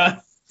true.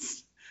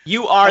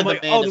 You are I'm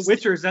like, The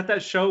Witcher. Is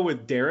that show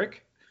with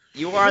Derek?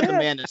 You are the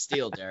Man of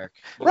Steel, Derek.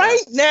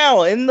 Right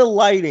now, in the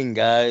lighting,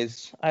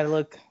 guys, I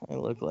look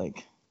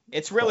like.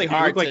 It's really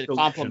hard to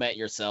compliment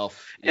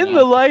yourself. In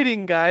the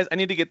lighting, guys. I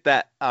need to get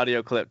that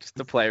audio clip just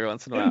to play every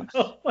once in a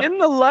while. In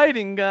the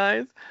lighting,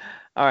 guys.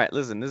 All right,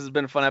 listen, this has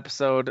been a fun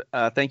episode.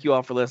 Thank you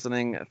all for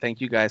listening.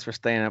 Thank you guys for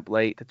staying up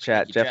late to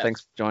chat. Jeff,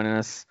 thanks for joining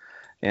us.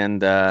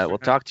 And we'll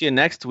talk to you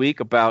next week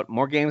about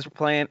more games we're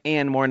playing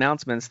and more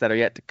announcements that are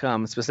yet to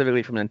come,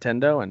 specifically from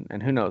Nintendo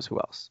and who knows who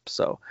else.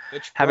 So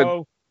have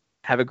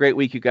a great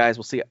week, you guys.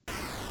 We'll see you.